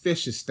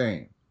 fish is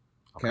staying.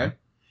 Okay?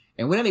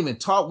 And we don't even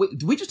talk,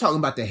 we just talking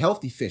about the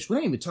healthy fish. We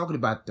ain't even talking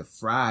about the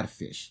fried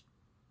fish.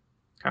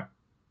 Okay.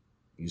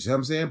 You see what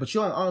I'm saying? But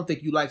I don't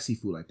think you like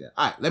seafood like that.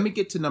 All right, let me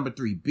get to number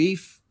 3,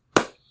 beef.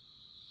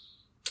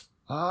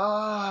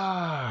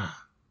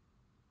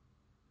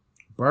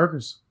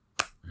 Burgers.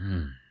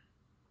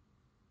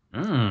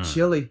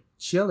 Chili.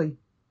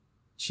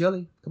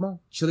 Come on.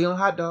 Chili on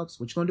hot dogs.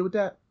 What you gonna do with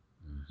that?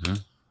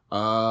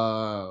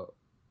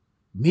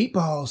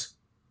 Meatballs.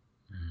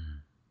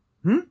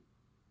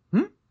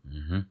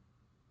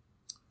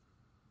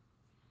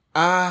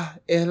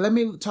 And let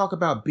me talk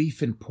about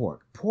beef and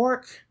pork.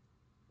 Pork,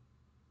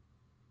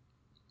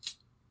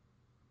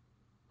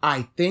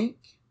 I think,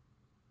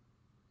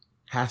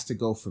 has to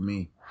go for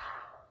me.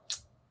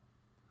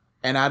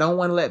 And I don't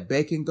want to let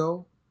bacon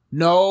go.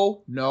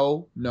 No.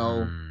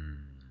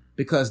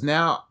 Because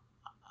now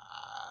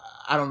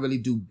I don't really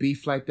do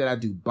beef like that. I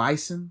do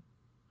bison.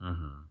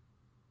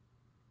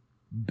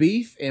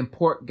 Beef and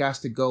pork got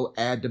to go,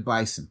 add the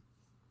bison.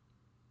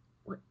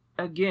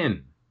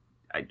 Again,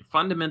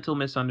 fundamental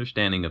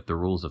misunderstanding of the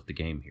rules of the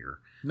game here.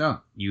 No.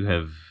 You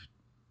have,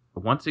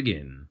 once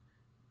again,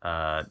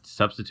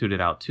 substituted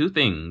out 2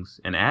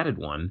 things and added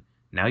 1.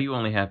 Now you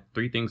only have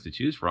 3 things to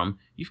choose from.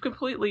 You've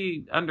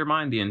completely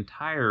undermined the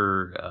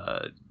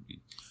entire...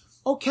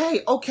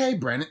 Okay,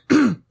 Brandon.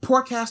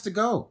 Pork has to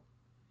go.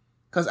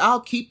 Because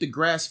I'll keep the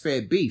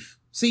grass-fed beef.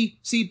 See,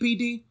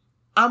 PD,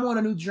 I'm on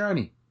a new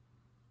journey.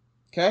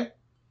 Okay?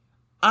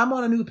 I'm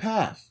on a new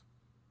path.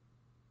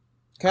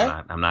 Okay?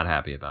 I'm not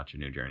happy about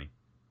your new journey.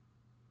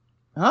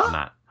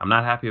 Huh? I'm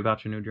not happy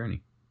about your new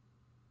journey.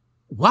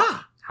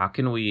 Why? How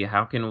can we,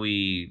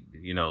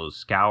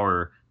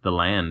 scour the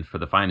land for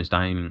the finest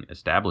dining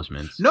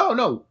establishments?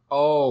 No.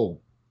 Oh.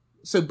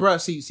 So, bruh,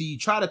 see, you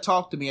try to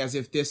talk to me as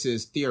if this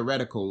is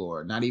theoretical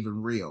or not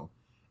even real.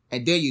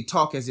 And then you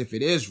talk as if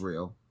it is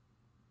real.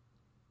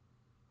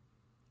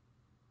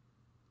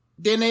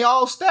 Then they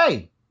all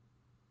stay.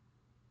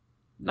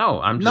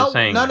 No, I'm just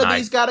saying. None of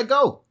these gotta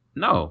go.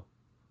 No,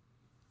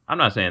 I'm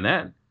not saying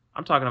that.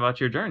 I'm talking about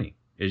your journey.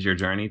 Is your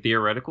journey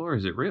theoretical or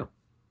is it real?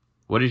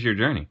 What is your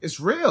journey? It's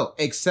real,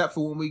 except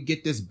for when we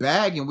get this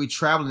bag and we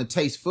traveling to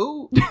taste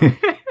food.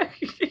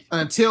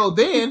 Until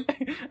then,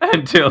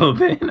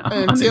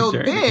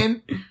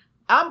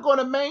 I'm going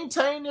to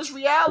maintain this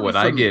reality. Would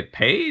I get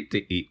paid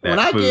to eat that when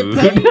I food?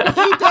 get paid to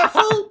eat that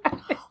food?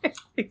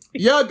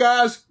 Yeah,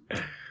 guys.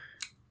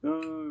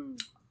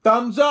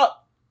 Thumbs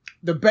up.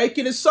 The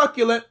bacon is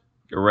succulent.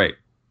 You're right.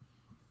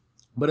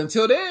 But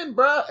until then,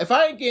 bruh, if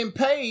I ain't getting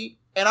paid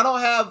and I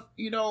don't have,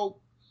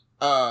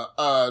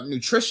 a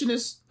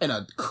nutritionist and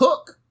a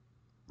cook.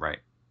 Right.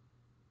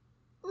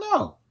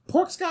 No.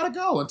 Pork's got to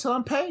go until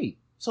I'm paid.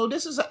 So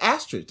this is an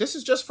asterisk. This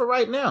is just for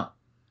right now.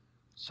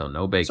 So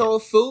no bacon.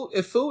 So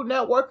if Food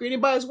Network or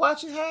anybody's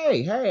watching,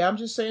 hey, I'm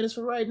just saying this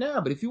for right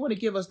now. But if you want to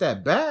give us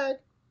that bag.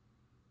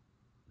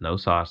 No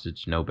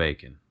sausage, no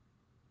bacon.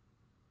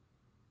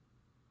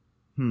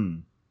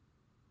 You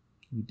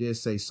did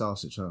say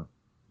sausage, huh?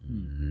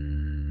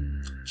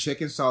 Mm.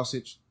 Chicken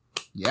sausage.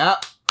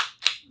 Yep.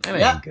 That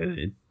ain't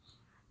good.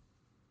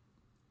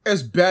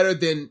 It's better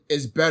than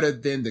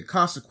the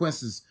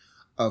consequences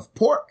of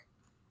pork.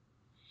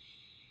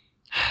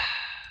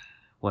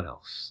 What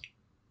else?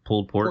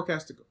 Pulled pork? Pork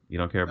has to go. You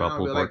don't care about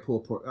pulled pork? Like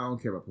pulled pork. I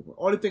don't care about pulled pork.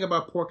 Only thing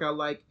about pork I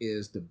like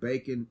is the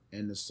bacon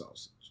and the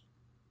sausage.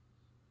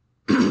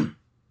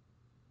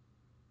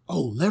 Oh,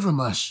 liver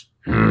mush.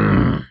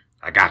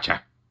 I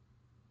gotcha.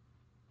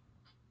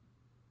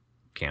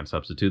 Can't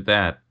substitute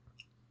that.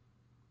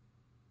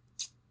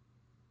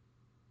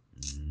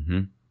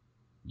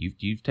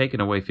 You've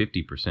taken away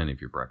 50% of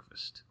your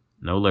breakfast.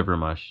 No liver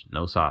mush,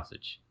 no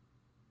sausage,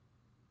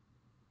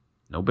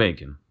 no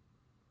bacon.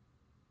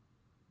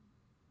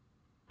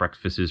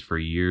 Breakfasts for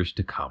years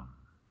to come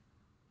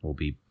will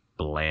be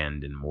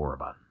bland and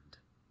moribund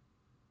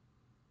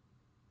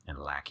and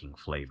lacking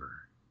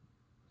flavor,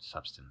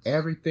 substance.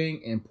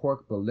 Everything in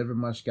pork but liver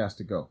mush got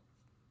to go.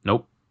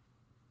 Nope.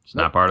 It's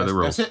not part of the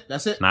rules.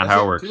 That's it. It's not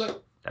how it works.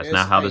 That's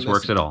not how this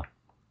works at all.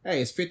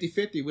 Hey, it's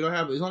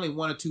 50-50. It's only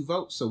 1 or 2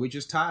 votes, so we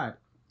just tied.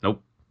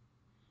 Nope.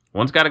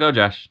 One's got to go,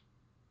 Josh.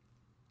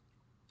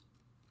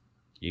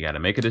 You got to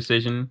make a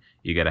decision.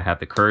 You got to have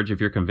the courage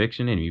of your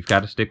conviction, and you've got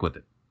to stick with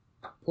it.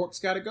 Pork's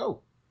got to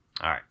go.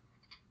 All right.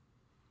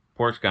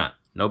 Pork's gone.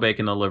 No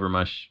bacon, no liver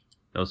mush,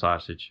 no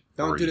sausage.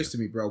 Don't do this to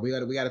me, bro. We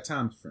got a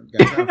time frame.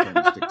 Got a time frame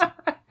to stick to.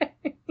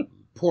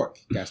 Pork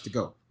got to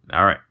go.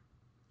 All right.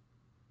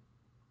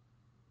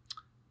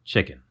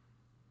 Chicken.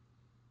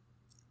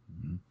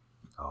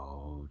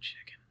 Oh,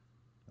 chicken.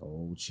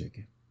 Oh,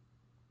 chicken.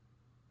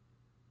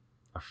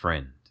 A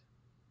friend.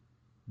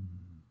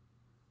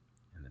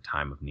 In the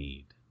time of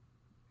need.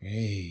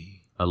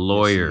 Hey. A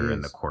lawyer yes,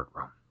 in the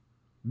courtroom.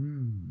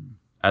 Mm.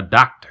 A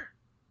doctor.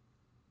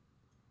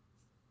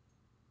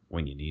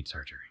 When you need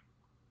surgery.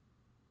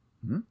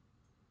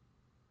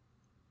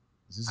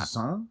 Is this a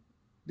song?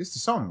 This is a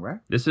song, right?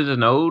 This is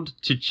an ode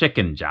to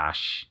chicken,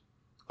 Josh.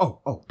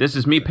 Oh. This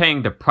is me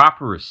paying the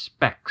proper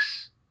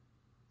respects.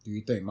 Do you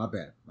think? My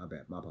bad. My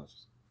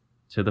apologies.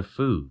 To the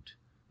food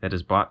that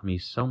has brought me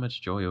so much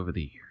joy over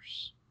the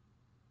years.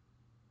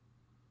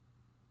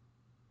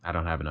 I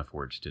don't have enough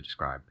words to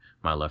describe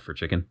my love for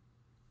chicken.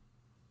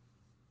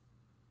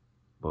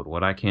 But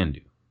what I can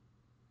do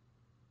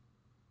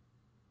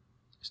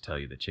is tell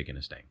you that chicken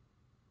is staying.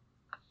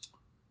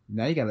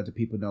 Now you gotta let the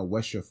people know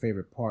what's your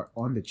favorite part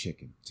on the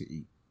chicken to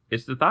eat.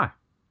 It's the thigh.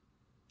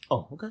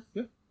 Oh, okay.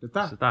 Yeah, the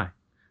thigh. It's the thigh.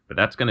 But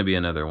that's going to be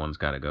another one's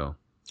got to go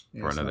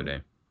for another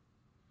day.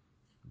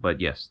 But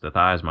yes, the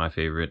thigh is my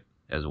favorite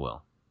as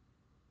well.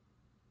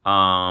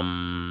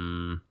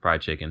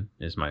 Fried chicken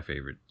is my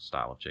favorite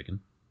style of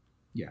chicken.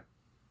 Yeah.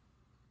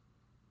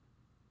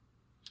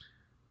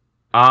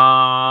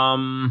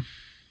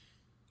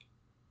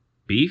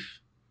 Beef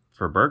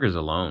for burgers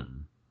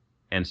alone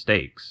and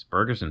steaks.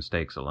 Burgers and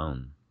steaks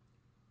alone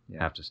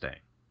have to stay.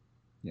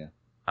 Yeah.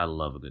 I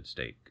love a good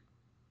steak.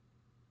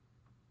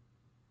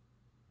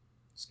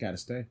 It's got to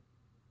stay.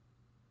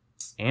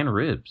 And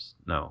ribs.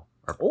 No.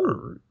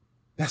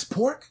 That's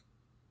pork?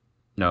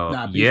 No.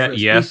 Nah,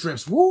 yes. Beef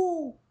ribs.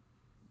 Woo!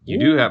 You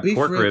do have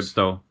pork ribs,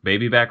 though.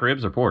 Baby back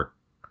ribs or pork?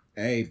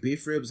 Hey,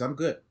 beef ribs, I'm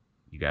good.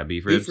 You got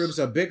beef ribs? Beef ribs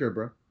are bigger,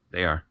 bro.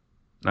 They are.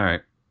 All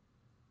right.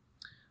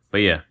 But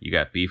yeah, you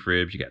got beef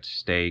ribs, you got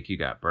steak, you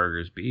got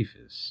burgers. Beef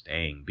is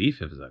staying.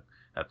 Beef is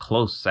a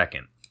close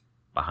second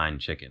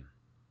behind chicken.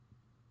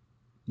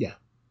 Yeah.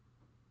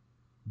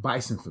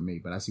 Bison for me,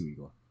 but I see where you're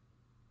going.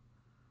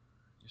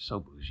 You're so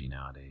bougie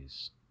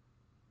nowadays.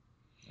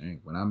 Hey,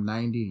 when I'm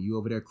 90 and you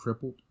over there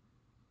crippled,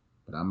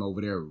 but I'm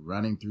over there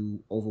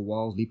running over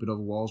walls, leaping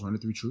over walls, running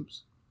through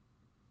troops.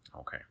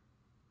 Okay.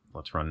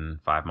 Let's run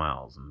 5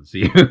 miles and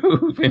see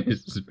who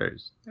finishes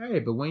first. Hey,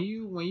 but when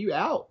you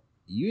out,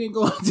 you ain't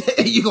going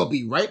you're going to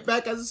be right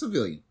back as a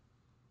civilian.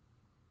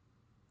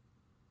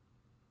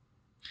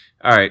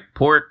 All right,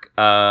 pork.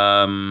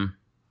 Yeah,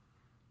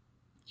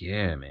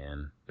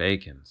 man.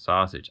 Bacon,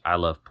 sausage. I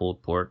love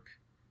pulled pork.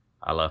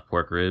 I love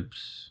pork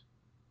ribs.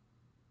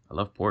 I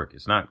love pork.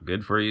 It's not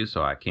good for you,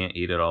 so I can't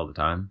eat it all the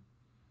time.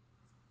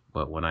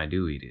 but when I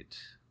do eat it,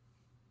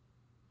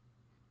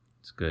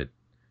 it's good.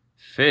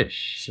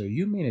 Fish. So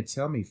you mean to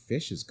tell me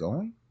fish is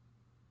going?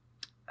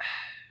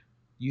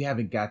 You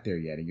haven't got there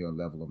yet in your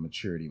level of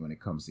maturity when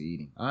it comes to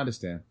eating. I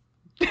understand.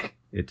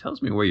 It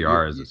tells me where you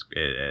are as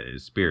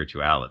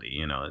spirituality.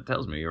 You know, it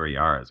tells me where you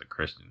are as a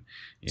Christian.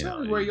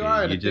 Tell me where you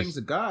are in the things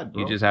of God,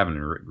 bro. You just haven't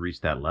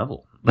reached that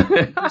level.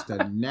 Just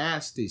a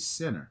nasty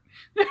sinner.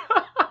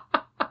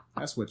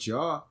 That's what you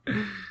are.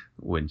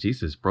 When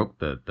Jesus brought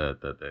the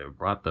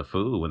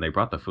food, when they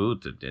brought the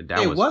food to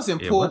it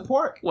wasn't pulled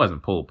pork. It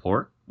wasn't pulled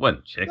pork.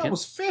 Wasn't chicken. That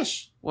was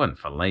fish. Wasn't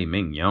filet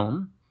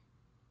mignon.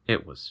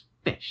 It was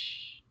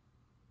fish.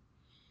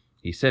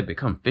 He said,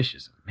 "Become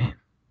fishers of men."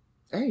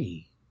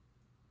 Hey.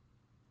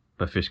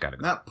 But fish gotta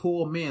go. Not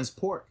poor man's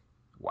pork.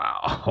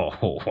 Wow.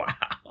 Wow.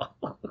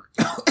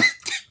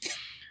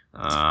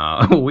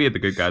 We at the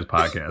Good Guys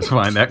Podcast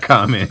find that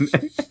comment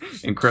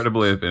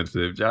incredibly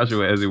offensive.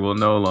 Joshua Ezzy will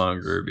no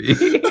longer be.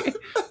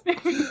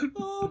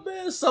 Oh,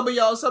 man. Somebody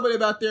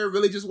out there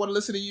really just want to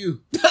listen to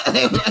you.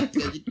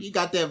 You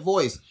got that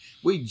voice.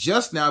 We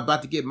just now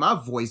about to get my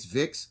voice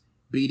fixed.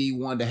 BD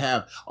wanted to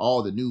have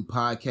all the new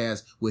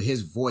podcasts with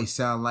his voice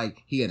sound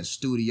like he in a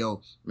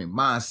studio. I mean,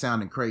 mine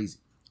sounding crazy.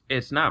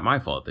 It's not my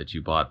fault that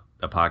you bought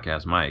a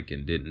podcast mic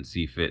and didn't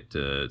see fit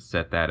to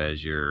set that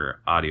as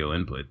your audio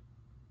input.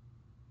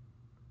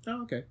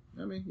 Oh, okay.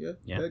 I mean,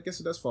 yeah. I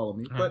guess it does follow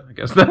me, but I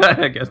guess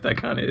that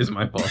kind of is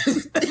my fault.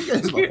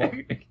 It's my fault.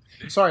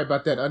 Sorry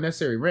about that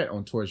unnecessary rant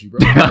on towards you, bro.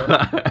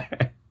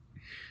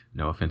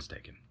 No offense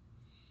taken.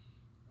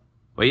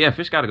 But yeah,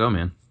 fish gotta go,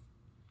 man.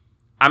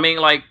 I mean,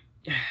 like,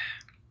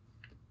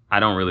 I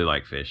don't really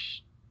like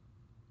fish.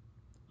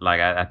 Like,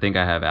 I think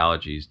I have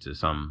allergies to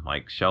some,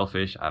 like,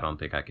 shellfish. I don't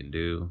think I can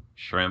do.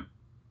 Shrimp,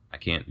 I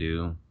can't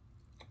do.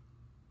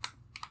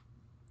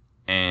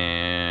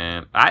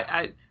 And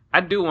I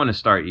do want to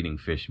start eating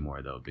fish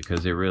more, though,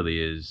 because it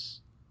really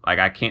is, like,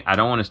 I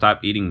don't want to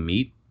stop eating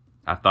meat.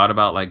 I thought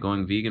about, like,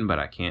 going vegan, but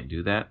I can't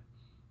do that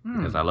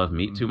because I love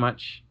meat too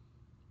much.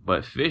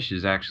 But fish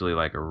is actually,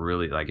 like,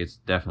 it's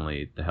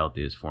definitely the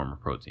healthiest form of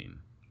protein.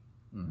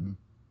 Mm-hmm.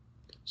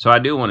 So I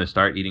do want to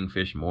start eating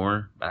fish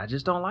more, but I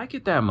just don't like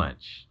it that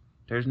much.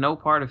 There's no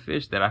part of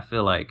fish that I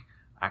feel like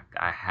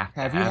I have to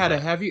have.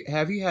 Have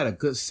you had a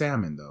good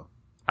salmon though?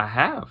 I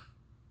have.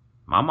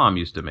 My mom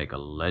used to make a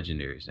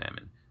legendary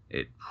salmon.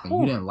 And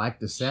you didn't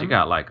like the salmon? She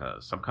got like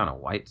some kind of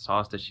white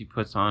sauce that she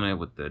puts on it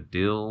with the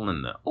dill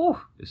and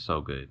it's so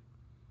good.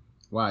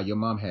 Wow, your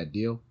mom had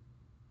dill?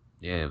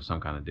 Yeah, it was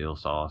some kind of dill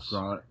sauce.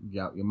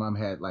 Your mom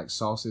had like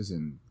sauces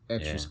and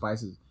extra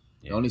spices.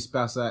 Yeah. The only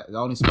spice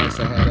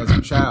I had as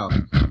a child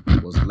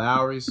was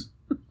Lowry's.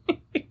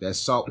 That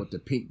salt with the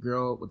pink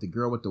girl, with the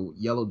girl with the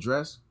yellow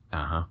dress.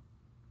 Uh-huh.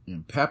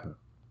 And pepper.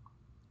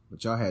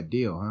 But y'all had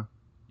dill, huh?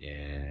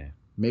 Yeah.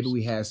 Maybe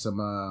we had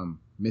some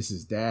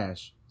Mrs.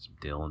 Dash. Some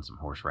dill and some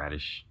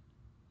horseradish.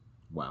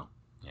 Wow.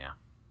 Yeah.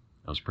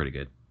 That was pretty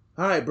good.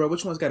 All right, bro.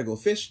 Which one's got to go?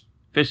 Fish?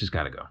 Fish has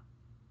got to go.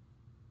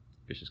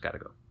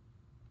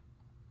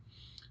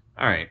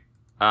 All right.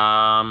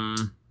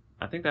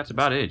 I think that's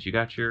about it. You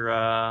got your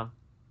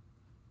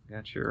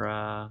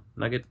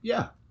nugget?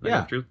 Yeah. Nugget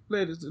of truth?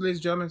 Ladies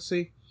and gentlemen,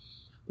 see,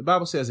 the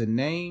Bible says a good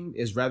name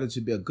is rather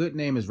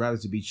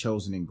to be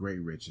chosen in great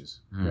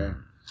riches. Okay.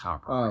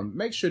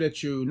 Make sure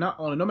that you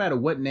no matter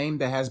what name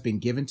that has been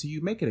given to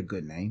you, make it a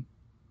good name.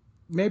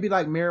 Maybe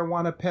like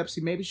marijuana,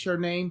 Pepsi. Maybe her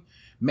name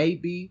may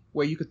be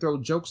where you could throw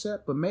jokes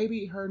at, but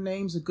maybe her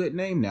name's a good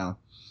name now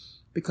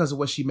because of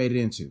what she made it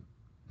into.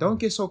 Don't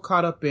get so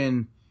caught up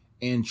in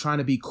trying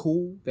to be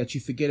cool that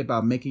you forget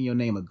about making your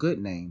name a good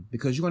name,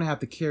 because you're going to have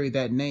to carry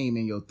that name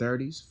in your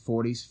 30s,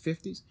 40s,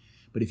 50s.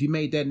 But if you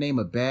made that name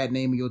a bad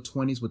name in your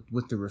 20s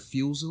with the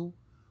refusal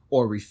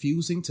or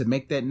refusing to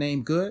make that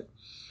name good,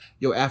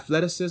 your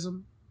athleticism,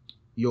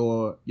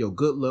 your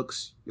good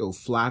looks, your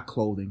fly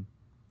clothing,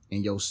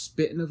 and your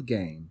spitting of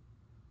game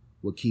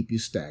will keep you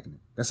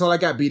stagnant. That's all I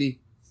got, BD.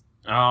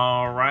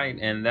 All right.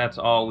 And that's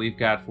all we've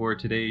got for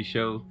today's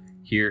show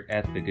here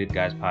at the Good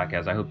Guys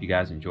Podcast. I hope you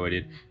guys enjoyed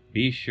it.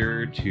 Be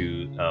sure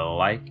to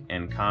like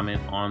and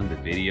comment on the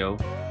video.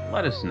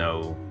 Let us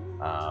know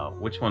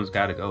which one's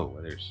got to go,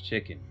 whether it's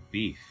chicken,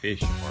 beef,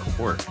 fish, or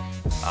pork.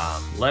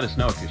 Let us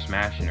know if you're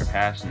smashing or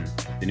passing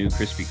the new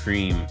Krispy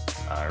Kreme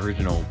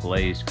original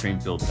glazed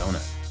cream-filled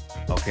donut.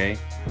 Okay?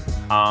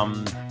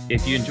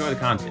 If you enjoy the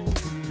content,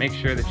 make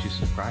sure that you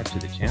subscribe to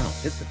the channel.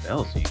 Hit the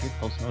bell so you get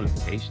post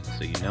notifications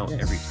so you know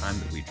every time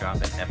that we drop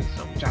an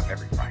episode. We drop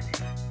every Friday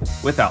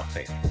without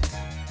fail.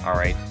 All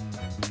right?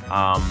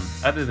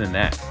 Other than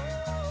that,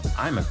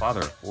 I'm a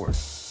father of four.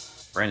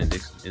 Brandon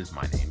Dixon is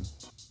my name.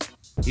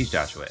 He's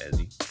Joshua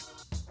Ezzy.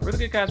 We're the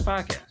Good Guys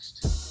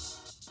Podcast.